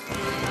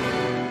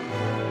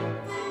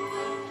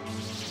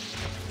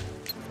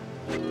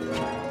 Did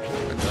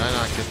I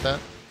not get that?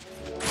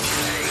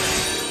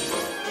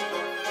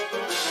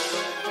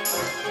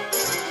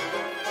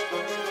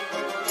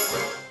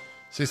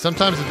 See,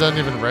 sometimes it doesn't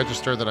even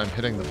register that I'm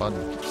hitting the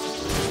button.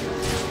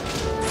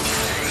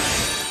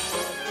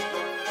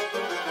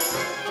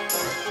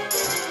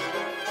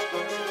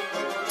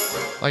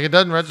 Like, it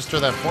doesn't register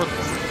that fourth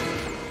one.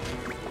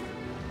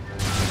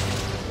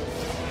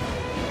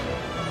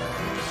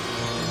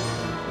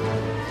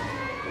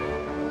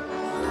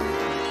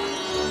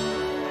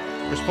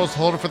 You're supposed to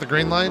hold it for the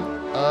green line?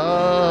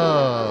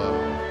 Oh.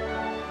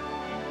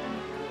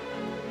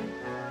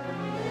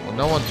 Well,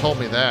 no one told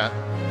me that.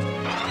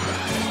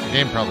 The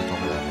game probably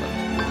told me that,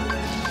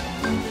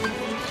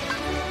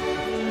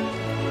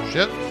 but...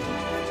 Shit.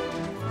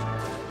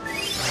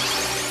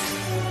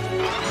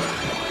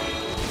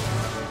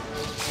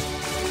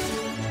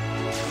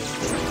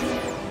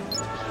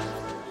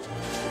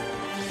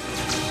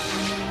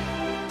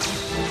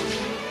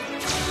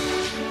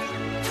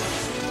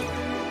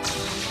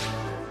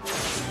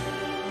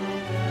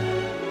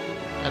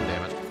 God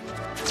damn it.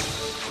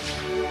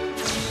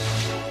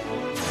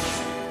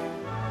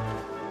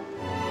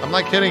 I'm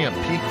like hitting a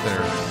peak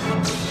there.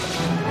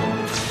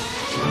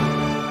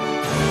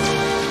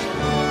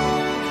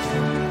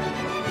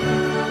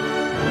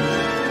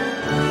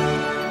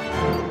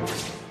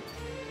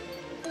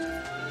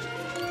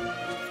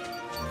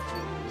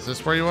 Is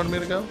this where you wanted me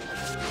to go?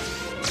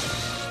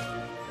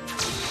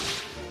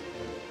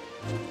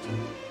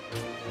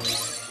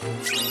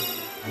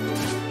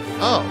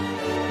 Oh,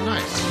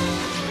 nice.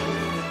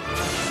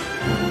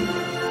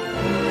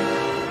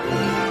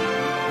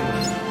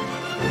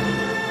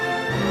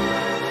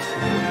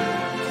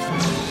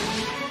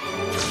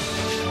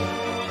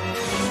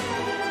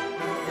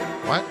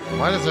 What?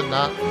 Why does it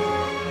not?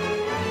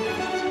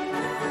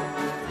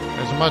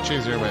 There's a much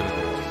easier way to do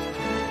this.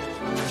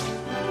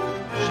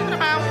 Shoot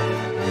about.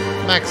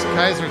 Max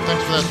Kaiser,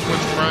 thanks for that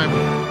Twitch Prime.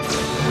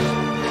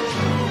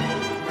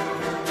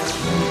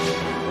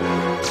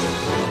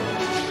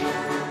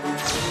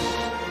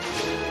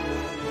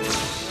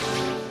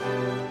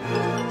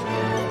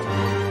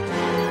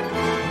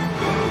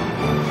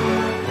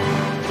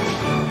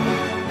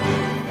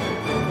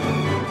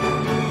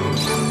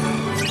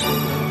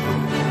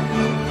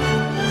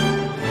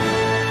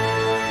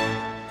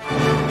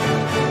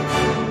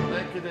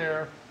 Thank you,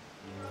 dear.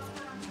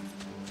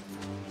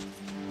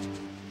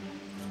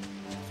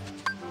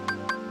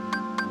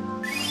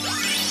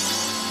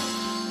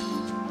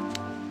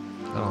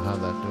 I don't have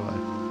that, do I?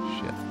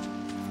 Shit.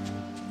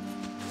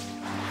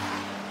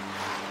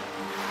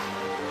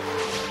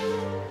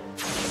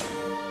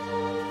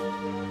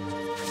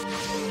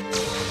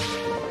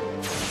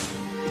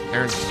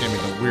 Aaron just gave me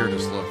the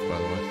weirdest look, by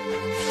the way.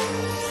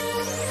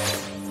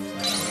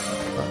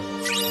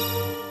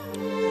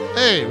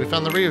 Hey, we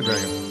found the Rio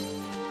Dragon.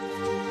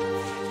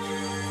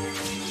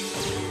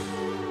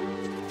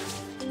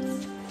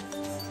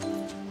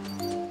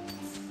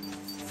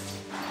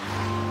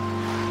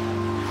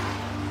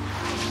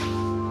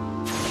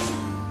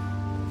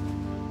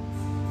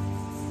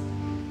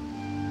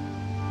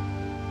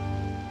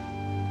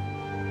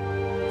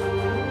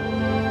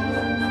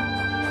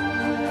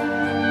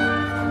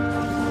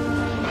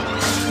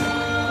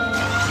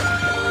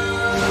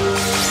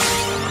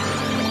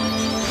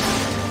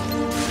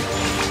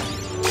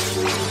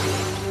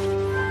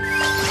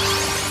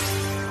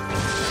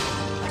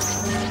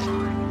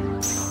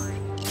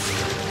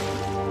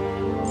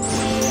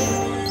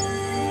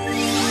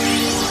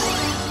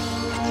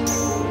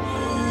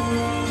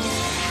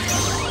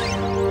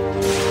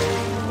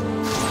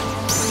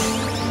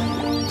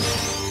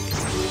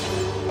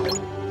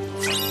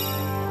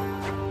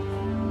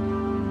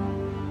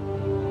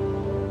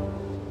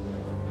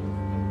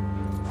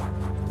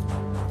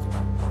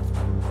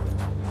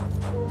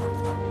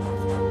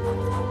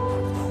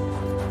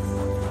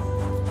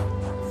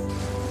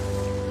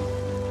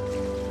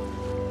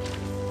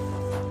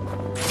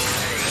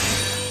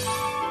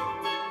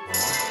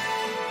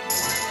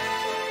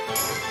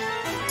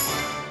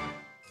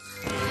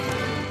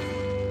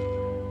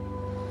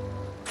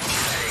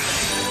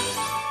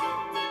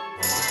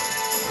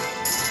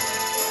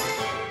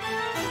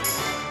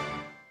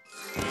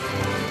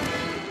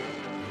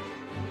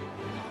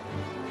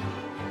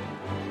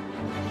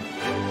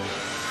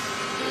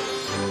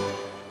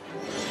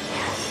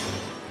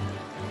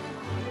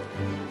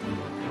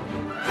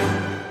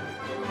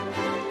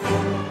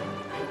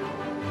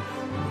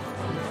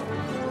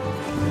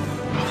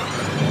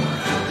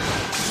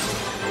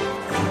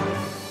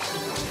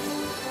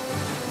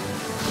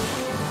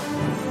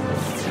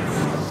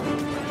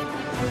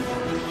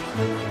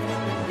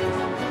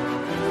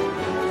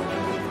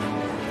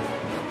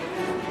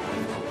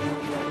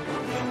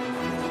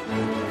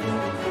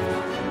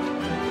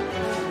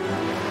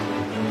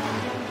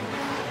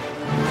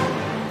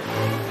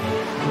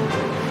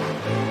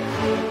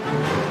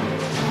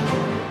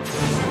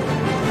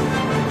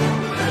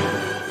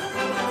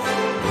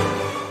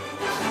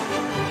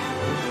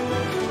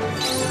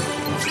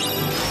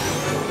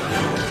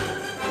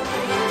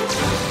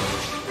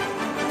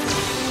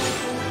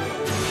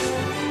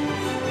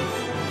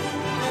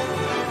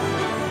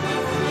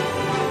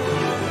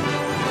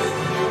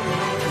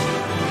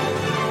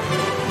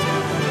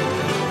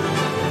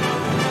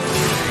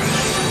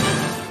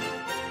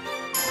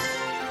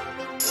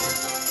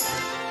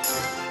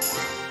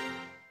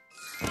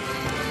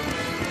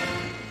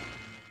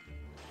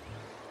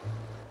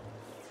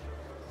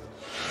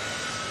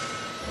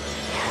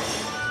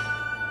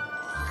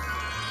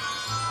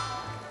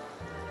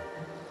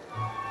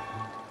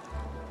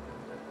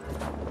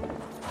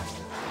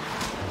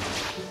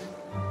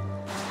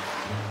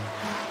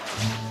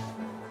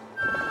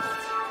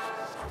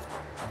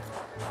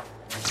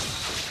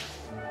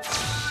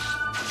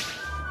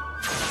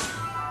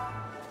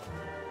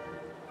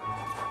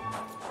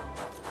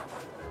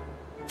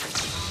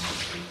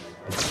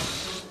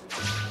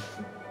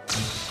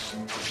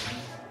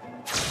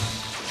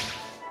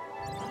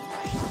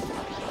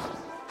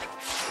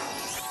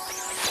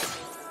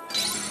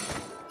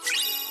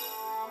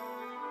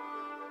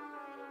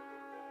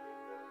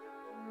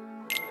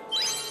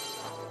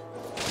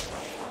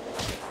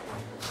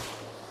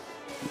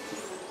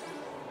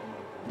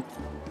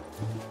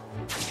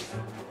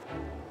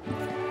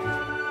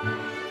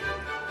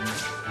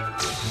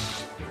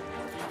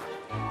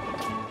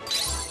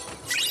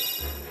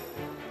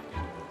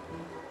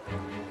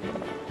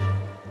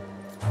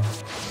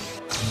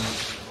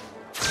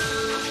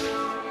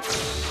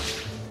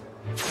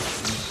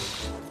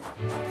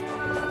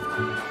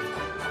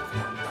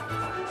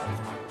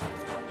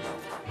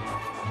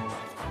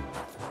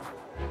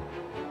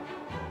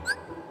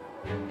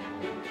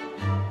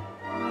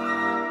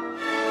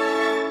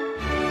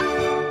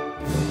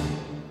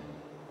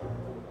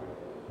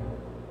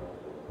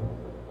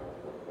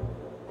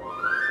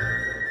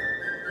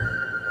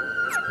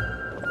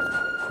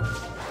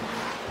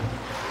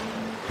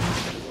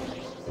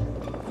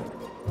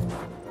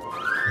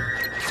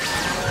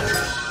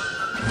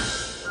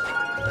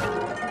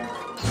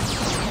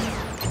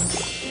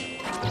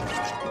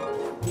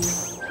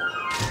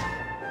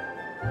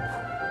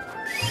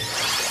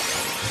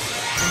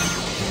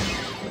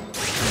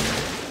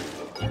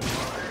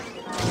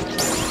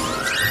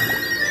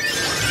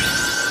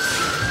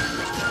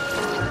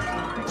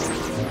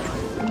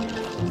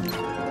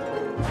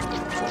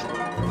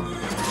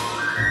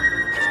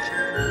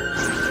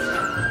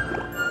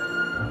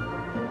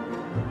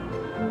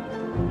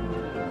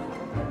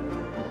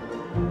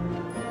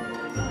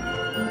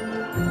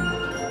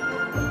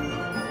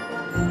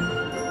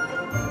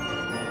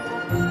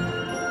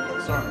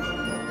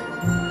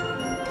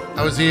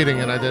 I was eating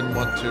and I didn't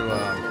want to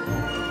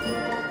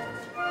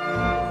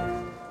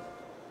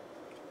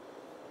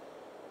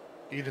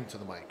eat into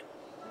the mic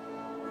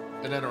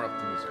and interrupt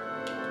the music.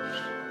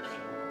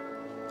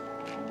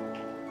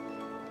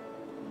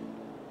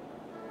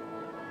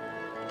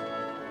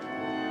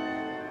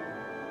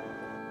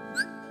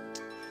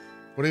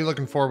 What are you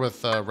looking for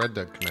with Red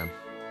Dead Command?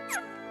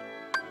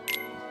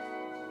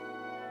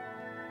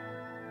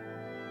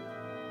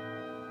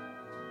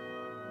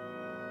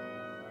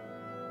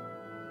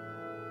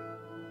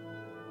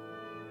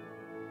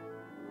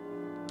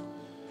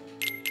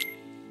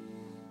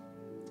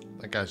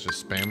 That guy's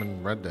just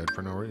spamming Red Dead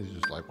for no reason. He's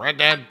just like, Red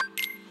Dead!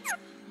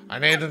 I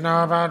need to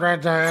know about Red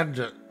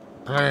Dead!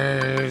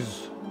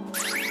 Please!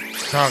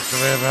 Talk to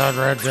me about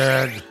Red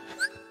Dead!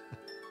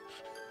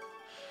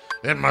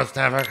 It must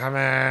have a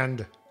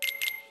command!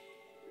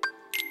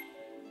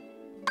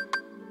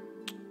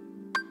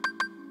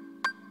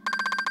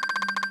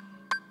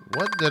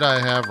 What did I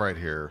have right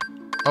here?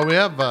 Oh, we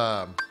have,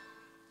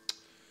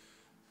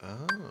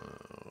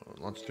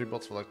 launch 3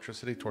 bolts of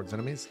electricity towards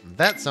enemies.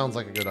 That sounds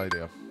like a good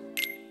idea.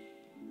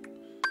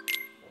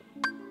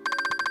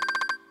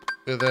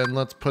 And then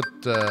let's put,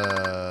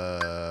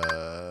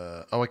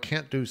 oh, I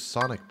can't do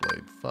Sonic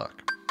Blade.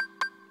 Fuck.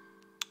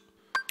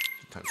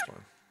 Times 4.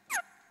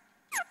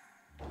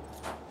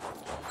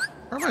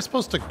 Where am I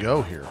supposed to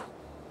go here?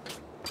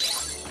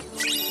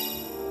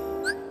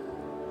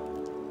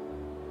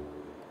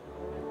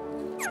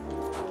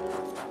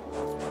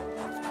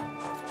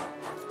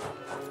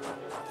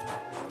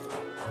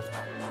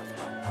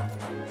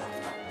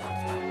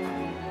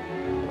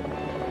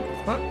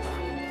 What?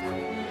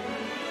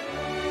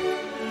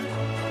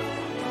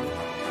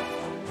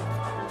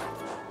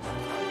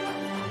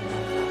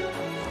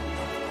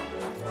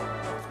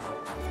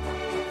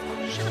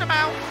 Ship it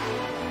about.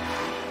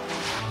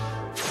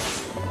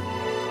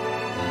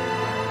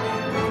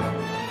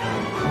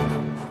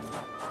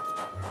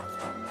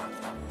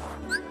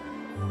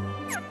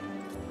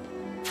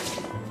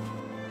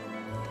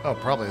 Oh,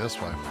 probably this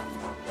way.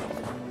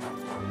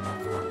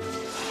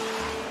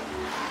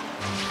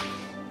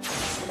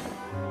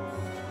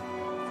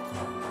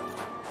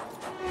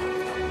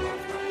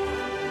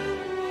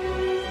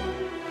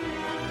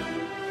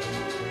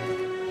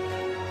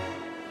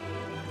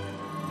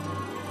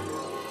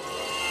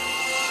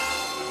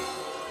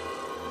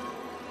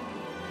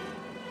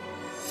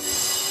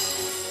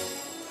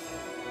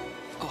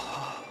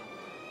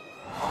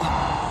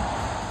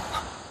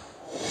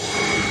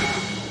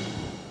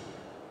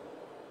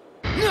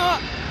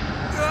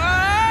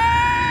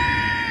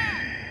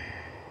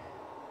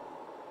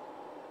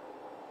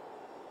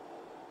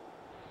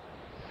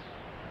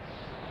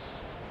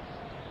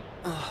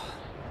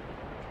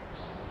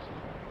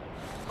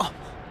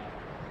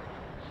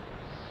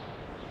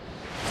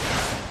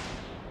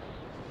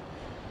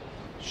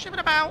 Ship it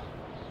about.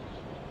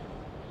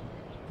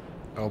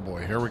 Oh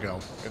boy, here we go.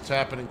 It's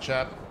happening,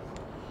 chat.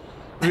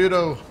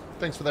 Ryudo,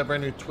 thanks for that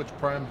brand new Twitch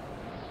Prime.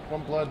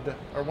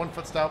 One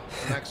foot stout.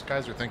 Max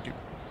Kaiser, thank you.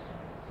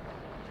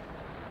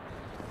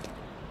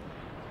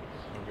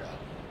 Oh god.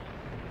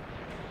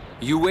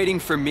 You waiting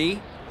for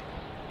me?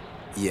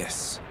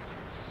 Yes.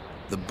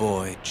 The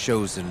boy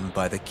chosen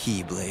by the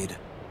Keyblade.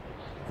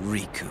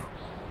 Riku.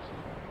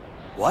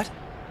 What?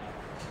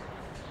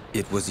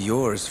 It was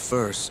yours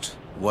first,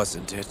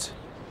 wasn't it?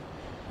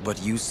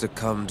 But you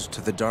succumbed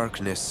to the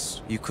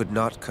darkness you could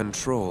not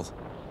control.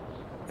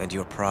 And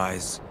your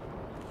prize,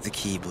 the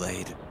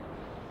Keyblade,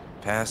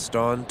 passed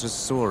on to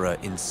Sora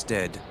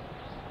instead.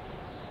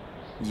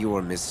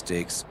 Your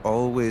mistakes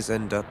always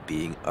end up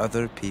being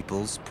other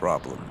people's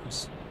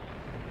problems.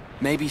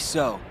 Maybe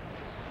so.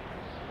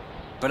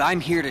 But I'm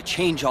here to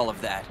change all of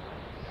that.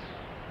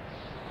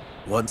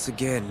 Once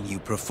again, you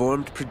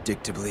performed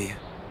predictably,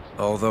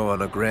 although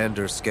on a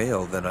grander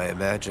scale than I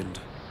imagined.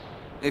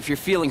 If you're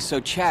feeling so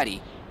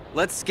chatty,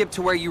 let's skip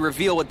to where you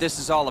reveal what this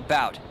is all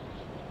about.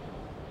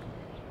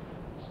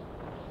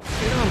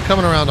 You know, I'm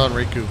coming around on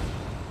Riku.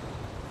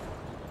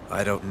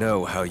 I don't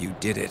know how you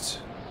did it,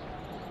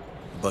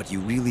 but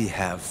you really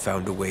have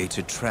found a way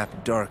to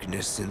trap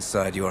darkness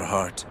inside your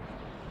heart.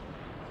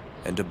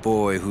 And a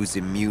boy who's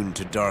immune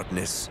to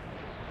darkness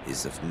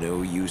is of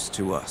no use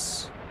to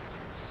us.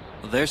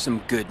 Well, there's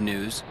some good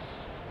news.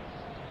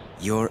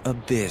 Your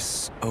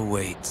abyss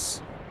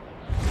awaits.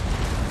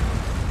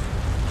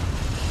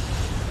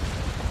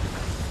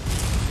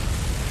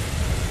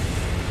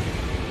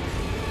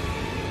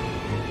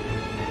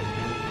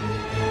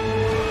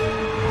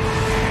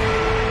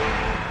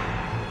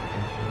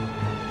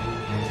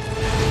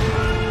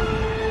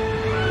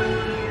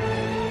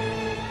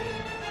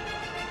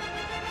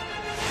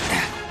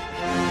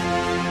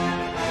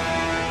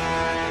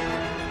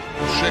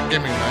 Shit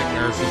gave me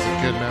nightmares as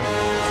a kid, man.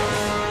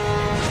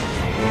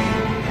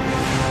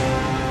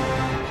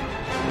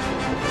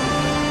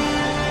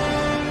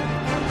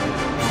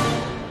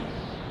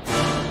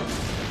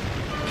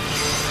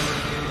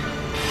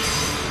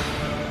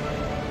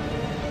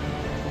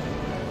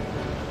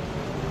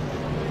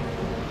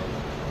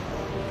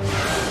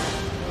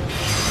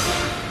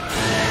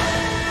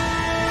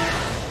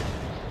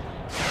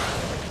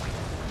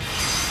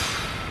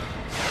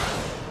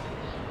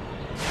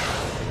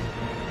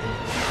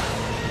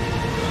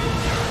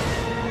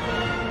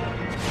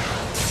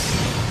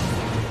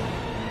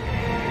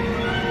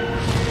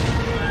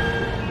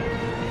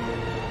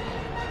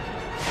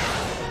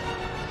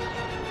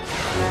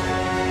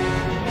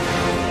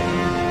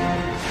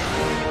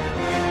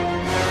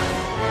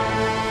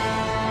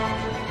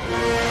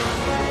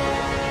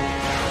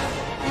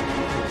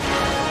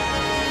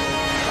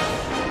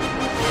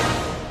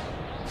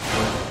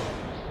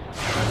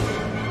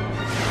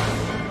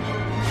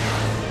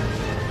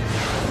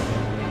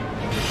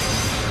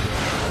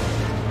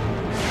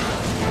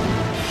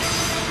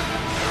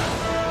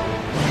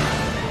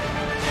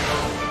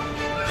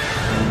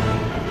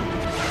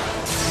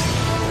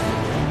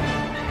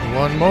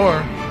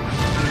 more.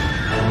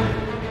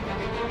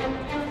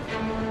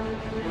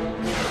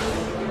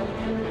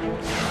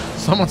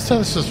 Someone said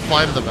this is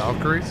Flight of the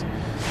Valkyries.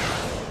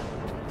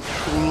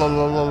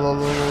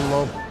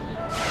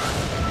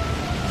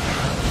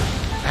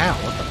 Ow,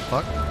 what the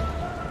fuck?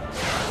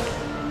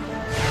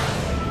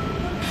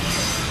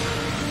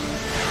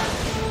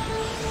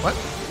 What?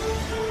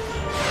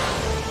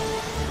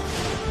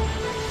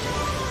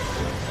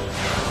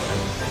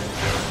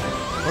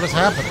 What is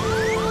happening?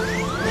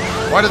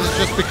 Why did this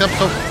just become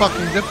so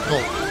fucking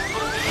difficult?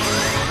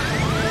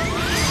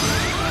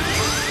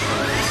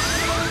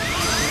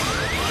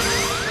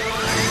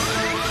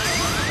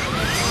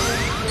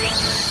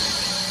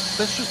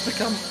 This just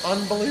becomes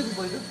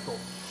unbelievably difficult.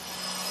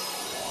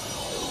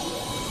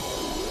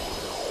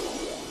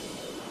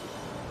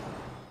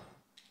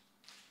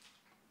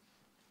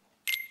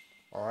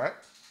 All right.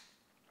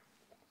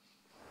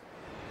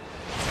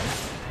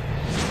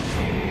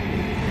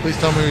 Please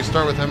tell me we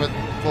start with him at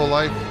full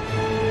life.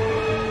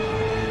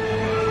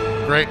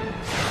 Great.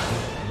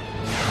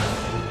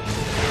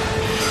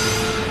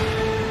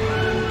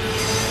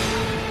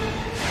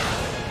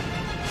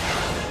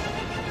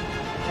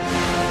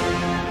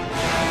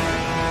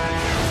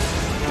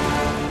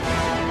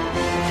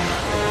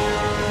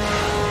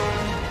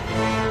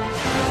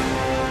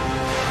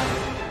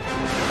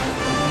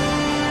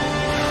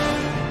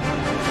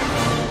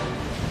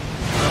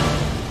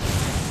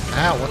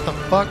 Ow, what the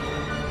fuck?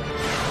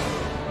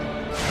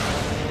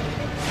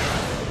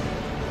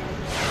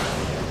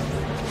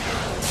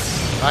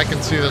 I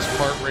can see this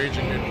part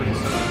raging here pretty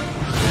soon.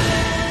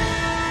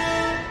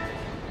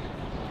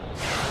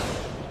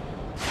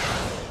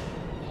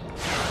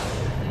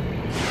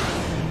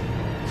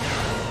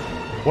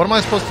 What am I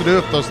supposed to do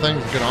if those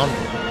things get on me?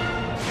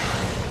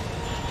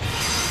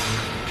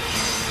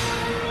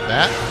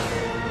 That?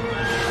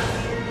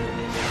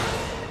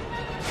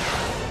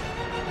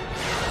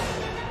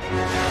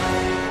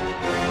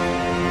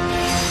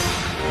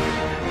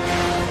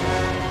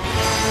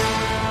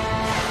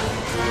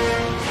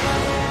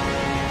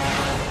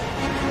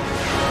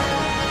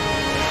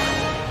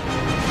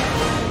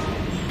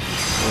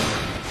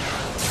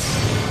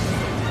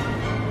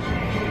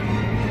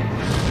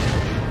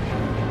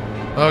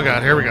 Oh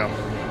god, here we go.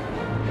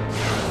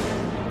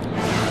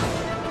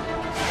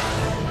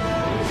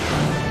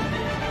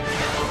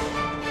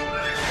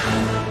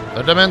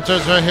 The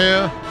Dementors are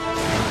here.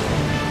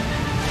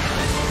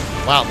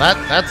 Wow,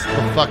 that's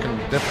the fucking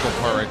difficult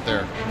part right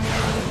there.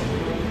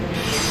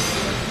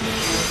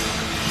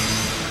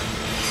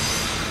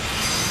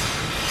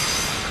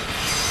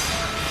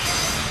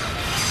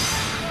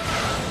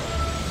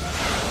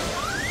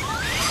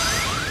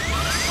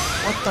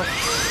 What the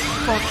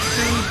fuck,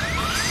 dude?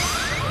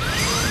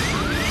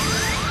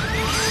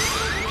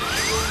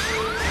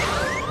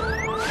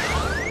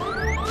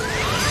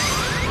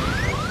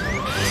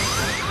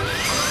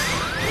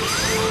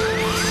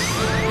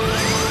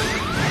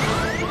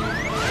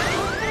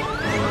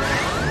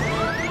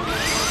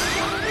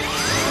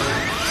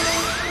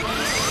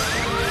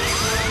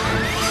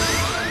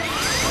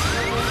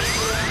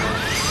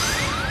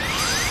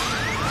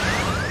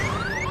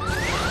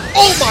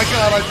 Oh my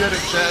god, I did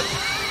it, Chad.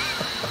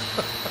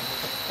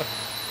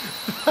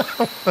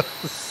 That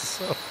was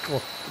so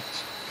close.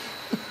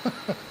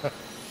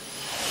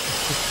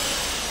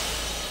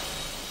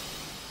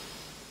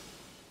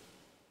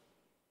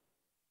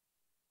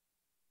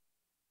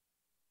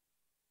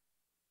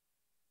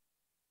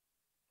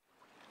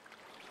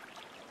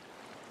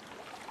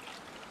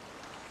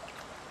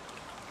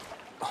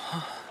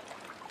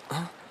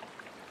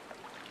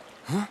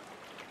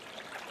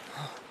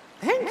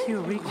 Thank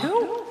you,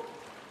 Riku.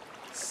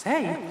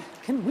 Say,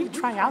 can we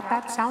try out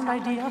that sound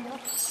idea?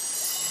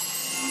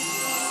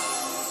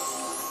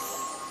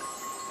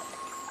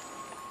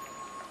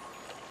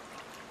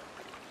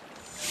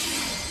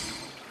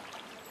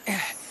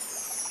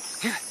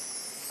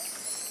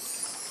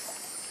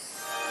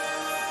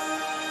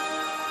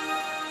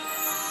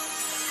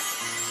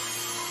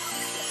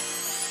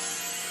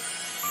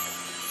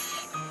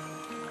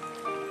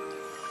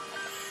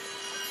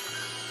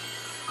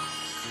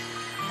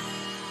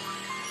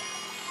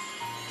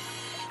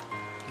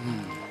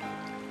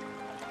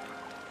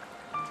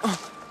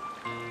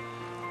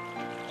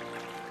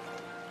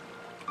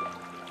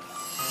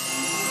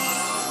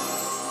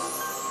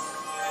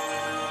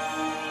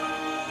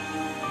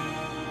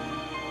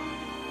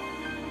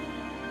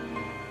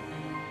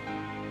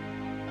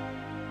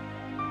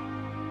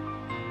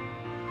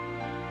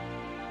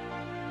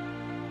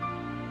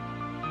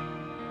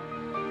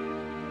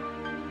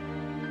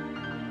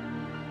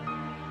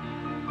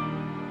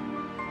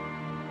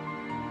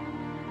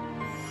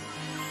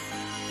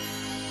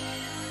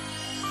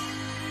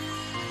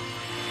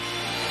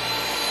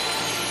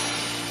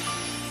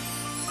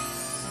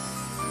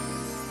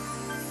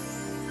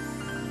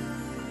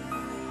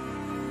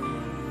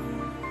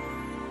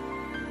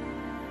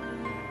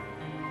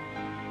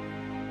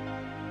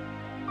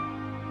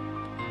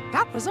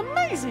 That was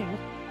amazing!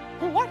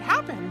 What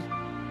happened?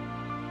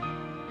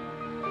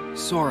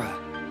 Sora.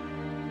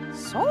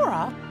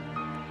 Sora?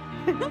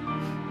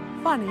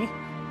 Funny,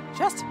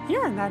 just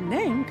hearing that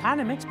name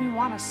kind of makes me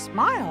want to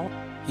smile.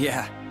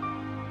 Yeah,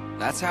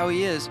 that's how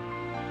he is.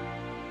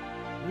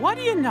 What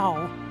do you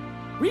know?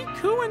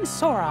 Riku and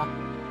Sora.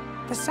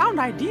 The sound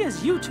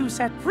ideas you two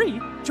set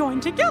free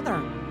joined together.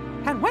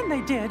 And when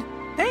they did,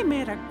 they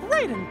made a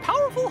great and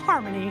powerful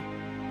harmony.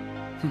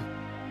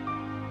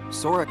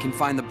 Sora can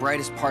find the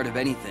brightest part of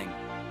anything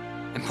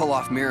and pull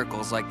off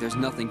miracles like there's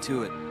nothing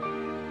to it.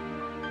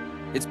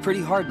 It's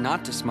pretty hard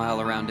not to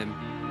smile around him.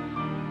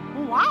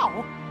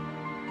 Wow!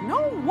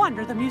 No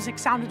wonder the music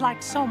sounded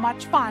like so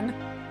much fun.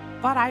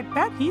 But I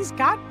bet he's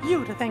got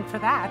you to thank for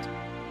that.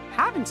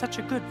 Having such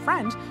a good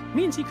friend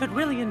means he could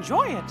really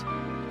enjoy it.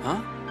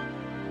 Huh?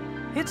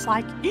 It's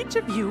like each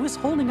of you is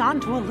holding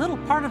on to a little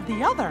part of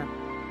the other.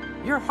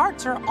 Your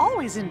hearts are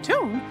always in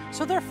tune,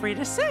 so they're free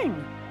to sing.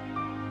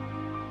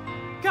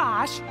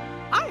 Gosh,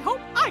 I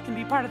hope I can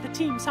be part of the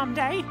team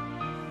someday.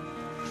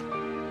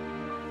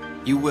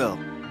 You will.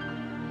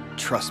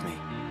 Trust me.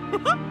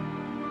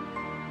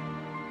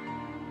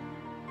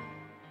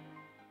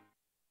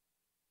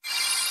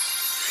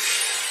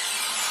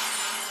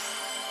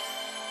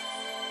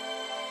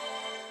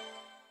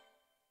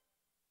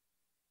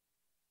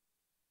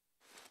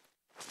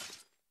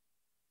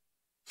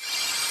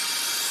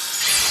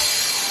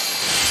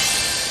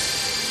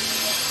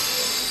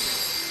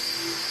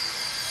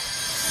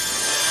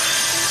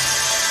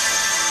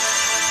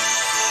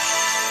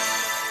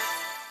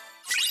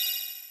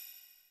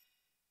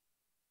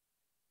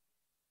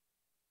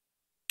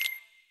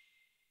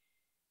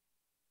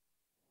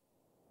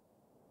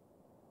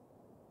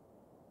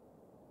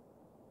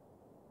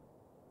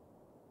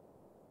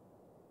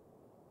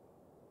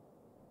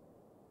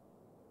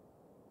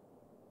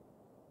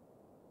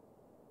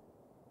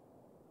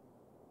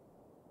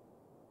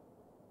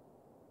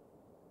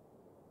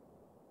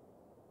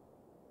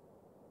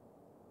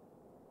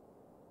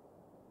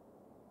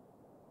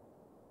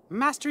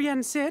 Master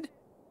Yen Sid?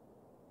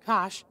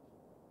 Gosh,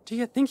 do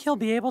you think he'll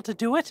be able to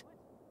do it?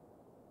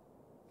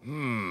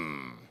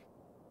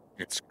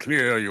 It's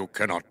clear you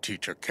cannot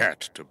teach a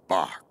cat to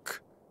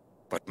bark.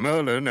 But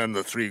Merlin and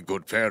the three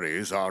good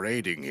fairies are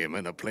aiding him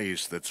in a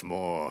place that's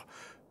more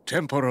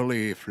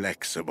temporally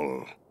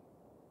flexible.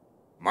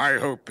 My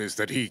hope is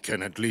that he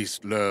can at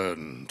least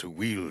learn to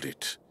wield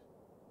it.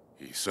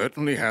 He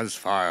certainly has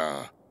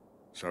fire,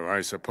 so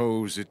I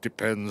suppose it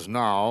depends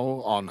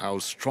now on how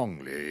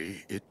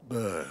strongly it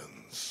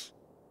burns.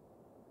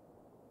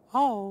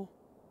 Oh.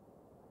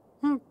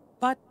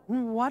 But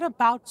what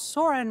about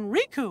Sora and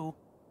Riku?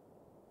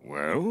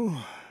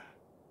 Well,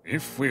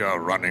 if we are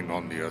running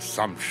on the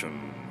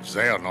assumption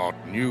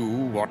Xehanort knew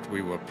what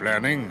we were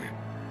planning,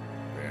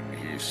 then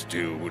he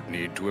still would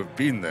need to have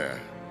been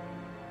there.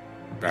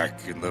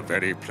 Back in the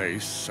very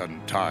place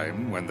and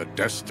time when the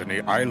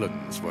Destiny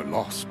Islands were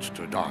lost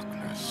to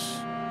darkness.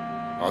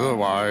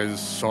 Otherwise,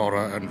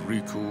 Sora and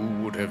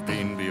Riku would have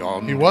been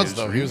beyond He was, his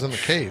though. He was in the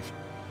reach. cave.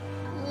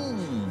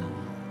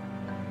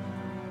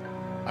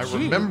 I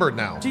remember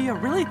now. Do you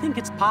really think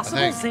it's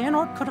possible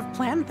Xehanort could have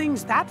planned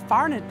things that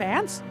far in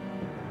advance?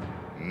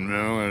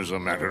 No, as a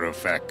matter of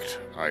fact,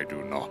 I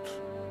do not.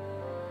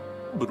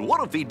 But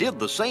what if he did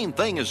the same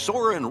thing as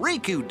Sora and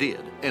Riku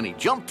did, and he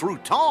jumped through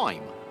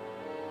time?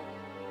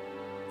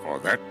 For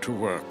that to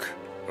work,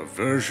 a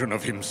version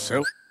of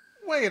himself...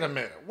 Wait a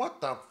minute.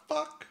 What the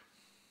fuck?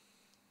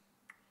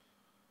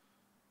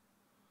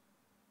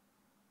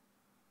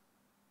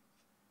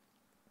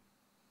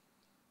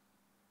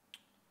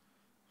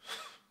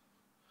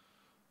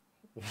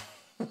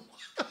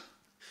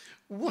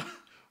 What?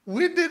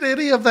 When did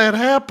any of that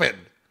happen?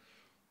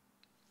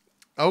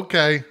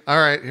 Okay. All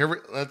right.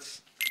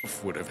 Let's...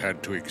 would have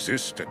had to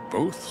exist at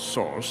both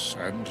source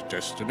and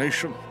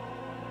destination.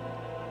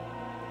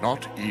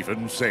 Not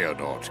even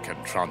Xehanort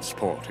can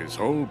transport his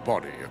whole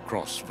body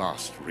across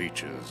vast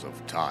reaches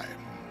of time.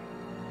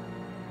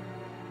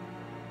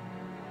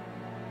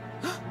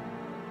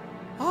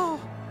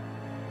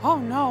 Oh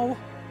no.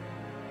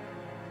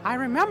 I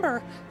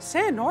remember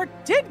Xehanort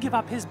did give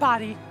up his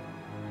body.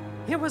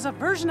 It was a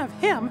version of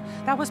him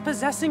that was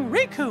possessing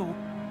Riku.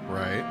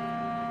 Right.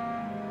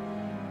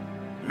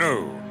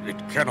 No, it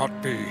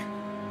cannot be.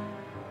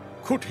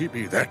 Could he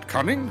be that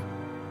cunning?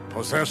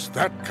 Possess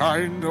that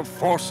kind of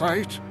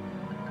foresight?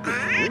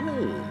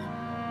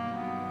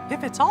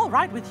 If it's all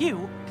right with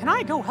you, can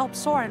I go help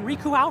Sora and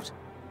Riku out?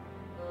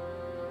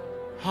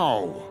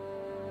 How?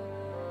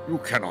 You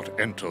cannot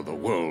enter the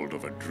world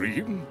of a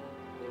dream.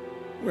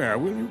 Where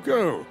will you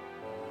go?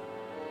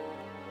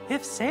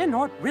 If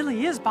Xehanort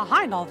really is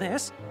behind all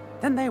this,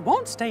 then they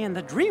won't stay in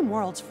the dream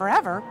worlds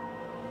forever.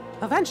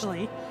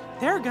 Eventually,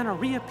 they're gonna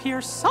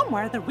reappear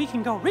somewhere that we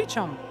can go reach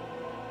them.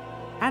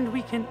 And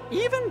we can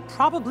even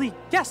probably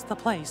guess the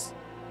place.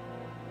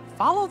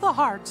 Follow the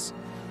hearts,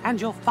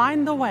 and you'll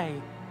find the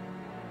way.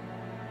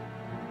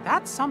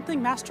 That's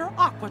something Master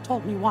Aqua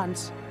told me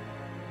once.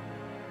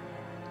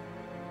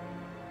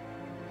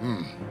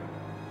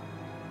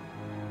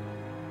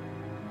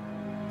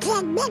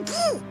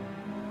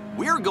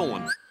 We're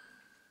going.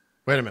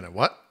 Wait a minute.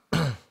 What?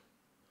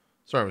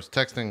 Sorry, I was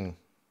texting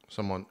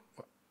Someone.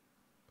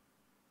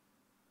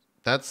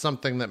 That's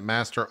something that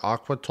Master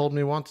Aqua told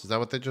me once. Is that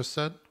what they just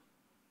said?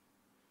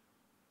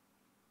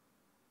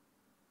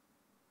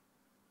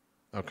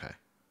 Okay.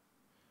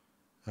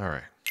 All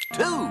right.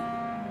 2.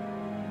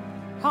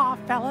 Aw,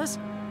 fellas,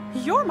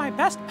 you're my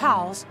best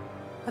pals.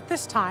 But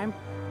this time,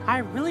 I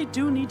really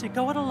do need to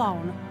go it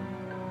alone.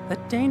 The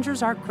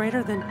dangers are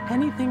greater than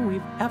anything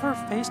we've ever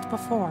faced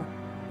before.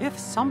 If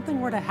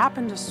something were to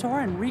happen to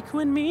Sora and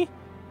Riku and me,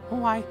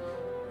 why,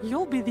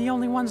 you'll be the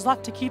only ones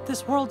left to keep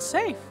this world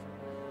safe.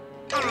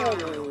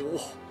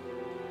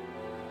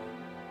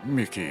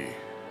 Mickey,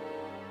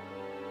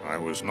 I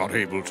was not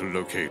able to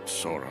locate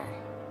Sora,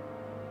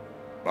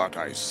 but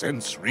I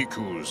sense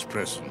Riku's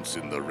presence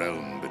in the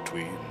realm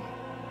between.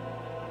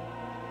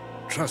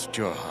 Trust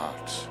your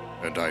heart,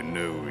 and I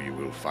know you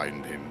will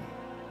find him.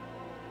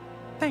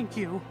 Thank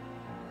you.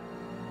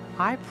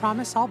 I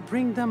promise I'll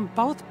bring them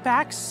both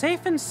back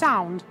safe and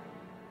sound.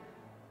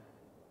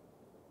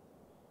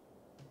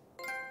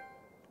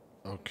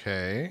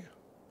 Okay.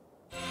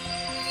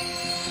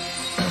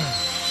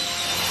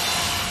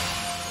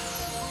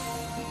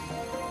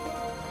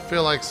 I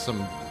feel like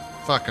some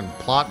fucking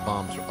plot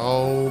bombs.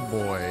 Oh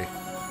boy.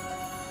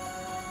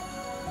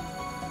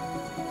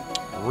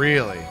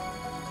 Really?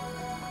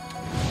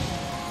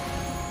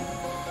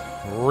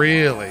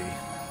 Really?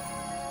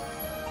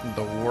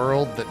 The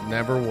world that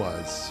never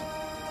was.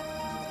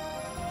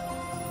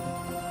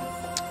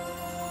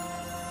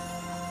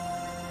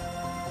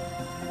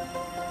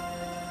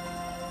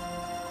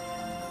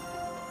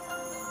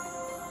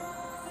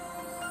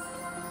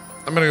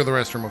 I'm gonna go to the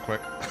restroom real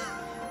quick.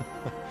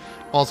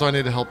 Also, I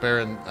need to help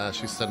Erin.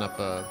 She's setting up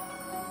a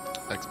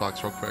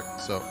Xbox real quick,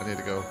 so I need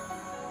to go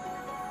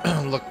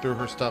look through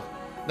her stuff.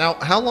 Now,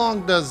 how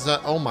long does...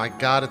 oh my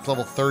god, it's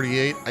level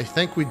 38. I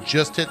think we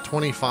just hit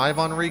 25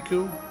 on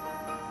Riku.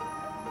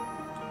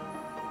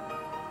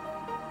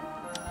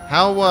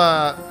 How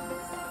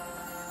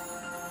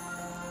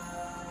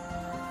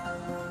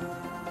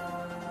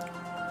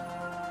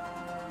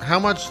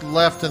much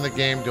left in the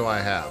game do I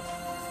have?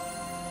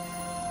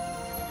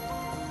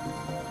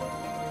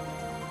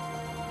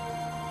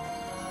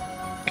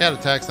 Cat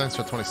attacks, thanks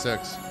for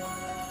 26.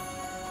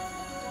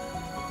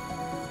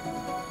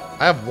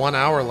 I have 1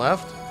 hour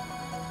left?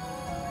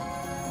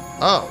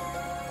 Oh.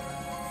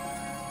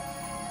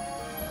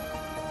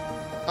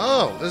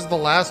 Oh, this is the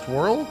last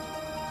world?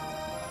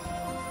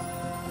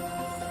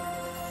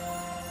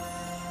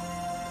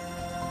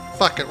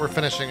 Fuck it, we're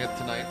finishing it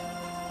tonight.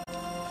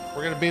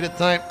 We're gonna beat it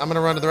tonight. I'm gonna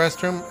run to the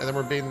restroom, and then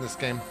we're beating this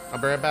game. I'll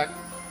be right back.